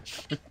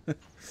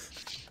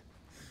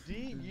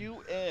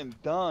 D-U-N,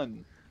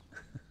 done.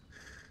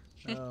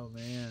 Oh,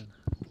 man.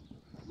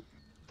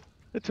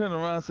 It turned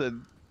around and said,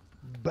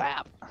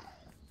 BAP!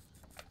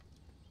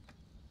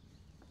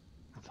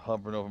 It's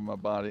hovering over my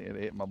body. It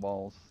ate my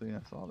balls. See,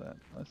 I saw that.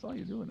 I saw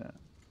you doing that.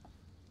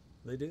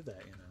 They do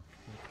that, you know.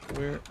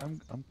 Where?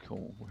 I'm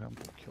cool. I'm gonna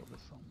kill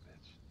this son of a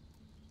bitch.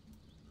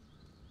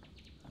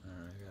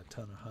 Alright, I got a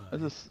ton of hide.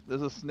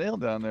 There's a snail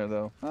down there,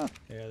 though. Huh.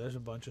 Yeah, there's a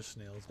bunch of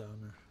snails down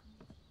there.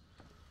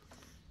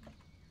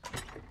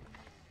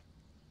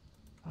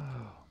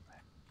 Oh,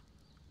 man.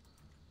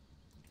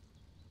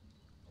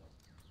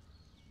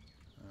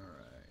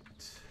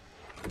 Alright.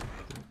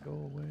 Did it go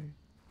away?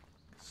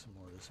 Get some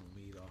more of this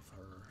meat off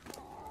her.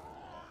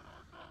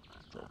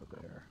 It's over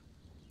there.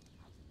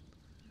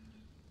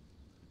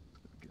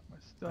 Get my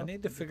stuff. I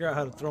need to figure out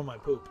how to throw my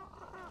poop.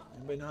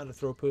 Anybody know how to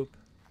throw poop?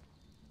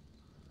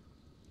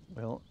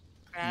 Well,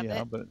 Grab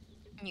yeah, it but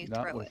and you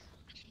not throw with. it.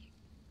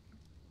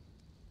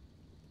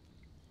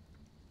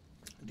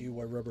 Do you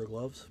wear rubber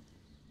gloves?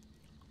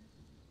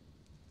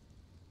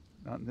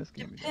 Not in this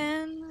game, you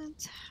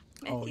Depends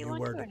if Oh, you you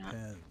want wear to or not.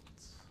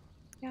 depends.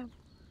 Yeah.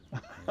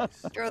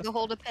 Nice. Throw the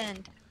whole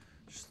depend.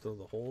 Just throw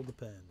the whole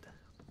depend.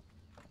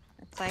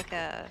 It's like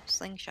a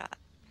slingshot.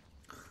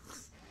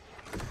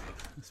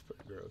 That's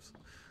pretty gross.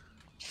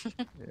 Yeah,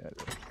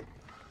 it is.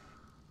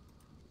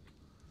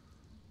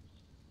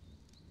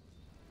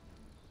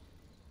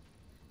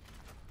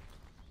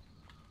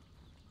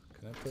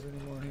 Can I put any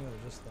more here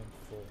or just them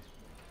full?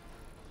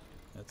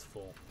 That's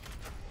full.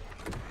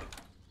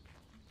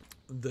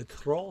 The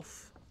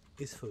trough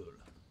is full.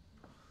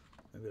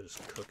 Maybe I'll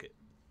just cook it.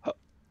 Huh.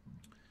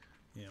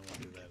 Yeah, I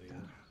won't do that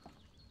either.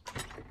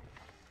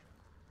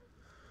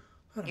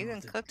 You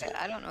can cook it.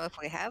 I don't know if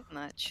we have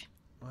much.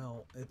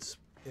 Well, it's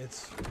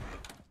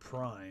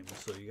prime,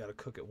 so you got to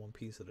cook it one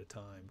piece at a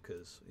time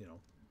because, you know,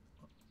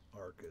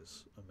 ARK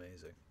is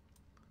amazing.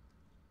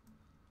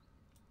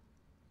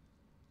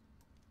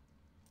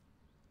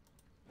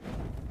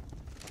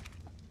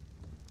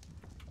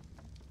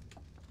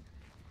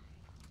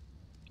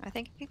 I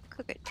think you can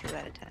cook it 2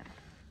 at a time.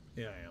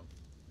 Yeah, I am.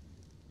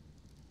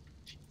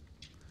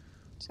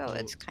 So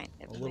it's kind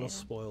of a little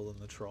amazing. spoiled in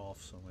the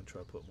trough, so I'm going to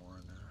try to put more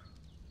in there.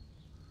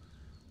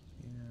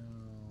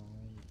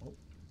 Yeah. Oh,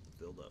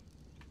 filled up.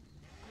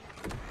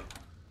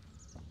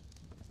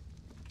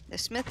 The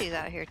smithy's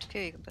out here too.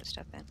 You can put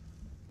stuff in.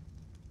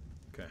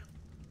 Okay.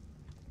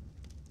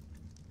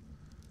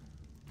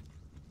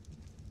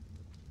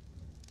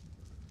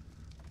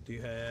 Do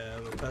you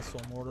have a pestle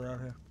and mortar out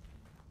here?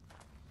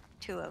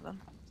 2 of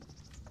them.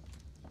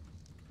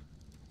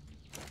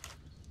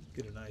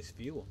 Get a nice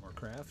view when we're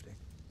crafting.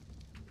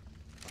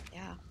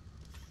 Yeah.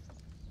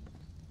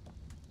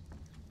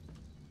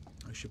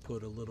 I should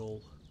put a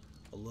little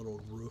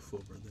roof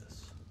over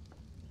this.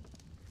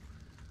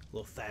 A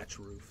little thatch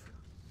roof.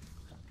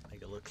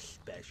 Make it look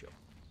special.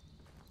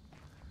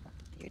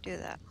 You do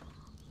that.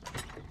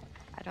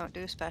 I don't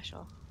do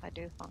special. I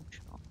do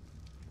functional.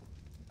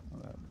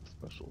 Well, that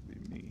special will be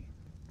me.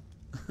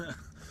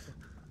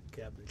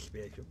 Captain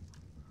Special.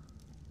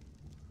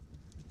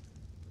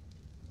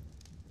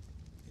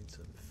 Need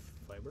some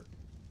fiber.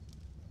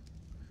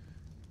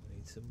 We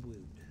need some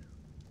wood.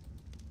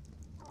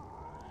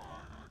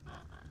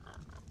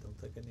 Don't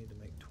think I need to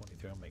make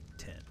 23. I'll make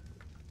 10.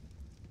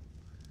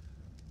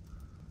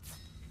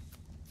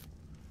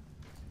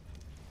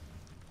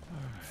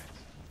 Alright.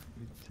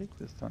 We take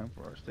this time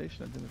for our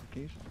station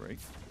identification break.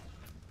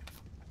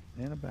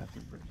 And a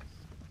bathroom break.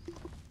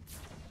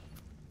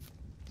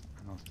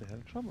 And I'll stay out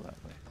of trouble that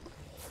way.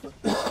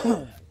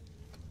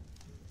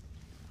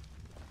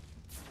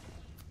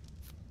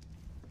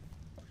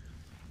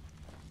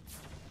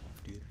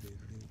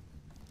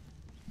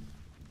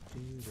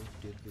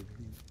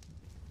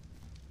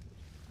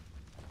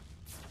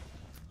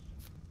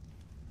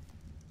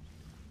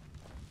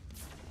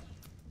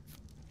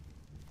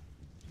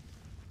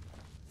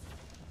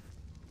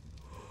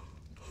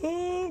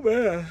 Oh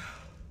man.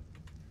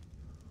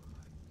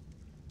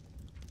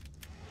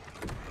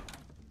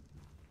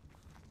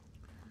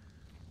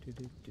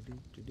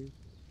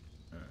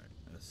 Alright,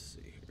 let's see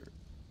here.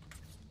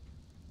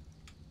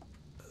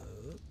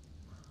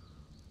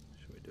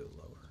 Should we do it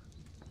lower?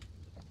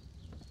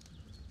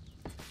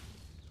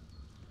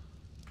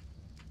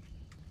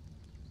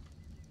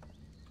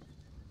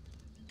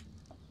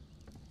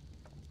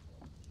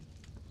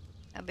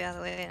 I'll be out of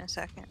the way in a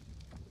second.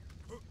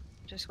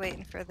 Just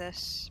waiting for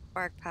this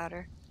bark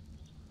powder.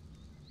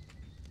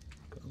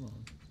 Come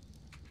on.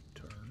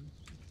 Turn.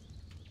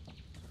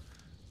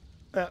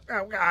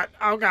 Oh god,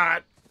 oh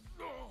god.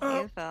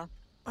 You fell.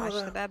 Watch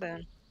that, the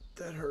baboon.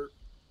 That hurt.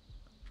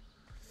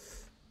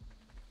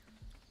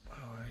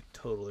 Oh, I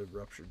totally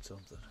ruptured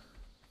something.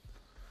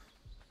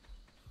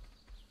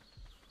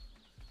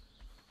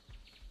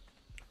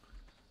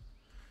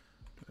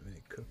 Do I have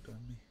any cooked on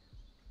me?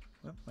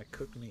 Well, my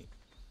cooked meat.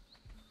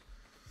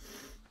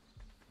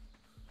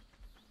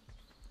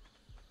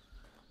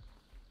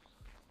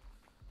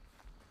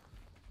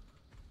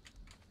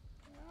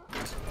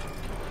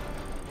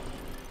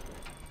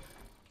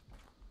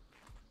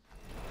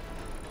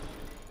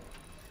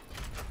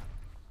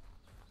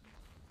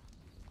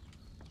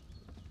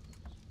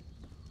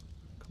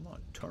 Come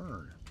on,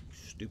 turn, you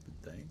stupid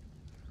thing.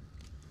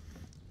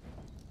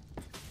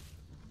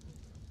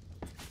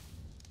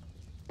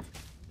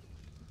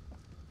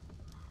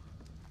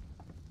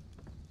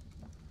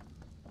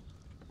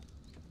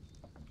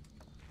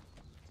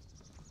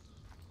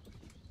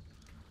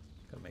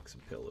 Gotta make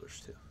some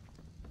pillars too.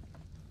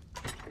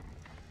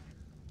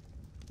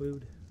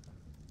 Wood,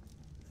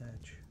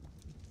 thatch,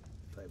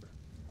 fiber,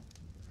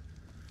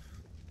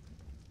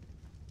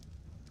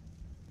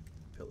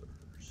 pillars.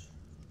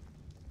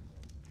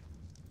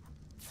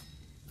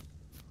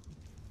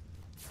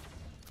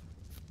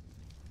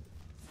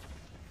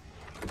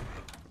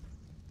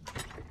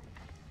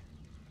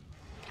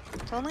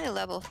 It's only a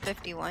level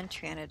 51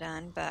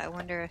 Pteranodon, but I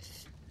wonder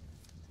if,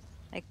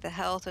 like, the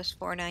health is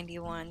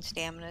 491,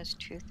 stamina is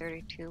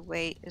 232,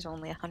 weight is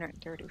only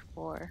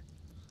 134.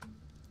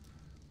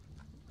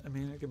 I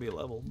mean, it could be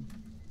leveled.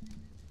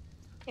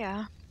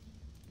 Yeah.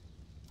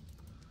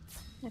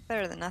 It's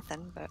better than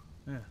nothing, but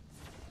Yeah,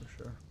 for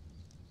sure.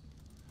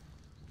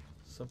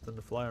 Something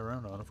to fly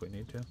around on if we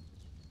need to.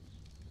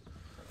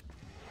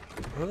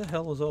 Where the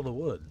hell is all the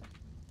wood?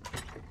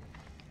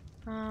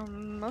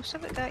 most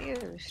of it got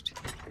used.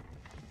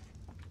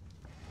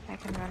 I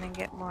can run and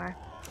get more.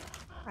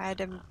 I had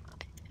to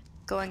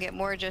go and get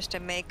more just to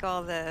make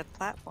all the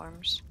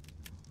platforms.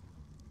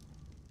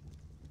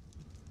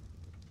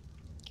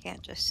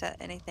 Can't just set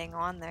anything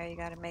on there. You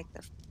gotta make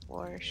the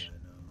floors. Yeah,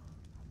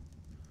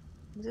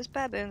 I Is this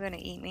baboon gonna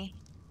eat me?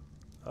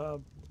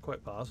 know.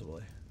 Quite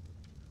possibly.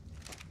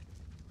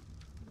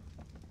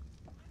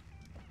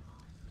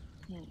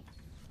 Yeah,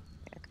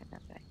 I couldn't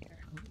have that here.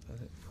 I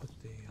didn't put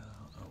the,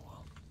 oh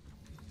well.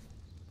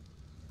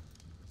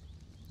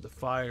 The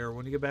fire,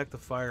 when you get back the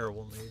fire,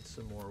 we'll need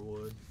some more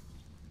wood.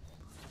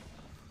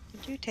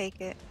 Did you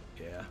take it?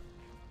 Yeah.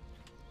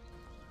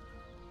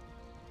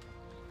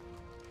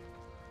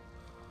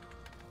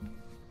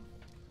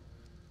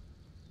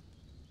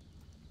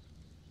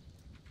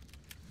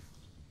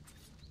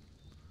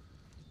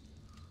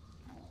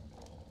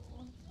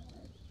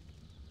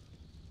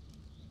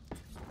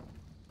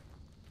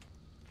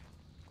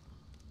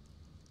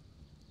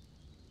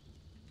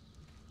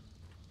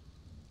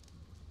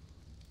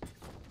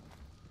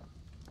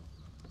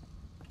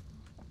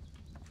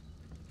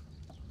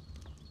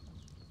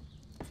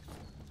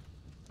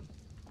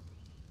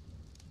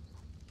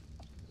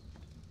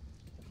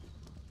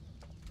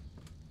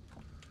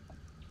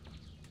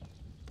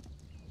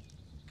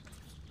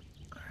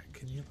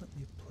 Can you let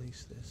me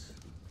place this?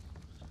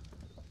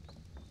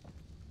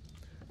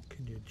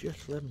 Can you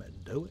just let me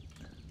do it?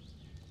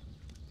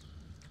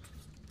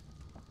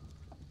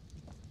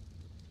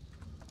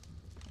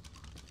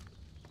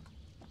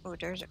 Oh,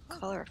 there's a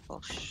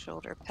colorful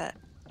shoulder pet.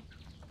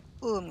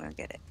 Ooh, I'm gonna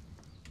get it.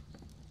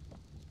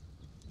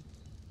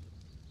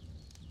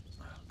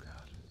 Oh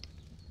god.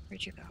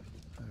 Where'd you go?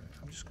 Alright,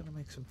 I'm just gonna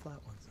make some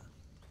flat ones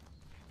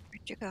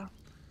Where'd you go?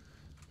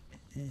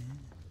 then.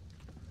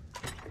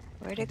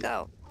 Where'd it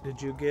go? Did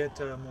you get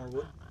more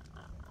wood?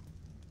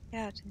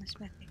 Yeah, it's in the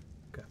smithy.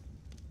 Okay.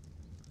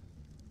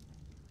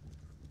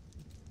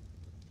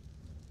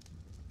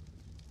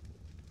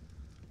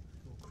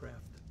 We'll craft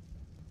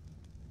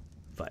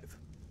 5.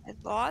 I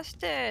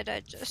lost it.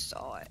 I just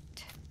saw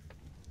it.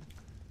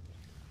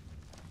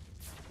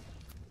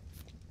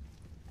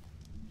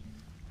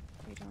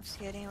 You don't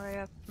see it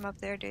anywhere up from up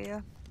there, do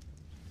you?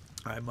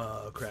 I'm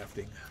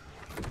crafting.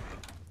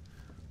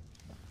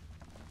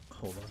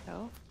 Hold on.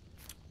 So?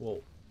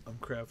 Well, I'm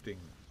crafting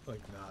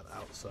like not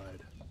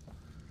outside.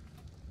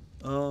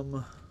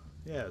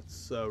 Yeah,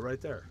 it's right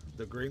there.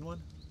 The green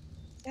one?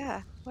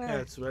 Yeah, where? Yeah,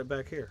 it's right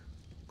back here.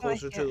 Oh, I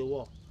Closer see to it. the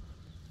wall.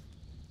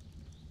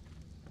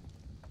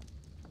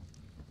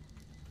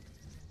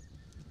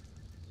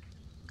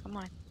 Come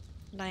on.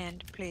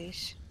 Land,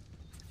 please.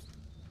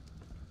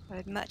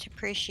 I'd much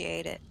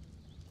appreciate it.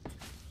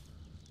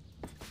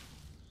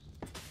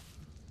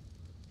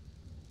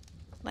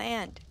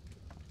 Land.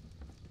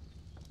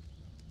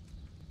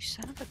 You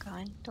son of a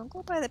gun. Don't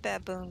go by the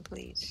baboon,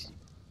 please.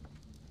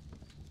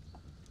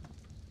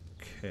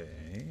 Okay,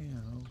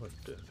 what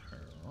did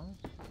her? No,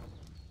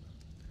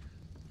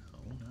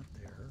 not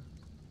there.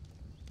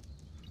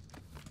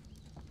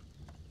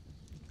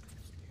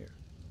 Here.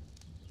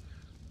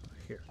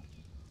 Here.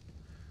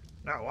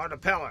 No, on the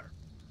pillar.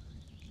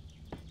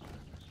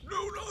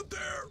 No, not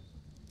there.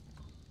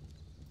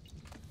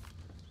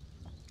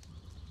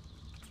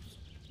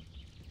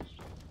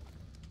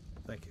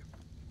 Thank you.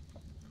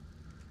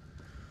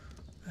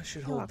 I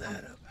should You're hold welcome.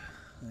 that up.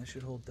 I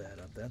should hold that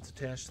up. That's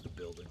attached to the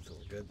building, so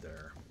we're good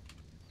there.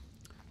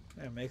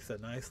 Yeah, it makes a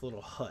nice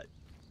little hut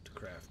to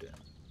craft in.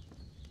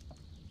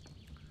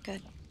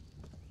 Good.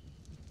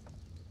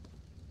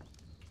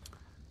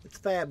 It's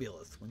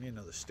fabulous. We need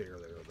another stair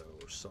there,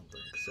 though, or something,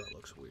 because that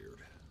looks weird.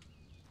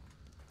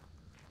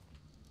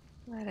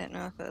 I didn't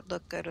know if it would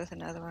look good with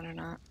another one or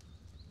not.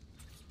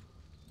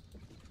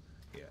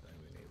 Yeah, then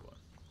we need one.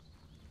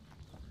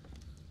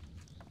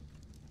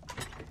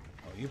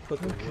 Oh, you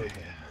put the wood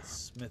in the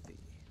smithy.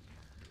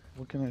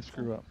 What can I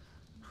screw up?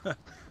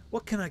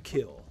 What can I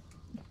kill?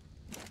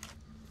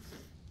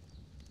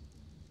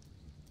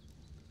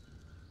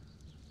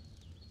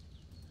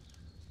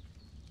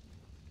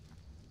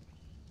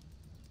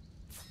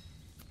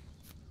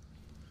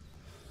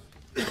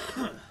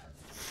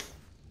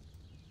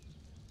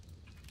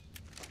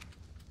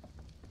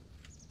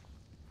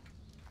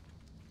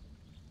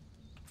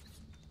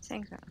 This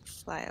thing's gonna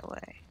fly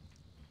away.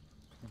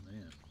 Oh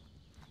man,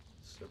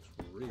 steps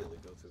really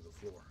go through the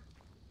floor.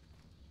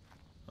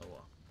 Oh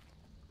well.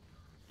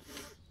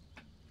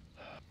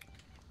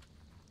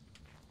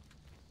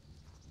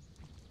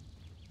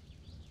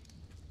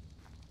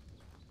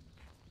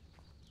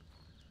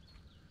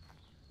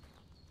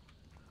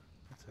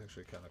 That's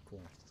actually kind of cool.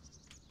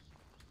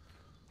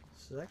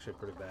 This is actually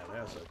pretty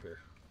badass up here.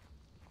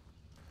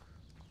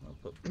 I'll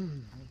put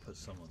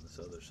some on this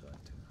other side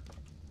too.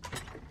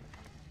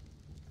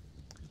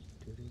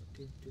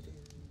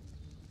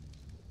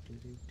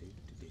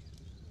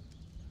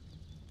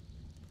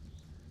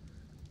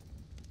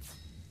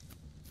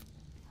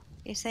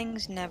 These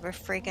things never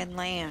freaking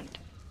land.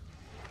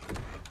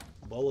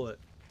 Bolo it.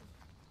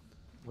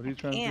 What are you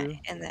trying to Can't do?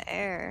 in the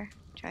air.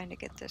 Trying to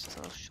get this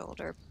little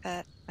shoulder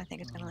pet. I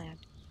think it's gonna land.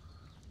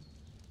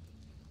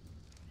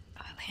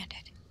 Oh, I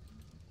landed.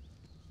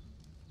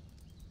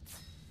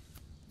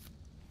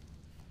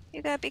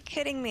 You gotta be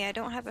kidding me. I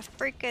don't have a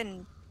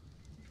freaking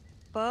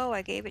bow.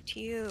 I gave it to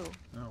you.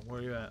 Oh, where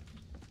are you at?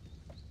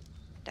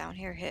 Down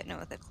here hitting it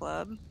with a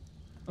club.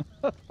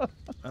 I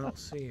don't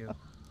see you.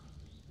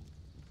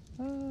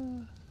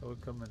 Ah, I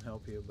would come and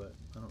help you, but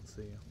I don't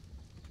see you.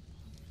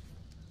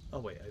 Oh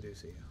wait, I do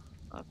see you.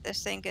 Well, if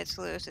this thing gets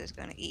loose, it's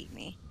gonna eat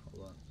me.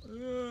 Hold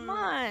on. Come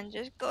on,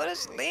 just go to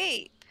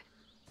sleep.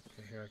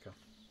 Okay, here I come.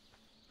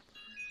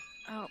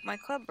 Oh, my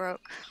club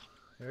broke.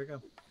 Here I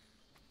come.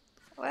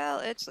 Well,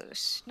 it's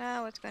loose.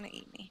 Now it's gonna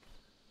eat me.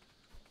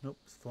 Nope,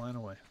 it's flying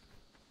away.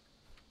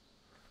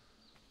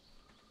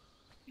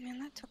 Man,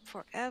 that took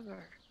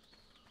forever.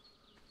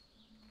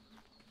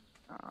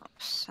 Oh,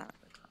 son of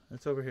a...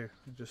 It's over here.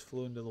 It just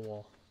flew into the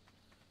wall.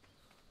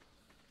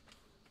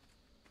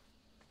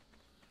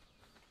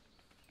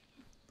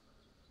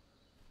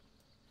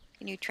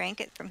 Can you trank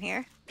it from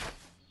here?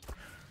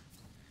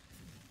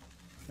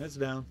 It's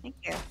down. Thank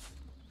you.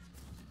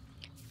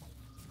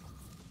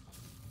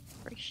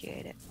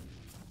 Appreciate it.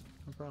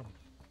 No problem.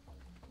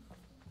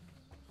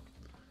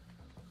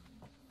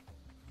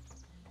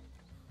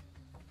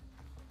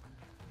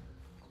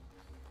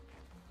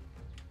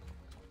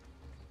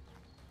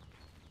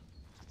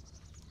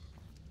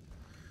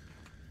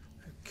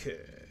 Okay.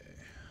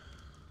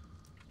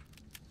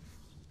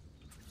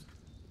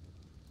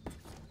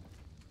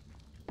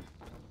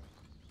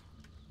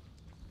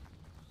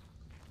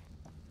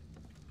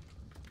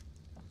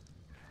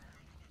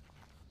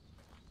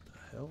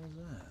 The hell is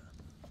that?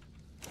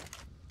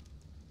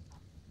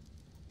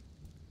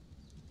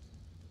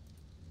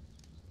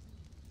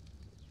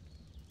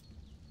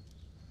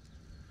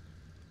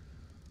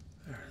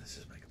 Alright, let's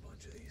just make a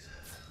bunch of these.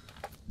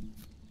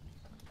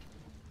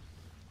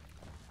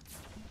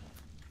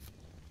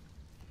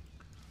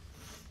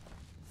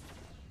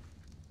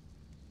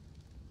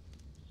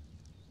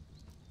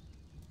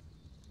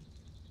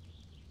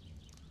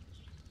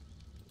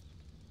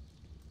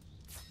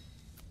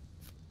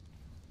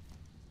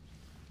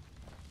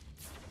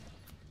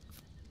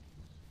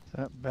 is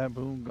that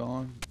baboon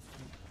gone?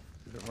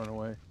 Did it run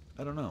away?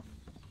 I don't know.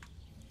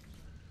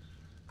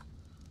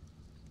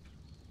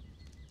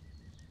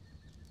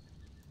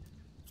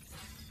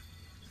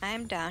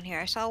 I'm down here.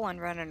 I saw one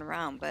running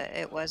around, but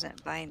it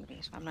wasn't by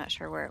me, so I'm not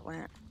sure where it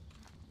went.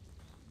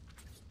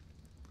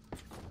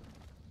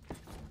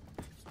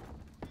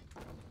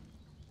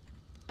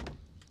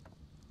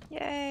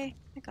 Yay!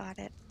 I got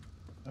it.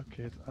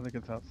 Okay, I think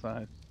it's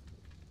outside.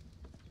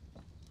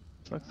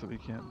 Sucks that we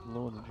can't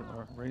lower the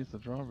raise the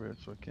drawbridge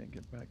so it can't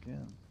get back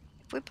in.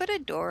 If we put a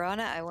door on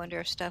it, I wonder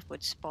if stuff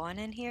would spawn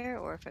in here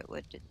or if it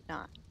would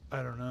not.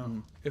 I don't know. Hmm.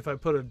 If I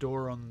put a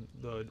door on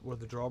the where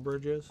the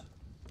drawbridge is.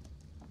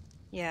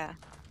 Yeah.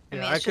 I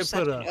Yeah, mean, I it's could just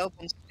put such an a.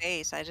 open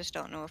space. I just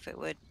don't know if it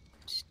would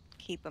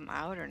keep them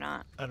out or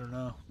not. I don't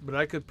know, but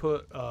I could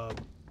put a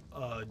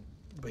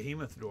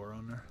behemoth door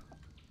on there.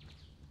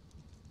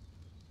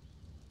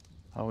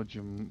 How would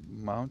you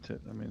mount it?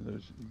 I mean,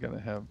 you gotta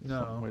have No.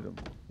 some way to.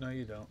 No,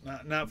 you don't.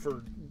 Not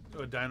for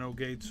dino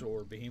gates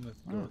or behemoth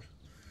Oh. doors.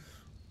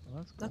 Well,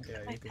 that's cool. Look Yeah, at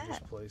you my can pet.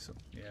 just place them.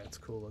 Yeah, it's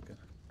cool looking.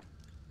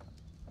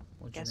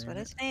 What'd you Guess name what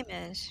it? its name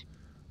is?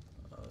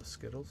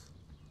 Skittles.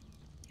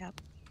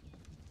 Yep.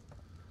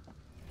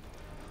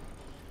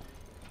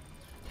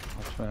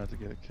 I'll try not to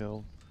get it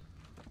killed.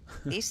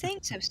 These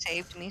things have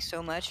saved me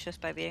so much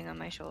just by being on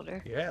my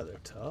shoulder. Yeah, they're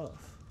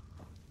tough.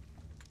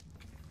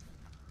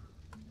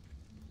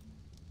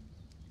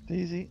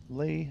 Daisy,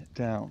 lay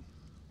down.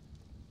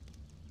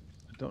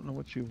 I don't know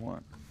what you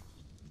want.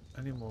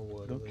 I need more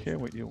wood. I don't Others- care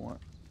what you want.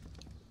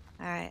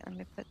 Alright, let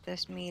me put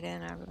this meat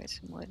in. I'll go get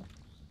some wood.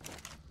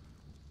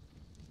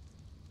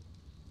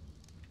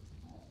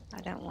 I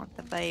don't want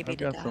the baby I've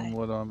to got die. some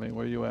wood on me.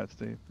 Where you at,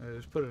 Steve?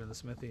 Just put it in the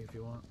smithy if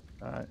you want.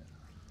 Alright.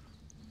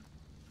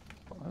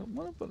 I don't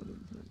want to put it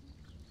in.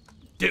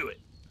 Do it.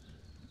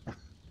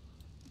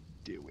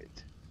 Do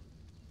it.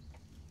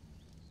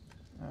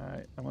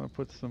 Alright, I'm gonna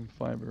put some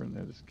fiber in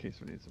there just in case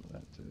we need some of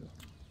that too.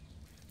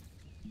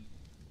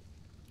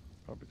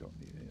 Probably don't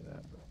need any of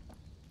that, but.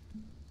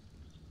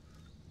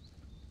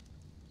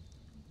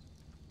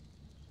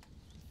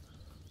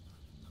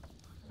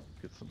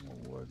 Get some more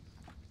wood.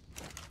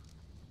 At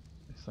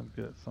least I'm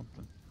good at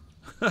something.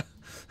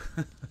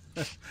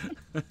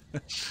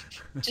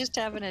 Just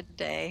having a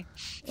day.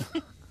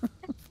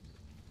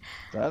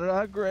 Started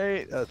out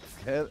great. I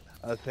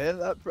was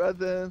handing out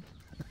presents.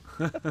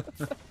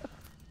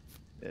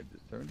 It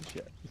just turned to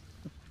shit.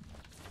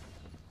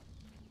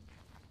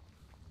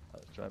 I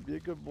was trying to be a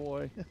good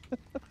boy.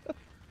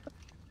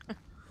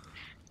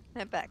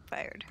 That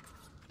backfired.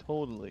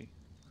 Totally.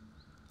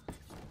 I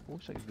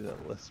wish I could do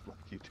that lisp like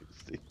you do,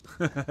 Steve.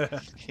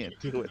 Just can't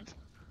do it.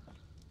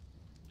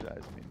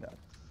 Drives me nuts.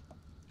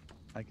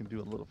 I can do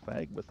a little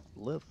fag with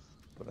lisp,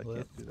 but I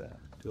Lift. can't do that.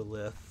 Do a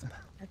lift.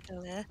 That's a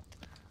lift.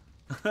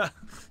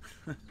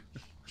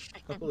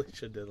 Holy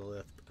shit, did a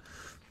lift.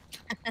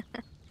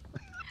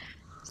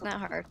 It's not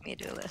hard for me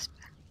to do a lisp.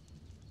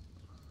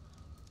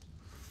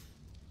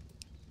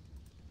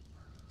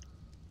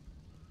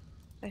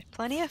 There's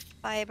plenty of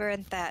fiber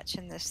and thatch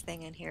in this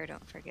thing in here,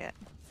 don't forget.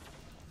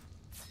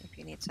 If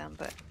you need some,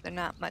 but they're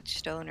not much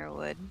stone or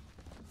wood.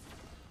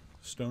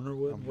 Stoner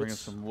wood? I'm bringing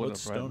some wood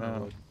what's up right stoner now.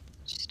 wood?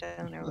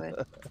 Stone or wood.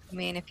 I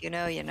mean, if you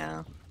know, you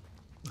know.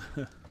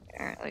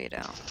 Apparently you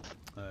don't.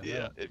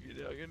 Yeah, if you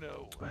know, you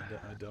know.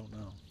 I don't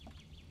know.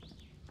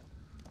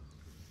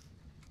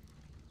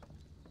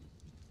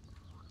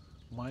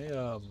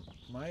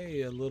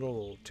 My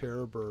little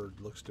terror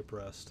bird looks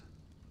depressed.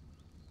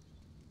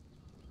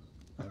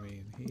 I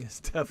mean, he is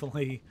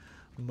definitely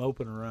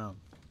moping around.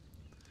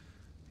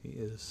 He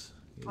is.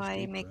 Why are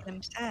you making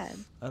him sad?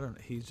 I don't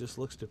know. He just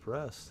looks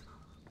depressed.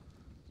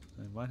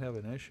 He might have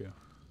an issue.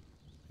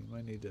 He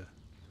might need to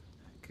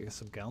get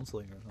some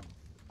counseling or something.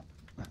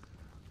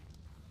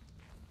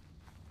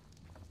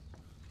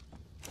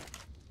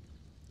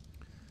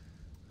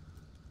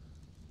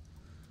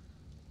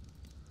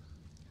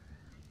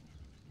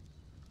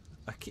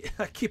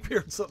 I keep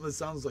hearing something that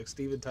sounds like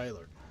Steven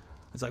Tyler.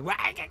 It's like,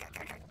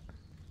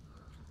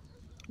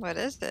 What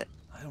is it?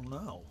 I don't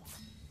know.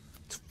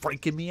 It's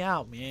freaking me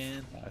out,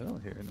 man. I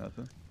don't hear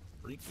nothing.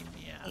 Freaking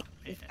me out,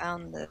 He man.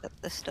 found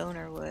the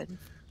stoner wood.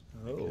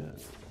 Oh. Yeah.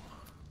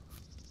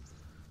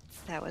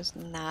 That was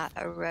not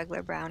a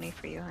regular brownie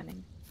for you,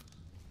 honey.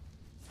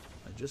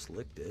 I just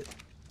licked it.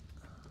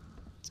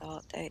 That's all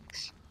it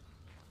takes.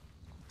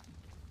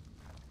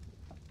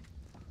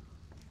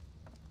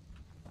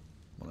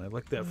 When I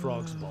licked that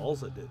frog's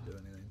balls, it didn't do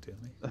anything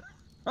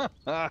to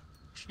me.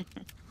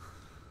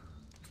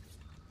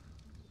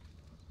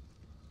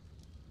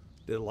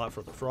 Did a lot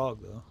for the frog,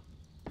 though.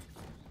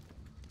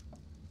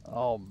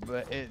 Oh,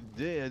 but it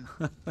did.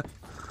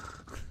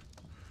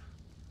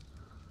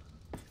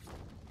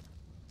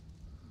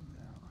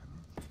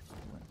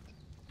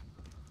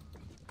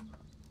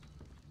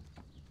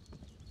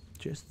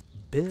 Just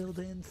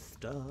building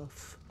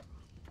stuff.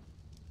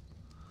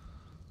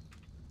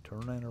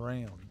 Turn that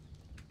around.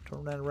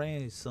 Turn that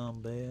around, you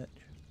son bitch.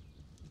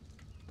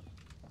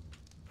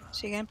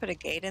 So you gonna put a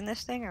gate in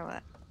this thing or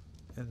what?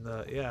 And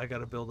yeah, I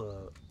gotta build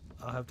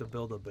I'll have to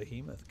build a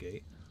behemoth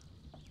gate.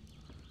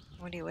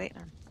 What are you waiting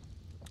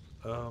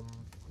on?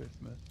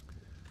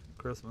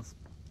 Christmas.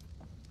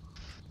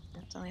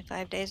 That's only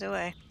 5 days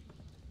away.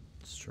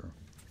 It's true.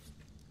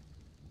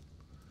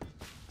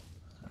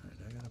 Alright,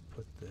 I gotta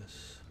put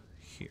this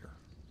here.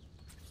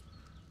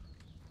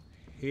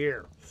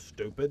 Here,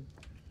 stupid.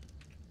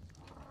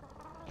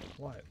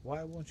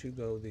 Why won't you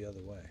go the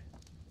other way?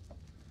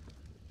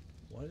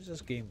 Why does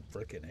this game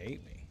frickin'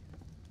 hate me?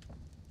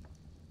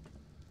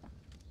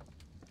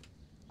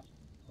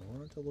 I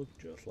want it to look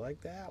just like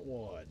that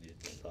one, you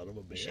son of a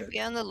You bitch. should be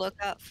on the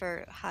lookout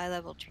for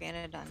high-level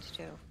Pteranodons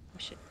too.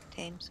 We should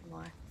tame some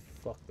more.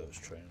 Fuck those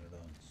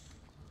Pteranodons.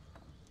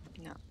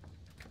 No.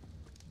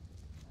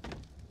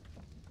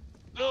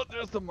 Oh,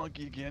 there's the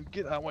monkey again.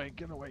 Get away,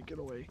 get away, get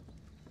away.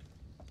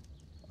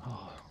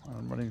 Oh,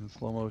 I'm running in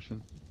slow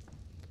motion.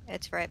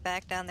 It's right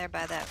back down there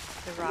by the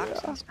rocks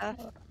and stuff.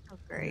 Oh,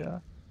 great. Yeah.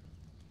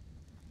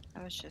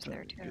 I was just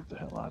there too. Get the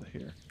hell out of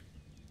here.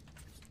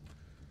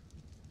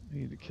 I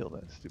need to kill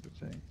that stupid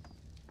thing.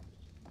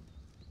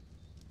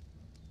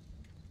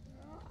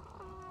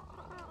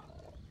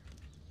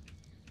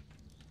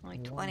 Only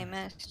 20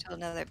 minutes till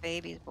another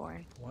baby's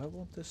born. Why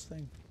won't this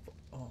thing...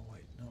 Oh,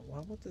 wait, no. Why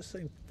won't this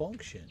thing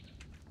function?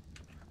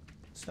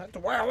 It's not the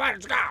way I want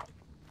it to go!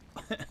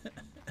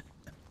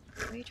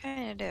 What are you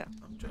trying to do?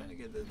 I'm trying to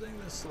get this thing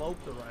to slope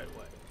the right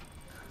way.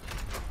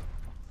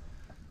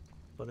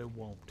 But it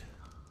won't.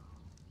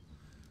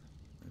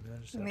 Maybe I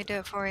just Let me do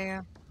it for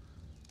you.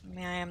 I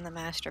mean, I am the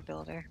master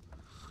builder.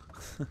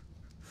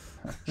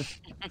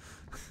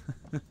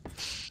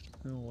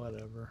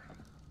 Whatever.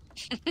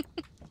 I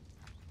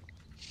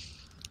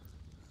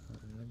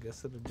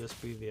guess it'd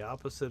just be the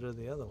opposite of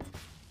the other one.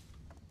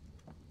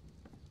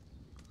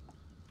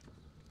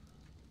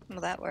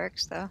 Well, that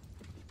works though.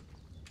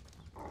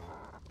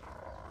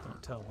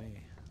 Don't tell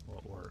me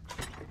what works.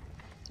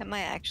 That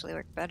might actually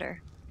work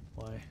better.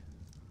 Why?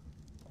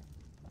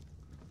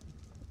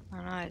 I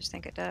don't know, I just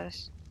think it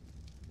does.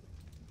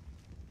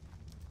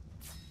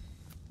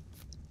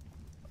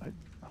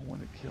 I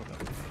want to kill that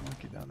little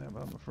monkey down there,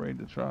 but I'm afraid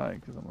to try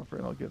because I'm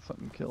afraid I'll get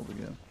something killed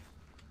again.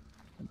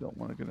 I don't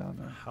want to go down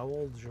there. How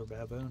old is your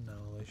baboon now,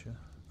 Alicia?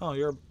 Oh,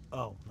 you're...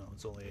 Oh, no,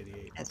 it's only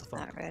 88. It's What the fuck?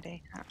 not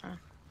ready.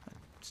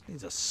 Just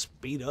needs to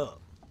speed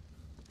up.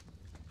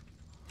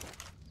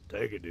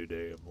 Take it too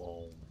damn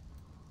long.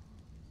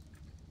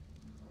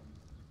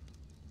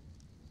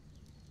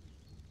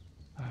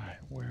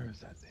 Alright, where is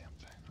that damn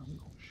thing? I'm going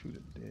to shoot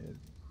it dead.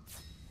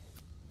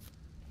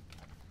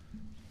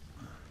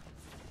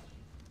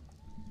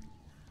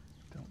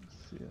 Don't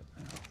see it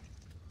now.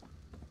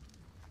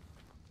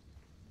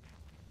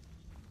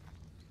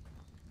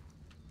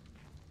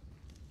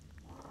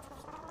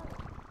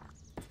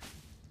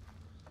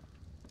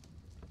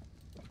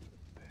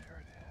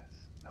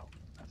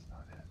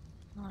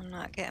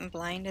 not getting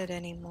blinded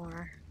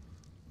anymore.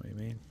 What do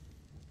you mean?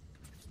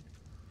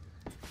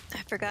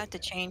 I forgot to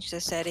change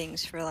the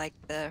settings for like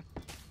the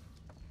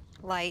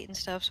light and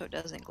stuff so it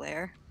doesn't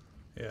glare.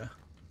 Yeah.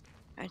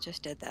 I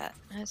just did that.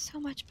 And it's so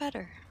much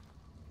better.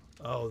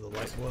 Oh, the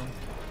light bloom.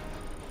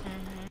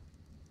 Mm-hmm.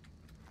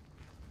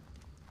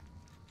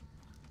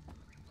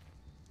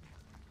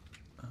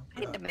 Oh, I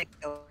need to God. make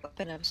a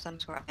weapon of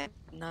some sort. I have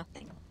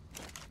nothing.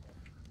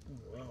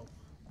 Oh, wow.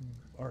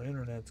 Our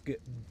internet's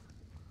getting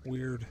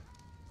weird.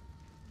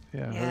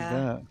 Yeah, I heard Yeah.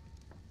 that.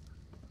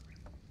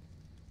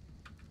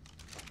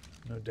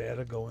 No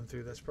data going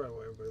through. That's probably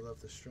why everybody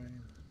left the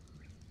stream.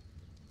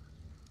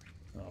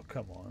 Oh,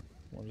 come on.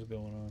 What is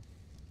going on?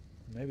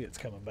 Maybe it's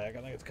coming back.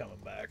 I think it's coming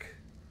back.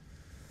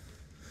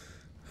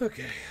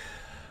 Okay.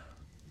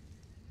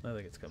 I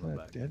think it's Is coming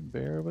that back. a dead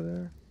bear over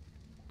there?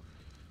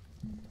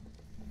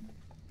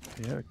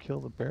 Yeah, kill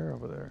the bear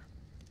over there.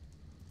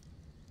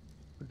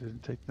 It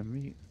didn't take the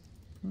meat.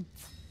 Do,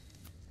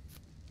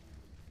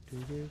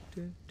 do,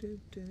 do, do,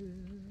 do.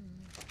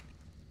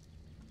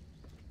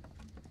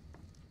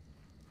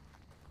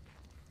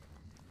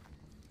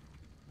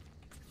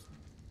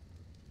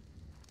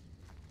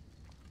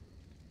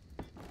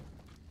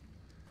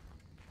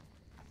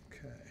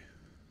 Okay.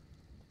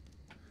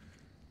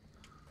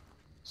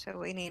 So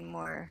we need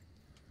more.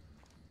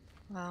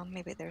 Well,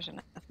 maybe there's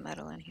enough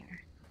metal in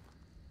here.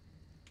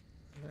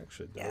 It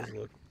actually Yeah. does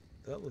look.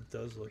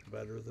 Does look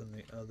better than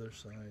the other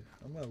side.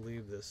 I'm gonna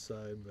leave this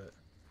side, but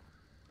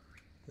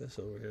this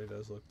over here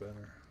does look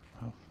better.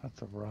 Oh,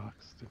 that's a rock,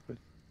 stupid.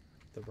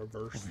 The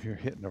reverse. Over here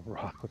hitting a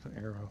rock with an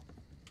arrow.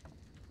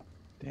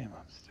 Damn,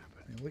 I'm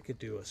stupid. And we could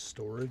do a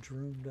storage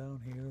room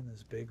down here in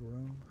this big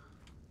room.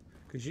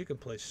 Because you can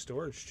place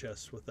storage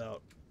chests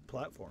without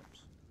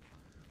platforms,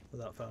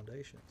 without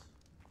foundations.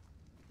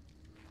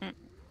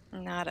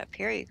 Not up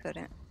here, you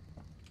couldn't.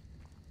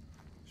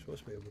 You're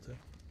supposed to be able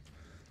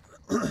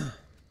to.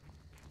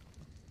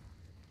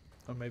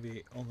 Or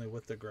maybe only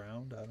with the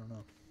ground. I don't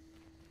know.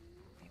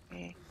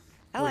 Maybe.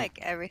 I like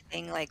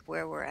everything like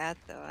where we're at,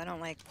 though. I don't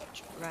like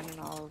running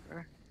all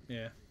over.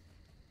 Yeah.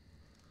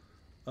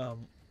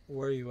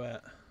 Where are you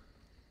at?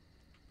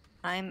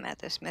 I'm at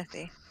the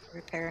smithy,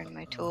 repairing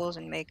my tools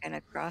and making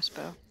a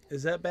crossbow.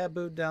 Is that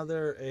baboon down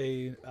there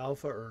a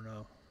alpha or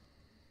no?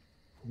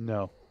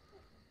 No.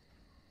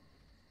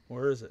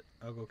 Where is it?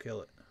 I'll go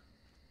kill it.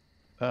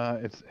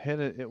 It's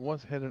headed. It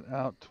was headed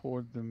out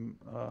toward the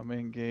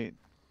main gate.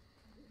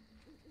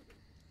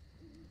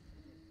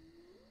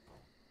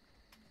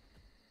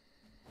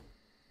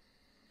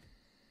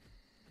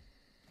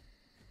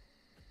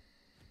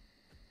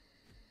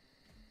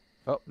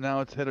 Oh, now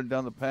it's headed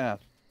down the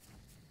path.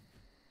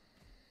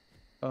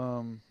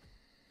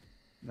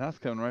 Now it's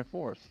coming right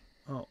for us.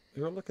 Oh,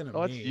 you're looking at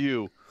Oh, me. it's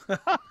you.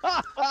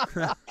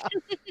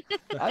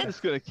 I'm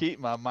just gonna keep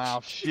my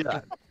mouth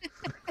shut.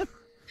 I ain't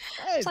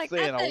It's like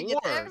saying that thing is a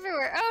word.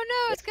 everywhere. Oh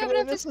no, it's coming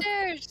up the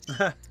stairs.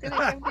 It's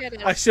gonna come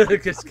get I us. should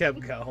have just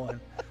kept going.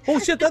 Oh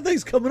shit, that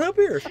thing's coming up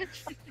here.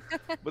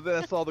 But then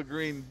I saw the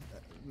green.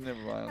 Never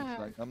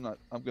mind. I'm not.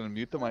 I'm gonna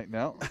mute the mic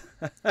now.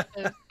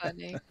 That's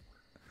funny.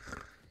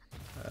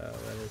 That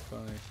is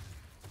funny.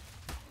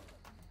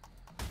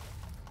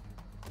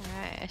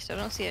 Alright, I still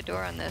don't see a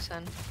door on this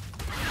one.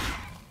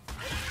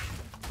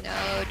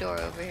 No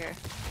door over here.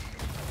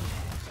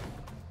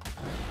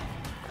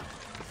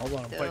 Hold on,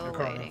 I'm fighting Still a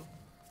car now. waiting.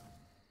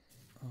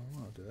 Oh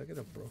wow, did I get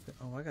a broken?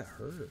 Oh, I got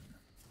hurt.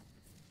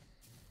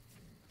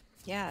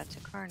 Yeah, it's a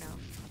car now.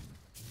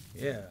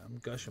 Yeah, I'm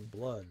gushing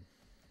blood.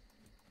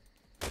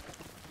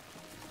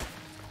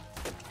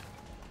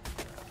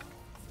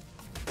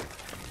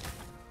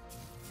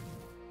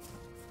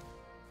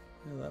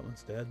 Yeah, that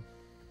one's dead.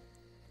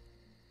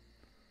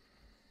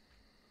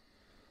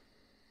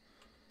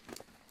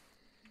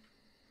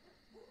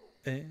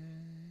 And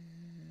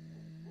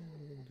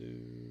we'll do...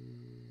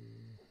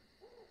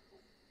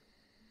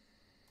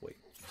 Wait.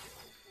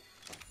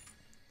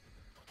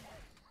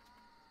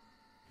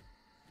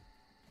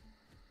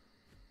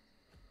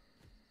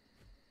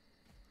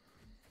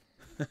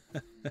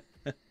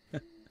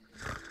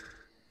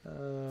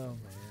 Oh man,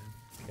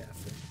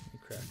 Captain, you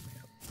cracked me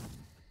up.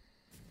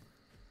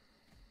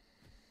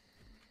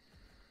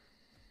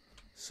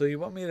 So you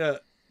want me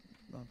to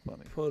Not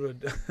funny. put a...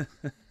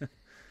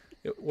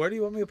 Where do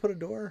you want me to put a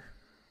door?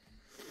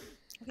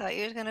 I thought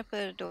you was gonna put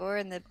a door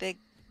in the big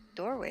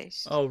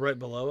doorways. Oh, right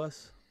below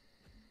us?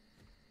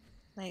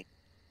 Like,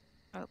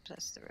 oh,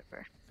 that's the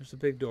river. There's a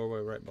big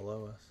doorway right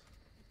below us.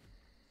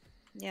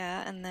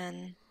 Yeah, and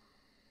then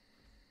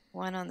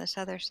one on this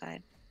other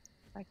side.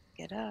 If I can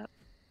get up.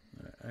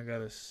 Alright, I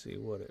gotta see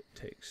what it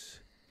takes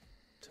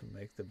to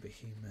make the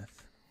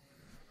behemoth.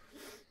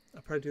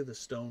 I'll probably do the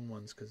stone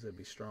ones because they'd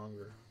be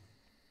stronger.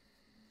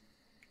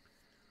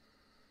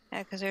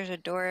 Yeah, because there's a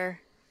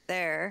door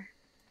there,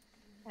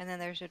 and then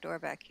there's a door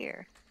back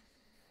here.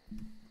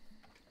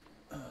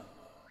 I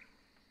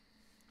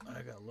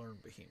gotta learn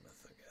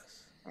behemoth, I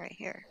guess. Right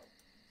here.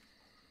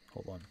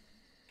 Hold on.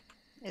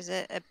 Is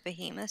it a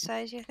behemoth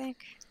size, you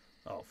think?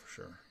 Oh, for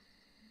sure.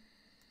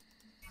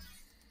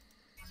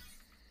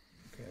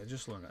 Okay, I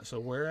just learned that. So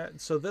where at?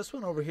 So this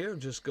one over here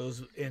just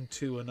goes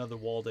into another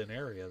walled-in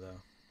area,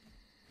 though.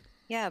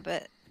 Yeah,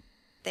 but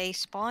they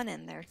spawn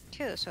in there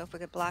too. So if we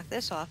could block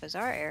this off as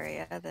our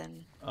area,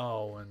 then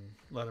Oh, and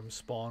let them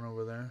spawn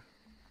over there.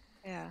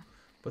 yeah.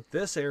 But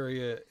this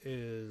area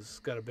is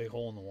got a big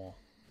hole in the wall.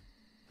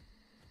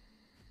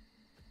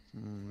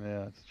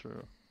 Yeah, that's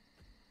true.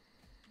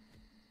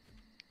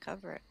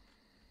 Cover it.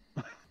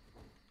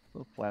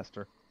 little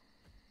plaster.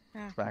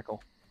 Yeah. Spackle.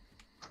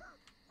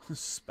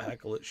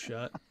 Spackle it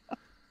shut.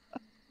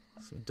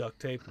 Some duct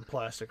tape and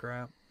plastic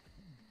wrap.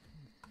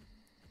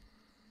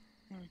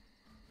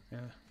 Yeah.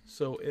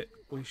 So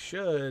we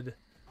should.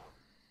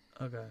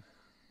 Oh god.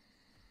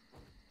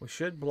 We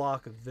should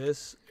block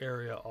this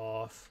area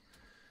off.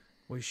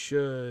 We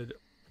should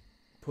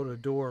put a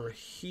door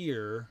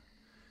here.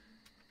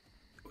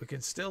 We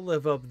can still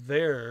live up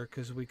there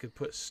because we could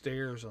put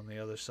stairs on the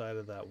other side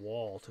of that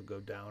wall to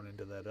go down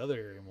into that other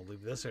area, and we'll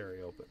leave this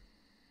area open.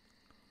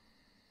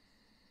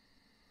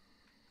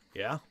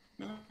 Yeah?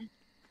 I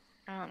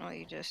don't know what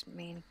you just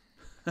mean.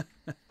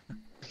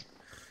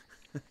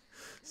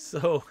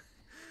 So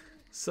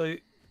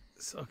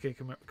okay,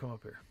 come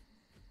up here.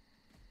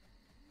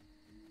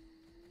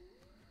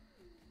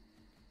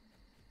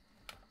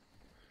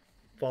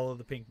 Follow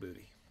the pink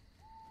booty.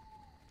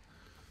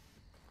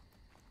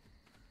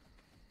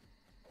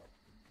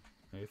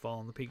 Are you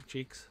following the pink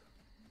cheeks?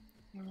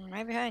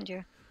 Right behind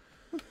you.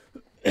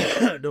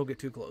 Don't get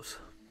too close.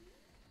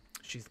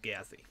 She's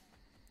gassy.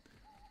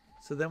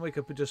 So then we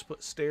could just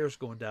put stairs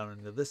going down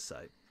into this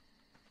side.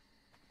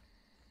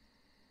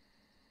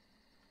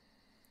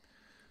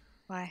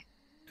 Why?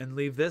 And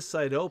leave this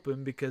side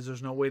open because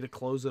there's no way to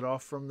close it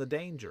off from the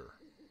danger.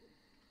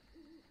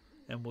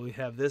 And we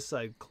have this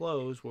side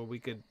closed where we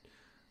could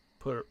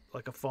put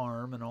like a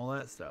farm and all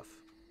that stuff.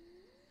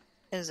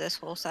 Is this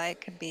whole site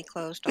could be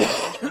closed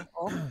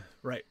off?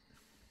 Right.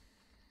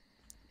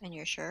 And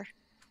you're sure?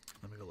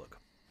 Let me go look.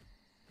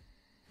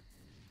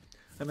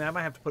 I mean, I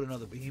might have to put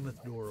another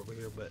behemoth door over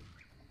here, but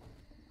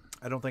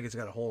I don't think it's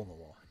got a hole in the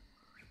wall.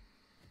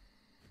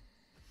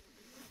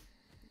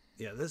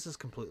 Yeah, this is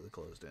completely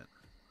closed in.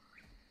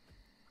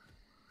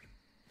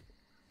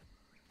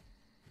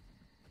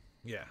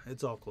 Yeah,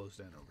 it's all closed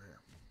in over here.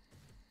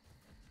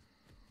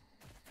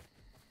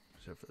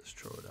 Except for this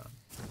Troodon.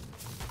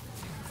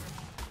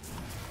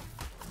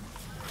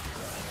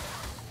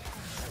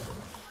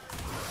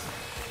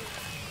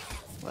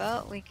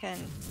 Well, we can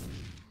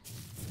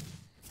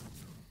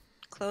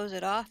close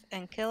it off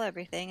and kill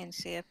everything and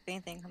see if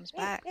anything comes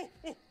back.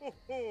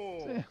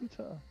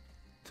 Santa.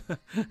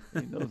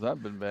 He knows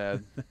I've been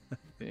bad.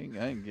 Dang,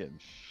 I ain't getting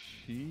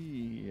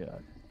shit.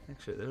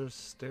 Actually, there's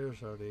stairs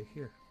already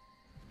here.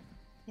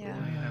 Yeah. We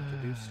don't even have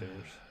to do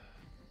stairs.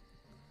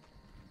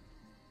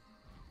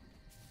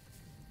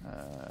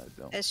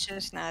 Don't. It's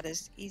just not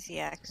as easy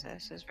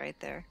access as right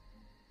there.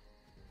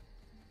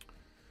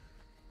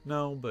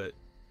 No, but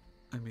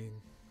I mean,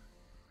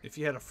 if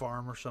you had a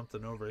farm or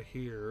something over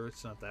here,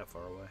 it's not that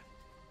far away.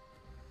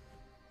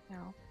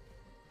 No.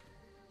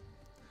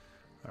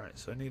 Alright,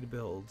 so I need to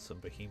build some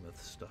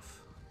behemoth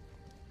stuff.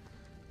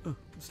 Oh,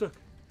 I'm stuck.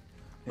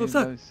 Oh, I'm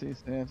stuck. Anybody see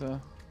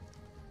Santa?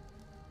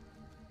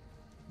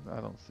 I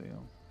don't see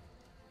him.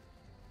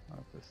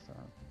 Not this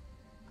time.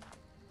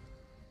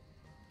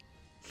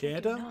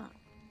 Santa? Not.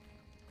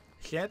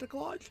 Santa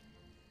Claus?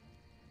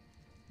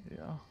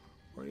 Yeah.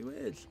 Where you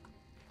is?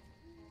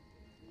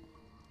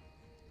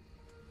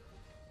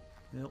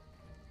 Nope.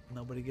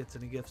 Nobody gets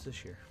any gifts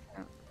this year.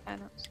 No, I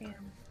don't see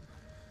him.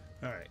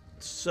 Alright,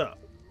 so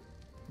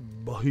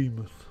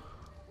behemoth.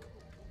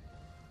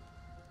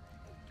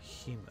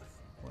 Behemoth.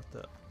 What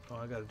the? Oh,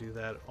 I gotta do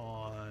that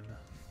on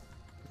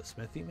the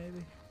smithy,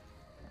 maybe?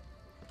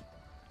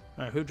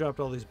 Alright, who dropped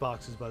all these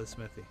boxes by the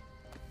smithy?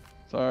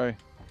 Sorry.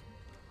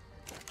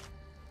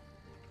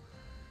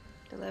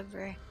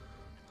 Delivery.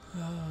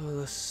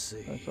 Let's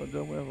see. That's how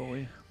dumb ever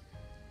we.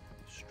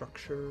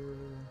 Structure.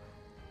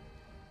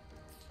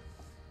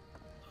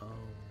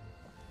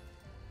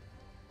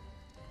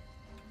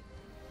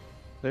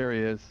 There he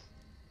is.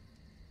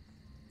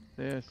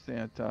 There's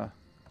Santa.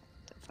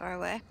 Far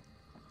away?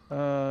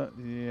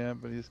 Yeah,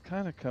 but he's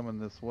kind of coming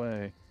this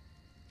way.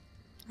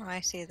 Oh, I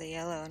see the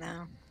yellow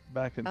now.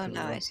 Back into the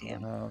now I rest see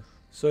of the him. house.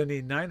 So I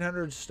need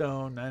 900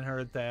 stone,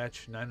 900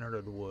 thatch,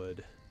 900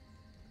 wood.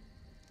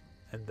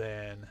 And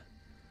then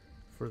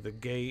for the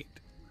gate,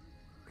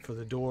 for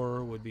the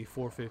door would be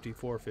 450,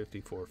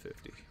 450,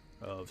 450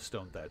 of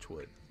stone thatch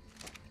wood.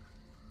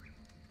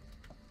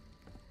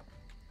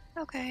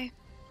 Okay.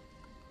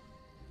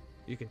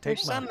 You can take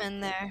There's my some in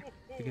there.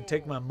 you can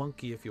take my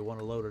monkey if you want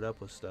to load it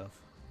up with stuff.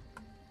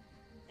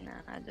 Nah,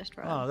 I just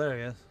run. Oh, there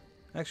he is.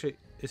 Actually,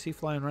 is he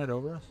flying right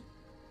over us?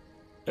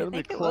 It'll be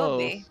think it will close.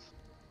 be.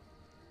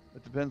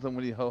 It depends on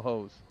when he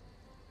ho-hos.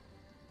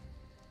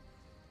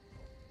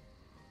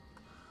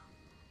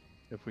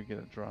 If we get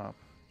a drop.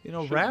 You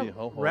know, Should be a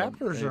ho-ho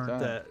raptors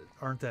anytime.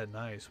 aren't that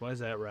nice. Why is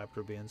that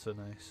raptor being so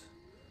nice?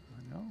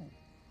 I know.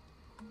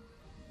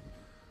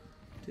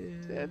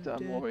 Santa,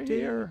 I'm over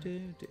here.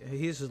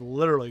 He's just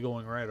literally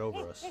going right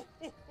over us.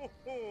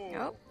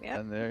 Oh, yep.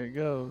 And there he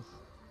goes.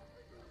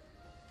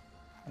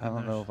 I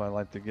don't know if I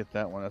like to get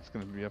that one. That's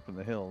going to be up in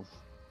the hills.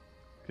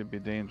 Could be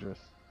dangerous.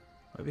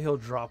 Maybe he'll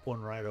drop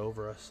one right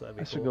over us. That'd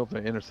be I cool. should go up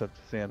and intercept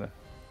the Santa.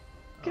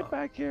 Get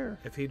back here.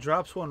 If he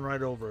drops one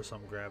right over us,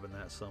 I'm grabbing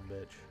that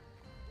sumbitch.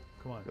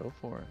 Come on. Go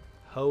for it.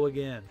 Hoe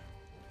again.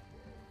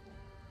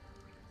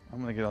 I'm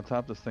going to get on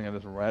top of this thing and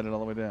just ride it all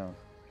the way down.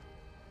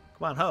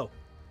 Come on, hoe.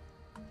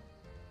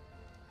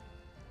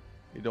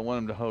 You don't want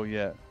him to hoe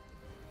yet.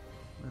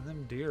 Man,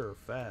 them deer are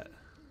fat.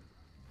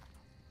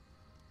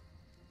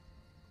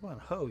 Come on,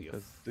 hoe, you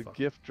Because the fuck.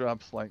 gift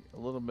drops like a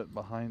little bit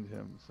behind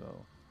him,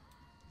 so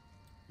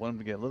want him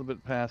to get a little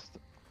bit past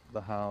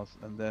the house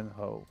and then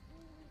hoe.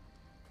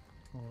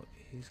 Well,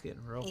 he's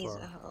getting real He's far.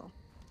 a hoe.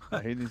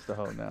 He needs to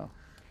hoe now.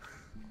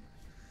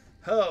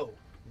 Hoe,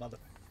 mother.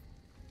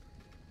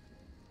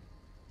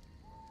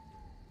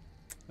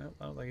 Nope,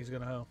 I don't think he's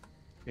gonna hoe.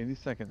 Any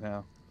second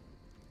now.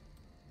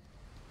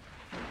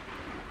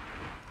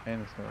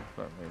 And it's gonna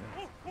start later.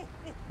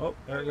 Oh,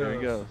 there it goes. There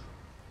he goes.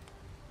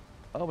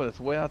 Oh, but it's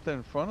way out there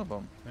in front of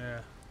him.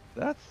 Yeah.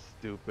 That's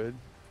stupid.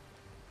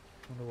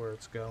 Wonder where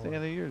it's going.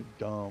 Santa, you're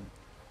dumb.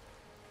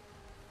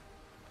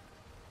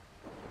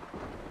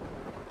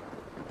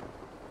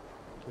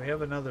 Do we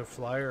have another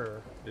flyer,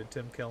 or did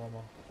Tim kill them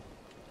all?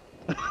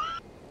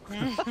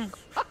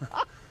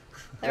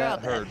 They're all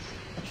That dead.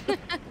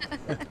 hurts.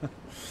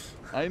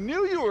 I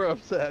knew you were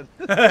upset.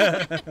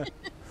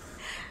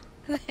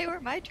 They were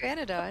my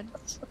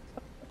Pteranodons.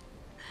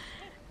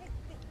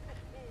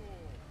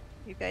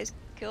 You guys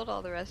killed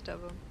all the rest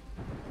of them.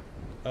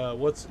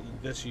 What's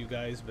this you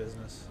guys'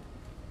 business?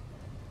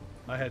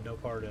 I had no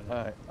part in it.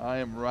 Alright, I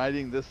am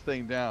riding this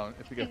thing down.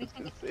 If you guys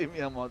can see me,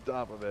 I'm on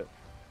top of it.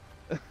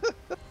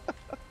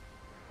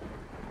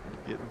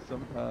 Getting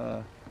some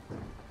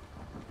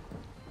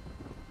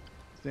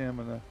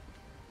stamina.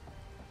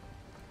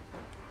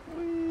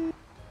 Whee!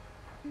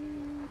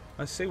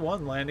 I see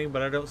one landing,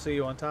 but I don't see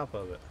you on top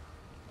of it.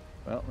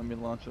 Well, let me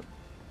launch it.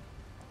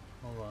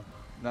 Hold on.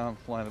 Now I'm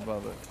flying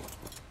above it.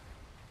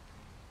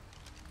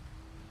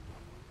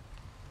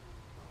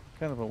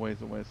 Kind of a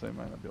ways away, so I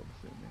might not be able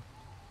to see me.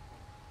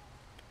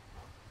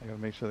 I gotta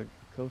make sure the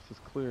coast is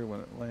clear when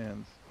it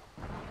lands.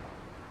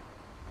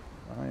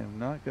 I am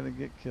not gonna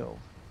get killed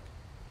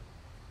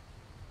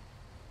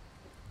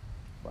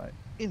by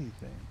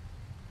anything.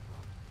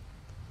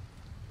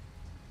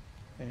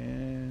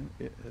 And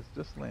it has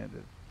just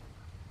landed.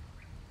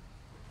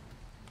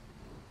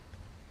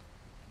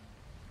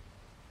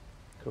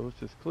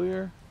 Coast is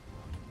clear.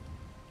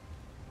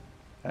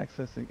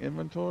 Accessing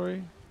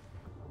inventory.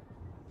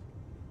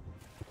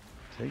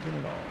 Taking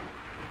it all.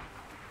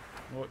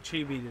 What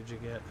chibi did you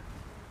get?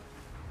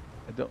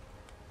 I don't.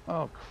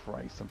 Oh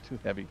Christ! I'm too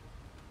heavy.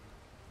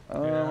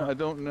 Yeah. I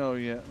don't know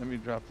yet. Let me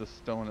drop the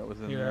stone that was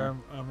in Here, there.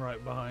 I'm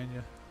right behind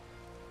you.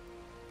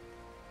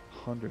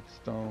 100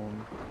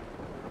 stone.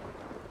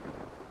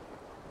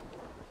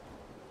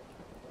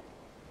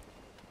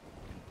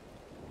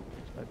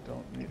 I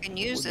don't need. You can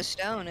use the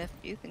stone if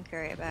you can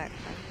carry it back.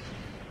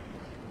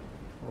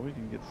 Well, we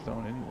can get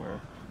stone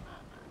anywhere.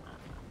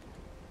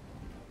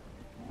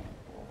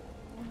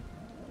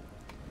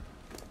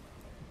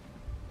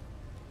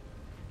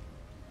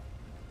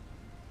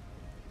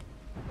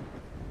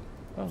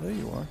 Oh, there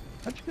you are.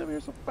 How'd you come here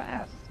so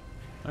fast?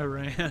 I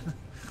ran.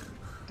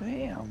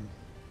 Damn.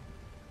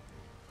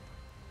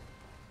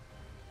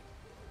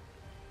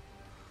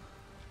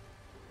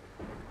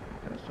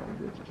 That son of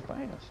a bitch is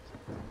fast.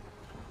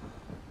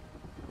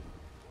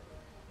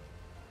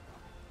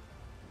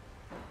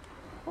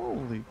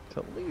 Holy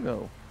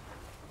Toledo.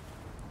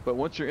 But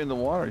once you're in the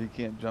water, he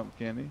can't jump,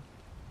 can he?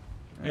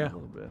 Yeah. A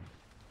little bit.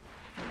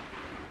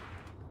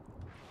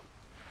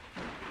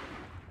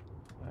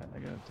 Alright, I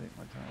gotta take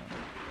my time.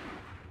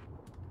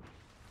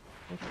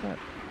 What's that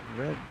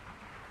red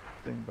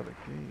thing but a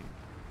cave?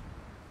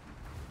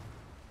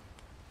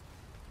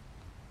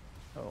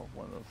 Oh,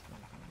 one of those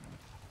things.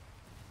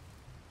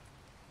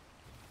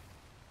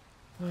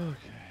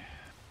 Okay.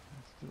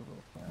 Let's do a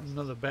little fast.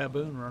 Another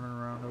baboon running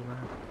around over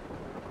here.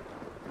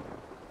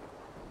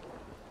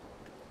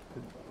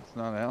 It's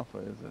not alpha,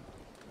 is it?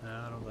 No,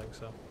 I don't think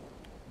so.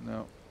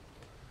 No.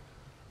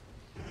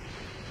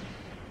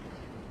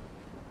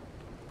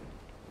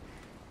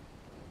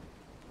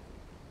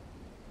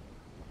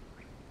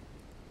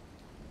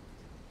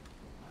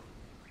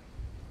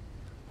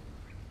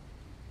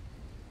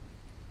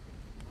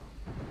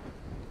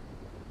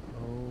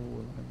 Oh,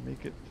 will I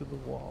make it to the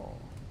wall?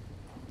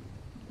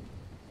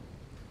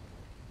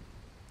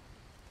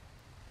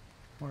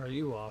 Where are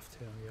you off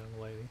to,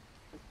 young lady?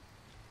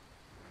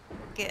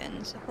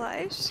 Getting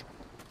supplies.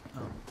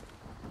 Oh.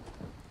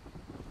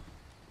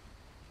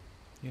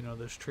 You know,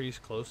 there's trees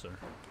closer.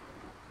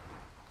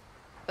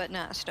 But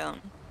not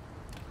stone.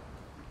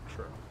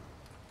 True.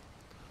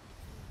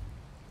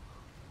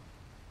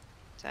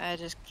 So I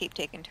just keep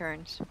taking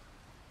turns.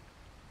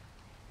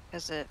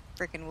 Because the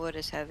freaking wood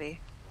is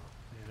heavy.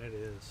 Man, it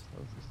is.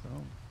 Close the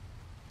stone.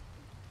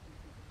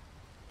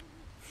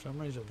 For some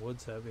reason,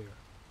 wood's heavier.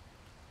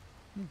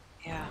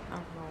 Yeah, I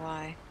don't know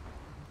why.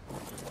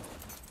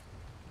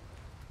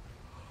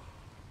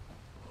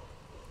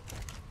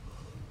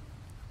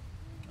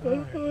 All right,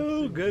 let's see Oh,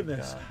 what we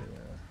goodness. got here.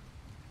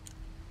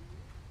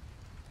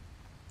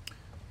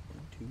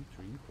 1, 2,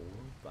 3, 4,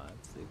 5,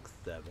 6,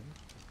 7.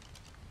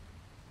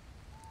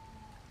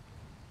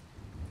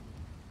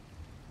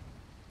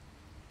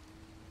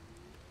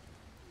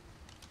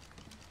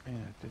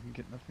 Man, I didn't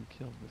get nothing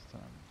killed this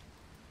time.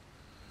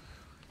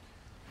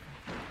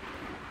 5,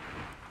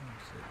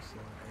 6,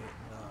 7,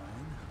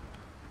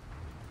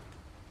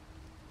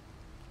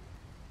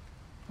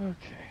 8, 9.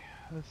 Okay,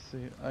 let's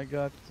see. I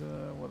got,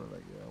 what did I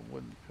get? A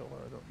wooden pillar.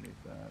 I don't need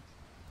that.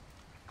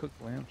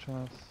 Cooked lamb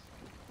chops.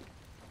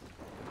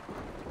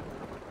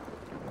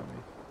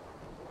 Yummy.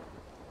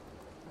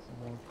 Some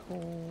more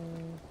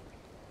coal.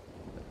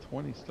 Got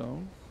 20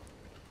 stone.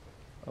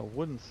 A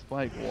wooden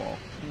spike wall.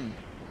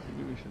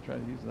 Maybe we should try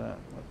to use that.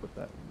 I'll put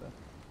that in the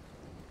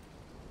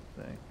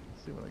thing.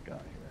 Let's see what I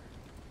got here.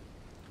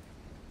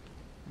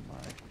 My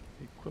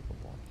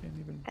equipable. I can't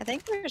even. I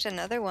think there's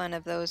another one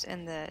of those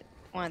in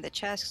one of the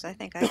chests. 'Cause I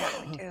think I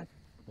got one too.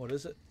 What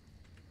is it?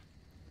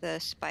 The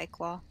spike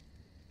wall.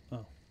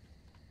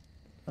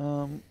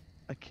 I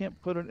can't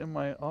put it in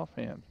my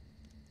offhand.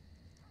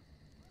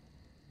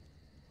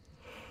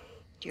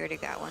 You already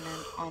got one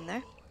on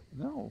there.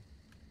 No.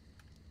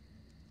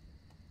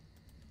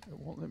 It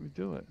won't let me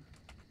do it.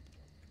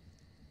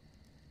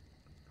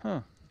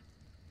 Huh.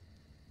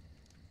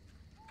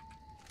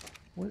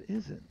 What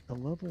is it? A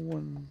level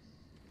 1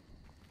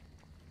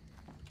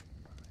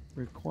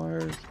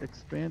 requires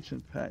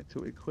expansion pack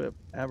to equip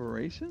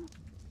aberration?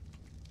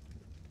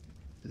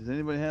 Does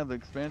anybody have the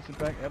expansion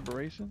pack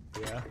aberration?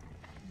 Yeah.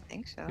 I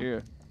think so.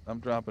 Here, I'm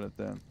dropping it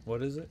then.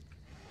 What is it?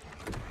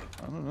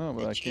 I don't know,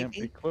 but The I can't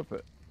GB? equip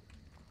it.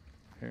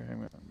 Here, hang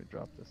on. Let me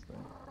drop this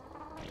thing.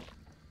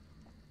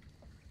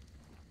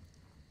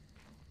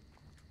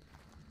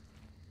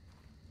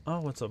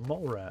 Oh, it's a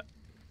mole rat.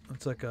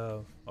 It's like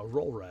a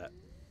roll rat.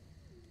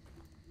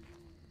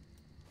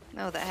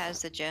 No, that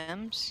has the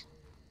gems.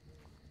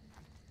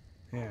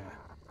 Yeah.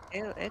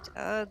 Ew, it's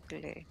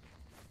ugly.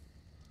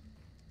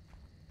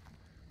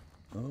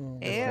 Oh,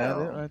 Ew. Is that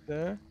it right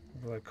there?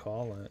 what do I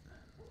call it?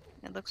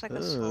 It looks like a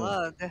Ugh.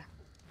 slug.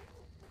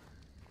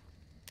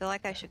 Feel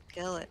like I should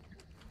kill it.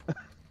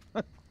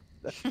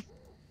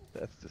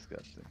 That's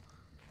disgusting.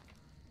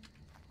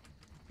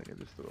 I think I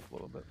just threw up a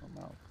little bit in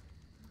my mouth.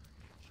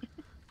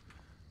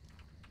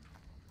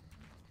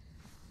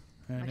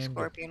 I My named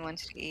scorpion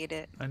wants to eat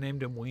it. I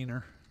named him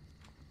Wiener.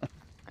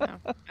 Oh,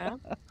 oh.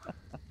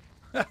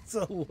 That's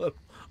a little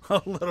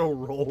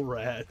roll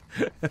rat.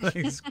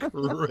 He's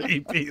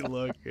creepy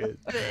looking.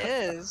 It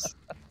is.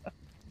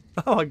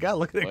 Oh my god,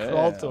 look at it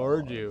crawl Well.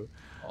 toward you.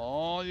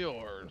 All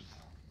yours.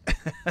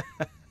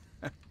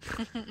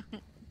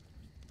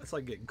 That's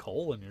like getting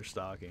coal in your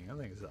stocking. I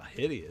think it's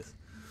hideous.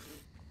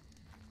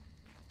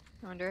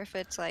 I wonder if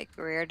it's like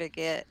rare to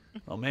get.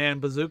 Oh man,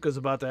 Bazooka's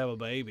about to have a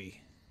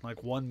baby.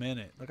 Like 1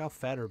 minute. Look how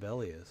fat her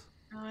belly is.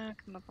 Oh, I'll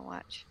come up and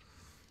watch.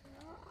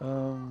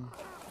 I'm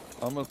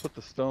gonna put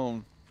the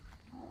stone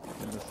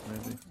in this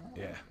maybe.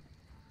 Yeah.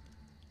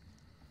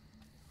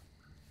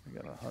 I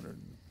got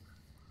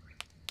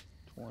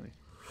 120.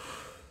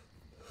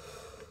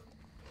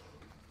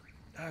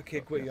 I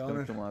can't quit It's gonna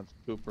yawning. come on, it's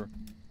Cooper.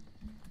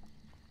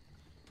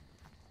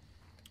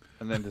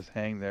 And then just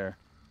hang there.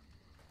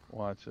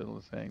 Watch, it'll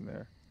just hang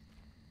there.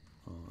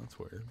 Oh, that's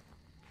weird.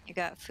 You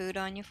got food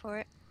on you for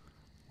it?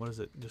 What is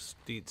it? Just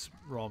eats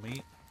raw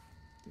meat?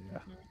 Yeah.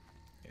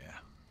 Yeah.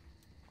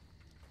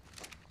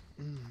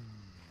 Mm.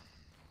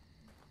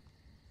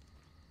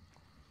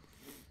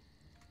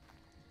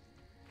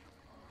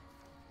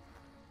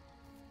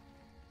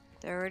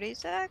 30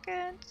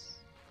 seconds.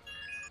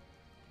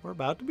 We're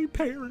about to be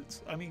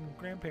parents. I mean,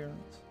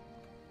 grandparents.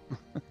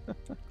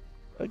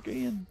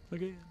 Again.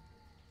 Again.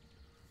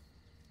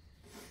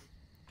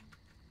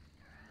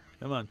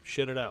 Come on,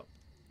 shit it out.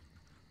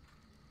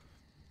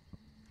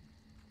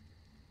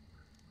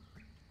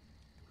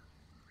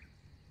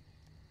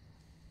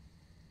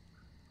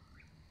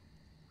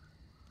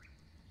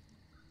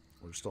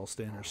 We're just all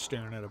standing there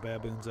staring at a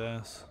baboon's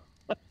ass.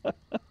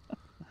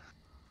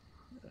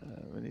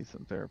 We need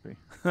some therapy.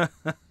 Oh,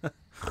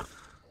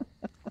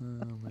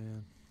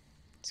 man.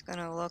 It's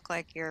gonna look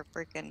like you're a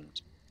freaking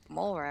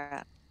mole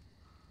rat.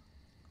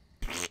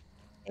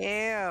 Ew.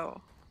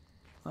 Oh,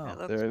 It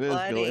looks There it is.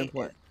 bloody. Go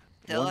implant.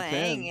 It's still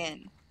 110.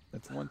 hanging.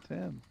 That's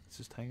 110. it's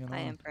just hanging on. I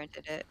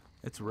imprinted it.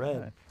 It's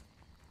red. Right.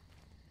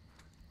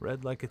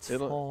 Red like its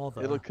It'll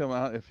father. come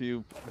out if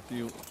you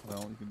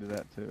well, you can do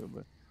that too,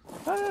 but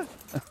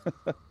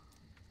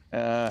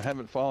have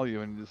it follow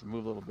you and just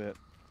move a little bit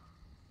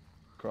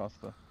across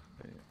the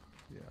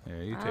yeah.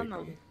 Yeah, I don't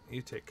know.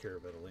 you take care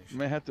of it, Alicia. You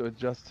may have to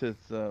adjust his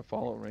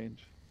follow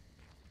range.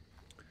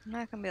 I'm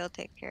not gonna be able to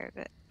take care of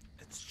it.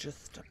 It's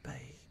just a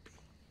baby.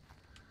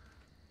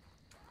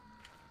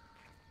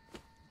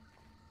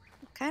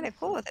 Kind of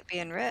cool with it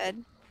being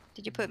red.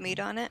 Did you put meat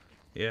on it?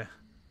 Yeah.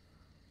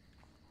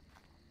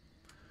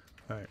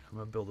 Alright, I'm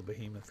gonna build a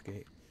behemoth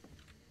gate.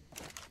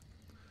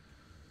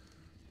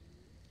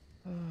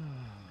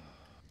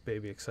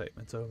 Baby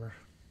excitement's over.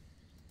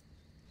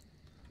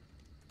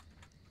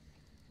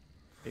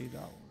 $8.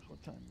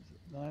 What time is it?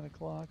 9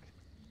 o'clock?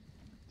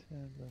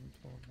 10, 11,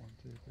 12, 1,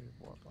 2, 3,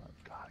 4, 5.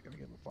 God, I gotta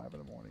get up at 5 in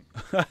the morning.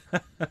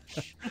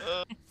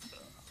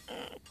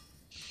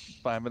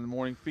 5 in the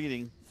morning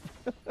feeding.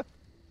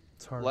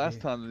 It's hard.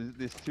 Last time,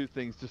 these two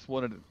things just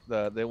wanted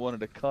they wanted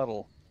to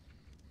cuddle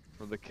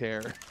for the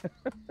care.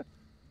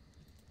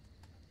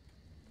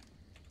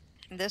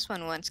 This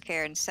one wants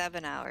care in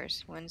 7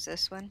 hours. When's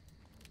this one?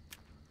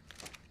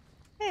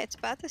 Hey, it's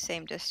about the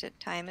same distant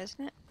time,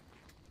 isn't it?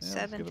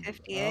 Yeah,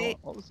 7:58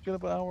 let's get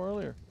up an hour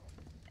earlier.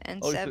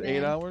 and Oh, you said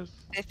 8 hours?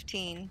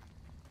 7:15.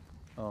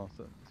 Oh,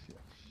 so shit.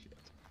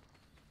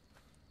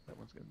 That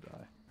one's gonna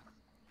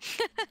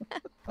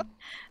die.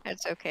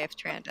 It's okay if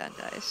Trandon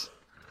dies.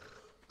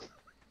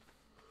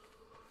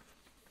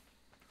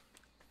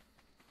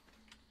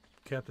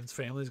 Captain's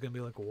family's gonna be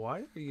like,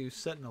 why are you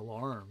setting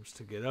alarms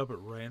to get up at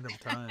random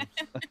times?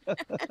 What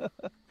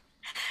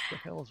the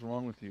hell is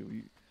wrong with you?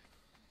 You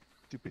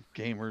stupid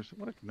gamers.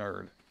 What a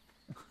nerd.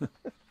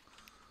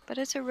 But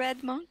it's a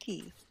red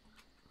monkey.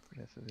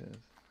 Yes, it is.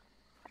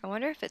 I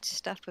wonder if its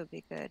stuff would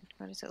be good.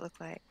 What does it look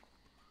like?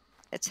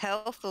 Its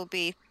health will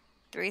be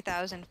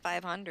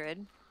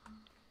 3,500.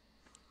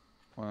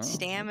 Wow.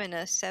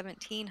 Stamina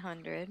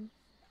 1,700.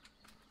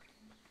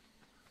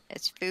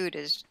 Its food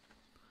is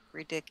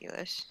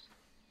ridiculous.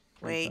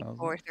 Weight 3,000.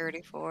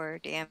 434.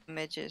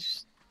 Damage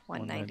is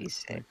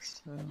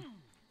 196. Yeah.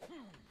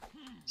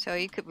 So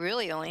you could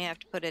really only have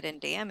to put it in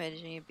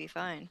damage and you'd be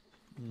fine.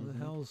 What the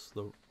hell's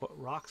what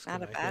rocks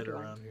Not can a I hit bad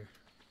one. around here?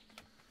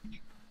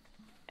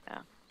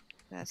 Yeah,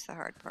 that's the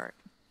hard part.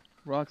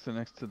 Rocks are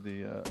next to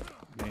the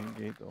main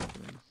gate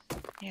openings.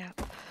 Yeah.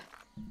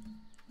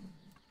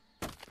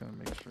 Gotta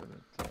make sure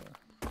that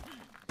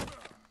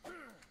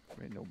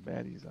there ain't no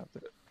baddies out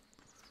there.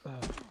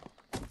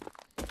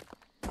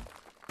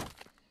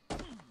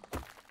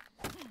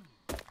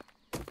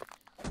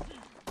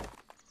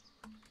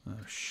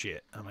 Oh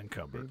shit, I'm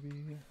encumbered.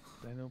 Baby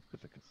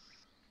Dinopithecus.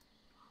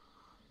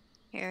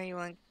 Here, you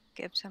want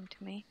to give some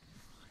to me?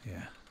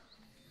 Yeah.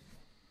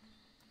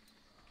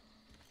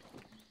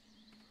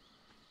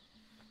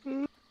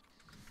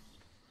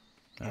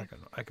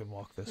 I can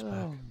walk this back.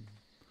 Oh.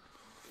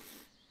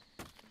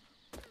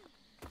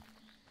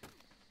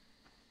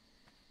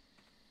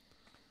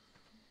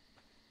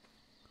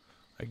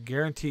 I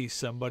guarantee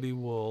somebody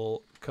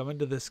will come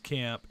into this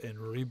camp and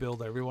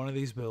rebuild every one of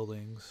these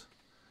buildings.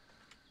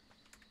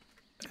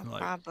 And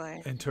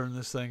Probably. and turn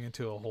this thing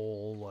into a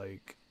whole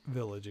like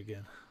village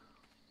again.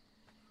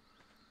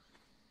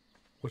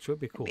 Which would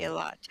be cool. It'd be a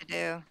lot to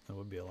do. That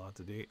would be a lot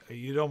to do.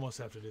 You'd almost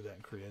have to do that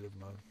in creative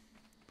mode.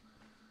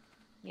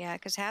 Yeah,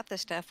 because half the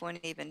stuff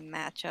wouldn't even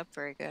match up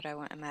very good, I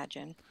wouldn't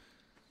imagine.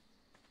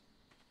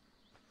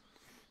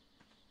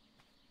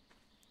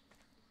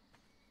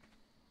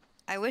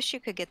 I wish you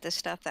could get the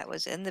stuff that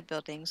was in the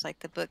buildings, like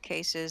the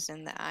bookcases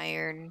and the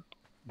iron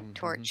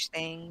torch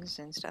things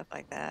and stuff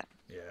like that.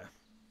 Yeah,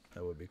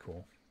 that would be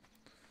cool.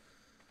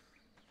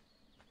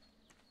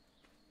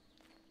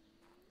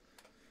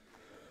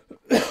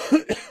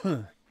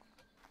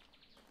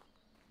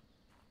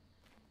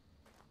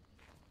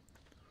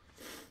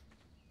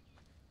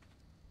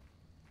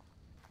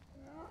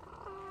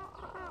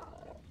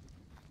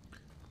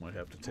 Might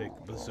have to take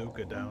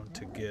bazooka down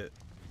to get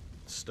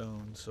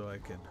stone so I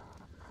can.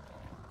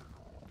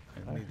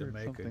 I need to heard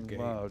make a something gate.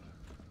 loud.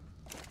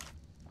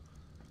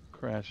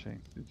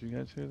 Crashing. Did you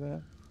guys hear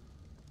that?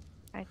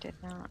 I did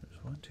not.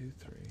 There's 1, 2,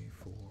 3,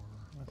 4,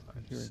 Must be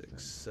 5, hearing 6,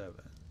 things. 7.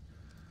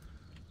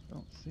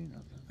 Don't see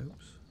nothing.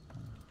 Oops.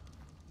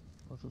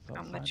 Unless it's How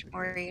outside much the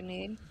more gate. you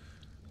need?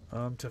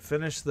 To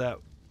finish that,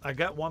 I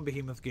got one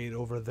behemoth gate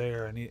over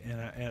there.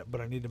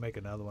 But I need to make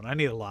another one. I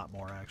need a lot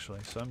more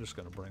actually. So I'm just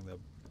gonna bring the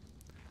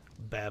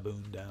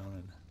baboon down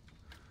and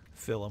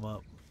fill him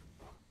up.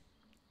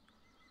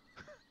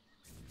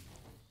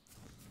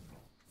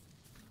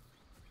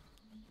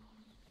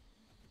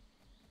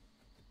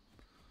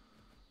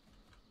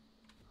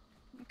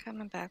 I'm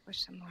coming back with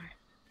some more.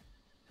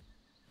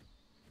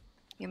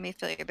 You want me to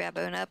fill your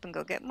baboon up and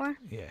go get more?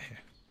 Yeah. Here.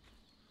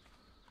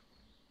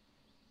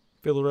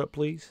 Fill her up,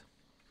 please.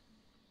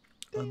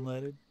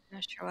 Unleaded.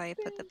 Not sure why you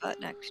put the butt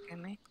next to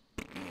me.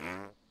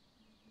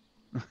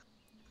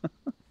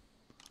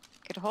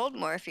 Could hold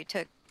more if you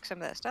took some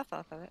of that stuff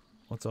off of it.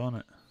 What's on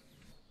it?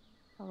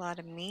 A lot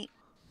of meat.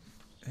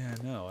 Yeah,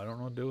 no, I don't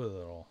know what to do with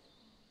it all.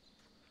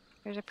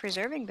 There's a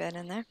preserving bin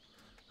in there.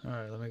 All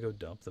right, let me go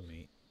dump the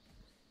meat.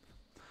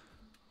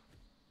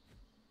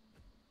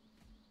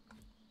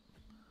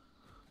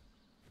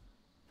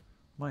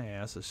 My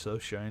ass is so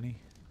shiny.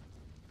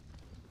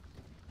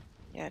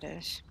 Yeah, it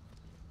is.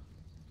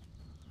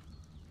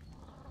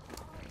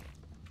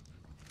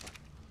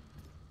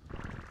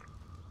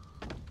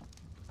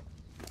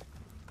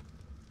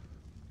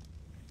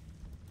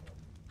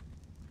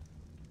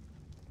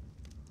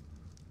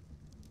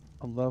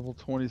 A level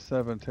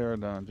 27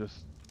 pterodon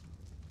just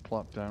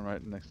plopped down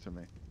right next to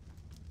me.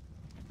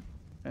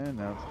 And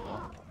now it's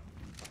gone.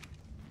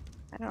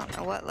 I don't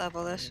know what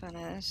level this one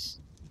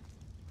is.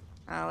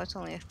 Oh, it's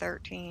only a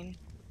 13.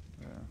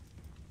 Yeah.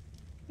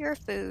 Your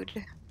food.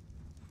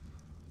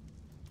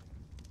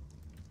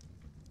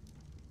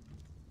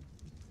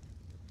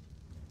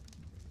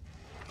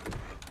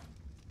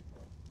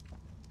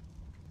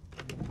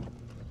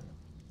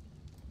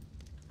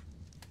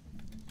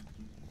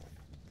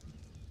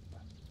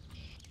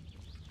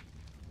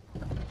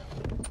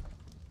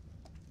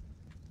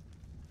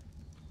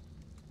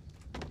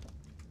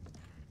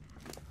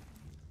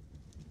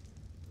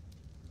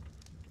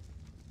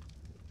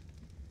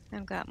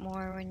 I've got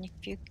more when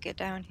if you get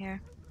down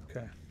here.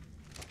 Okay.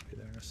 Be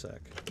there in a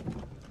sec.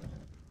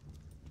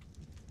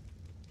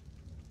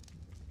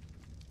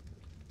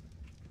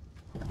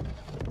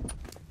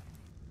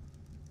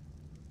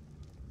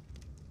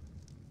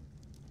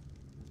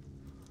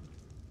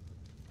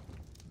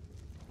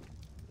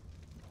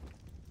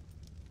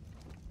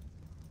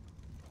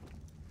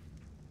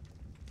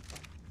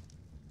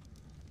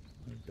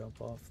 Let me dump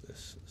off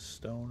this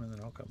stone and then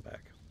I'll come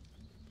back.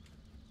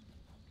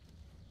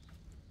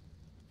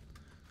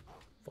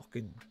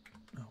 Fucking,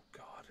 oh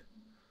god.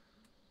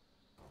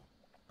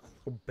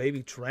 Little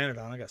baby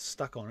pteranodon, I got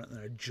stuck on it and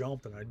then I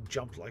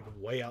jumped like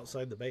way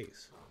outside the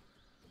base.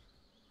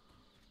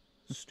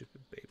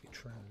 Stupid baby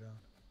pteranodon.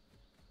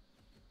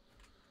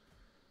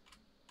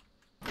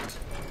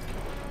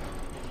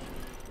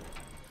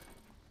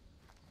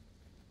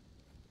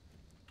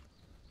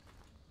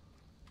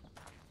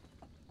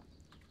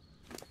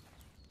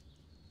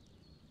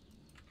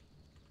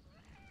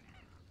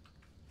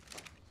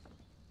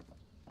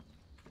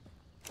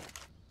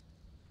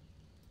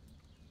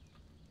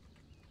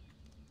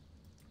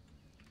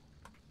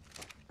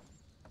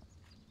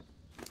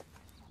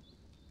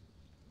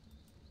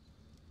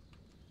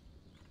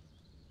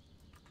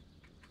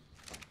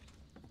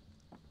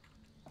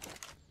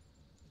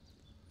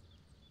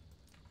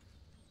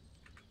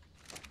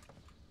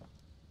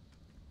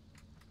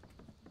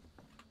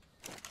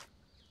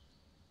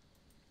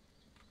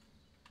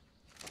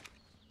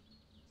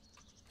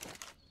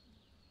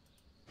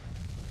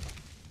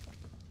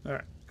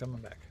 Alright,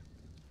 coming back.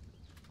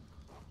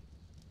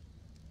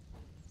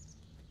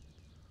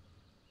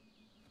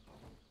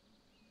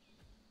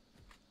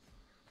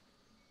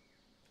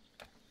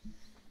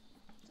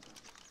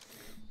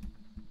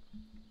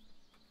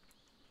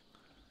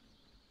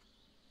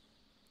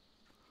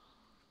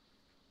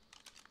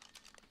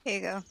 Here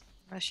you go.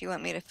 Unless you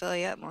want me to fill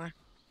you up more.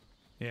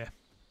 Yeah.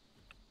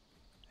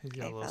 He's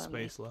got Okay, a little follow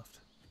me. space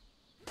left.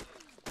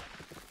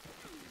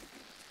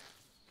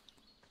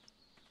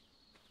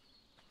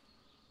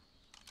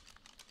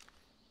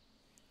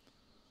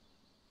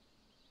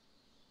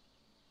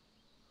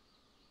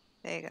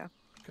 There you go.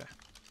 Okay.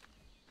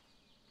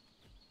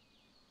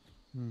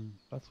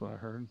 That's what I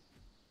heard.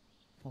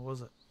 What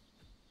was it?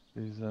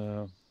 These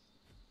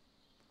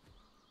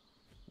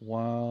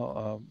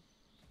wild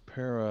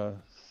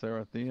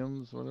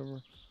paraceratheums,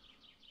 whatever.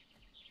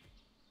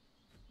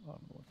 I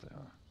don't know what they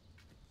are.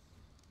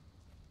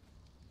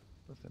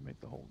 But they make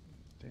the whole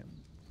damn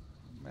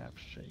map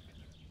shake.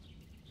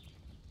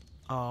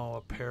 Oh,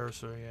 a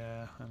parasol,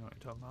 yeah. I know what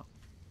you're talking about.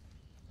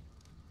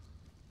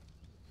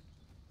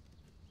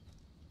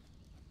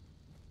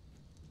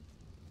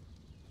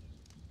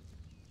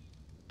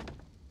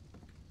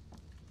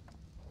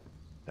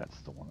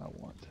 That's the one I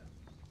want.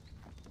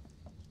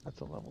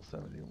 That's a level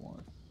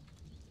 71.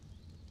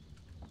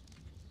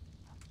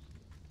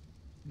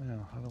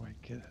 Now, how do I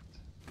get it?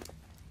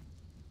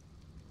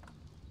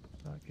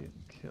 Without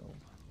getting killed.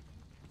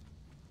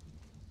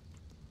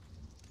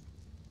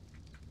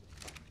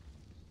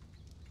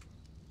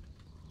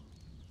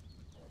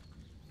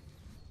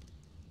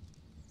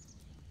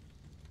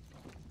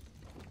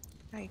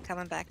 Are you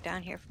coming back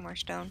down here for more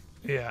stone?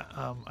 Yeah,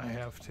 I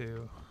had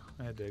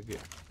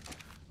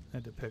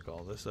to pick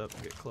all this up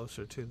and get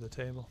closer to the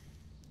table.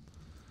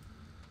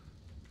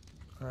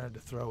 Or I had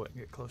to throw it and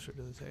get closer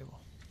to the table.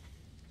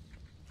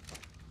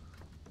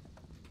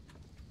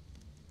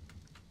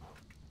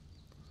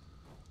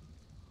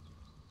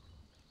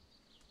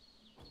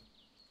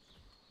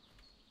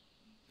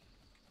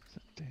 Where's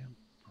that damn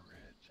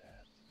bridge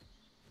at?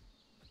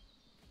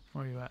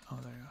 Where are you at? Oh,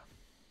 there you are.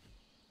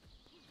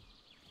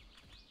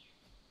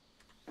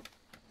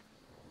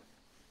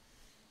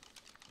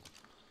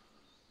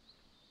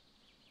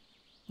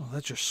 Oh,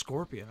 that's your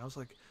scorpion. I was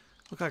like,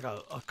 look like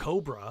a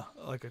cobra,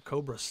 like a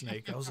cobra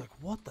snake. I was like,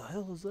 what the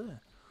hell is that?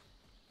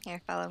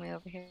 Here, follow me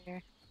over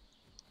here.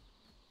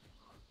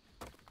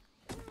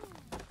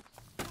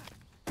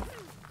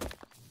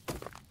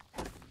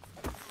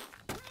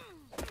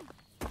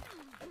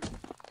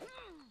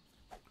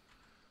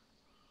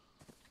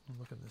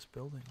 Look at this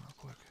building real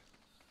quick.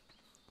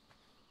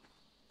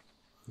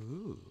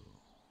 Ooh.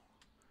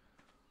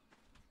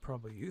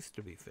 Probably used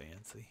to be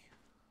fancy.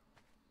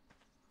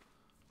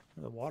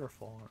 There's a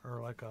waterfall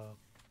or like a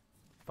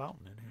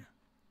fountain in here.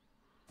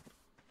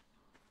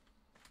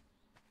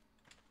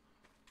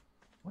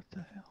 What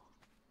the hell?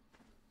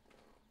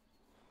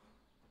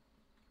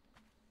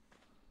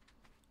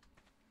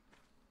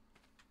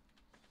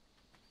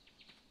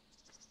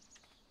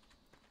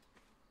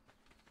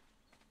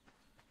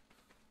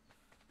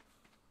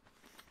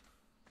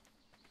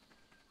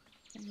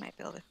 I might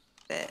be able to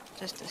fit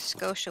just a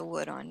Scotia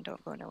wood on.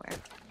 Don't go nowhere.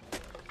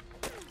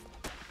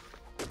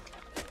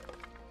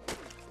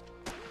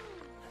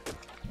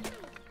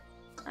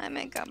 I'm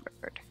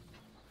encumbered.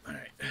 All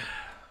right.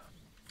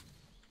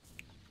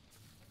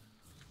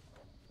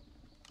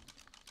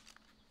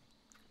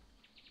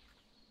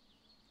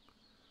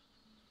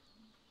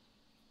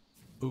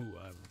 Ooh,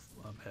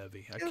 I'm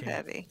heavy. I Too can't.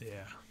 heavy.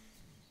 Yeah.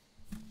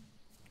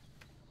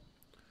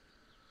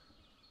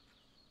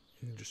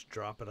 You can just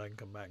drop it. I can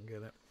come back and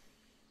get it.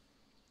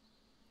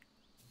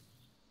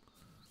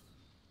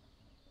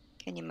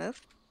 Can you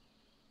move?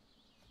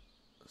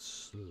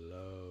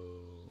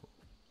 Slow.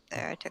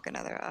 There, I took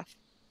another off.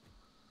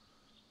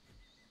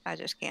 I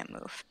just can't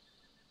move.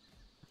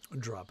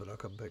 Drop it. I'll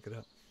come pick it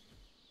up.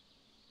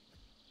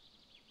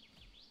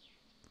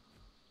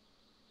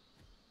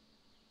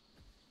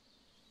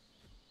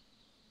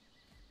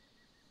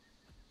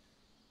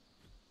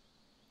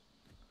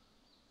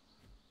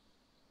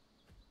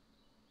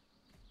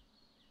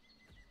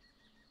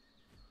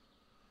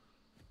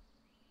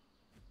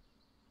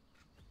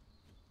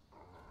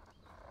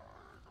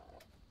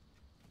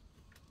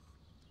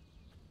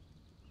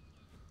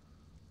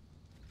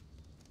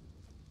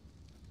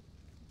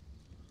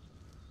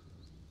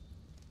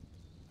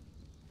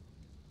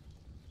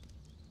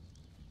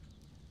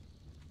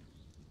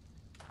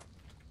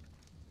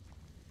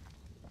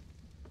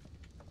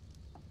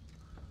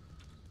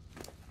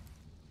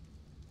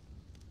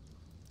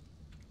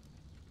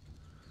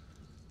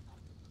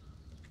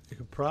 You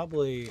could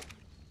probably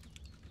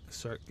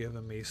start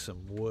giving me some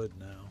wood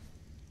now.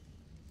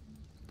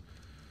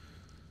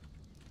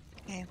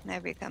 Okay,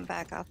 whenever you come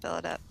back, I'll fill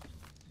it up.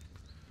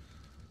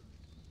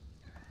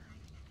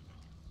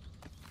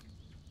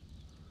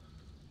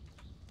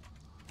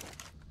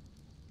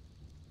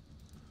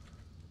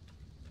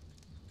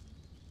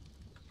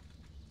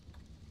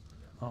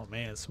 Oh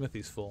man,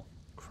 Smithy's full.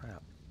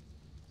 Crap.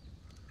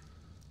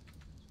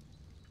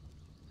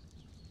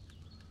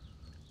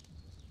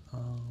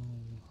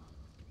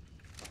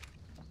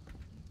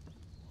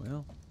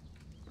 Well,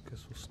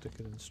 guess we'll stick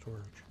it in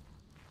storage.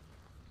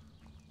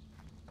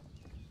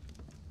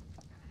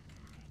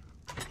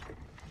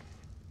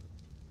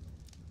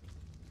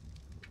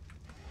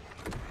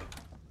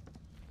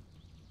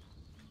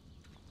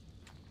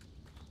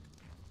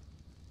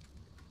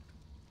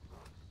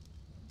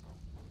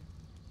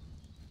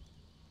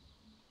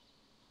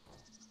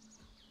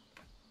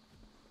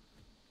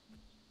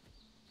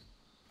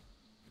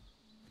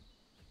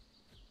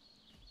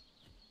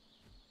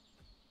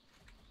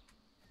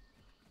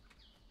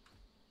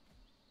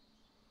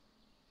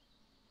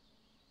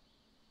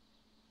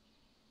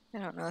 I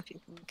don't know if you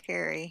can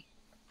carry.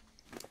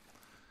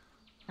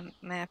 I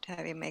might have to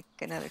have you make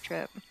another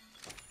trip.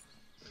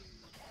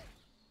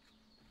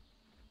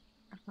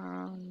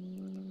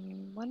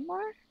 One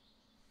more?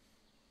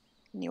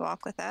 Can you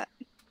walk with that?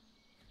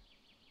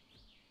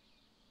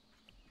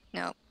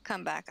 No,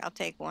 come back. I'll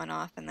take one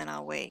off and then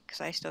I'll wait because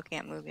I still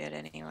can't move yet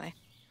anyway.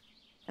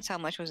 That's how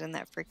much was in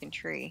that freaking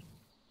tree.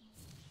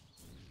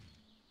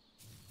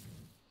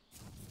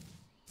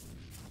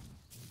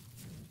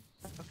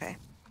 Okay,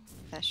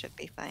 that should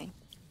be fine.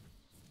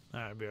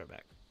 Alright, I'll be right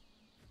back.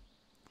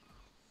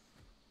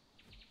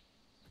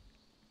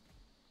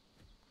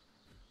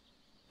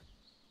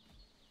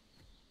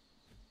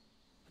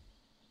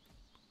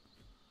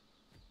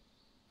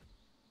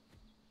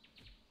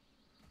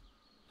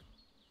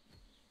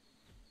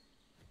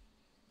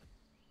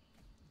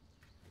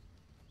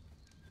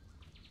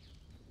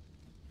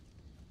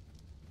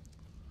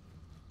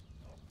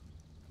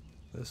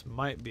 This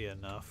might be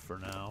enough for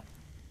now.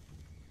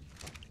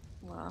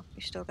 Well,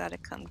 you still gotta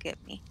come get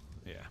me.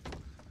 Yeah.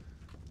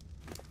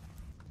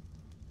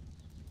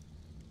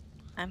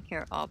 I'm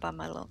here all by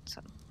my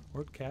lonesome.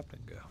 Where'd Captain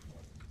go?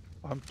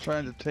 I'm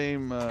trying to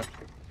tame. Got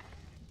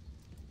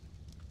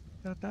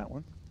that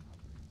one.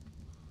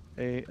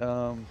 A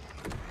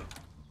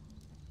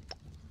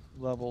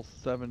level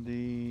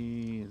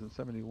 70. Is it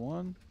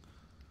 71?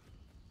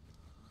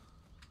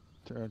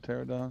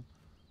 Pterodon.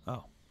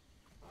 Oh.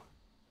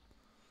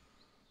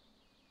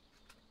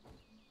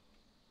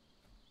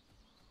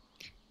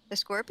 The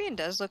scorpion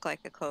does look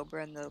like a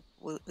cobra in the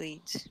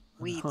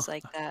weeds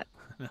like that.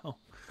 No.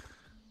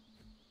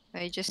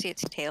 I just see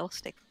its tail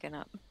sticking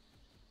up.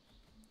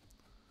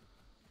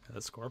 Yeah,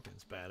 that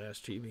scorpion's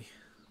badass, chibi.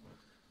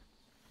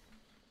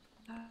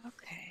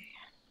 Okay.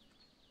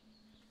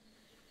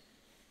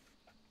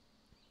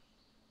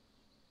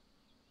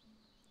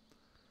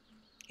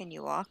 Can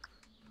you walk?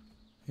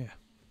 Yeah.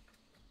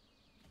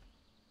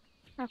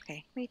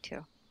 Okay, me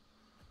too.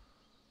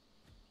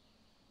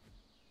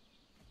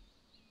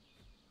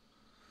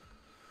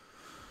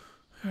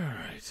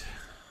 Alright.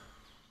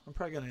 I'm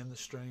probably gonna end the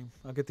stream.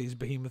 I'll get these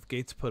behemoth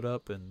gates put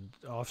up and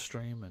off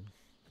stream and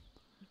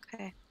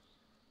Okay.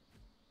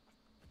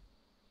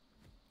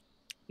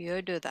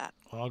 You do that.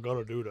 well, I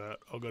gotta do that.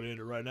 I'm gonna end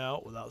it right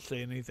now without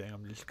saying anything.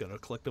 I'm just gonna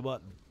click the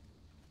button.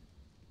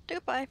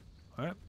 Goodbye. Alright.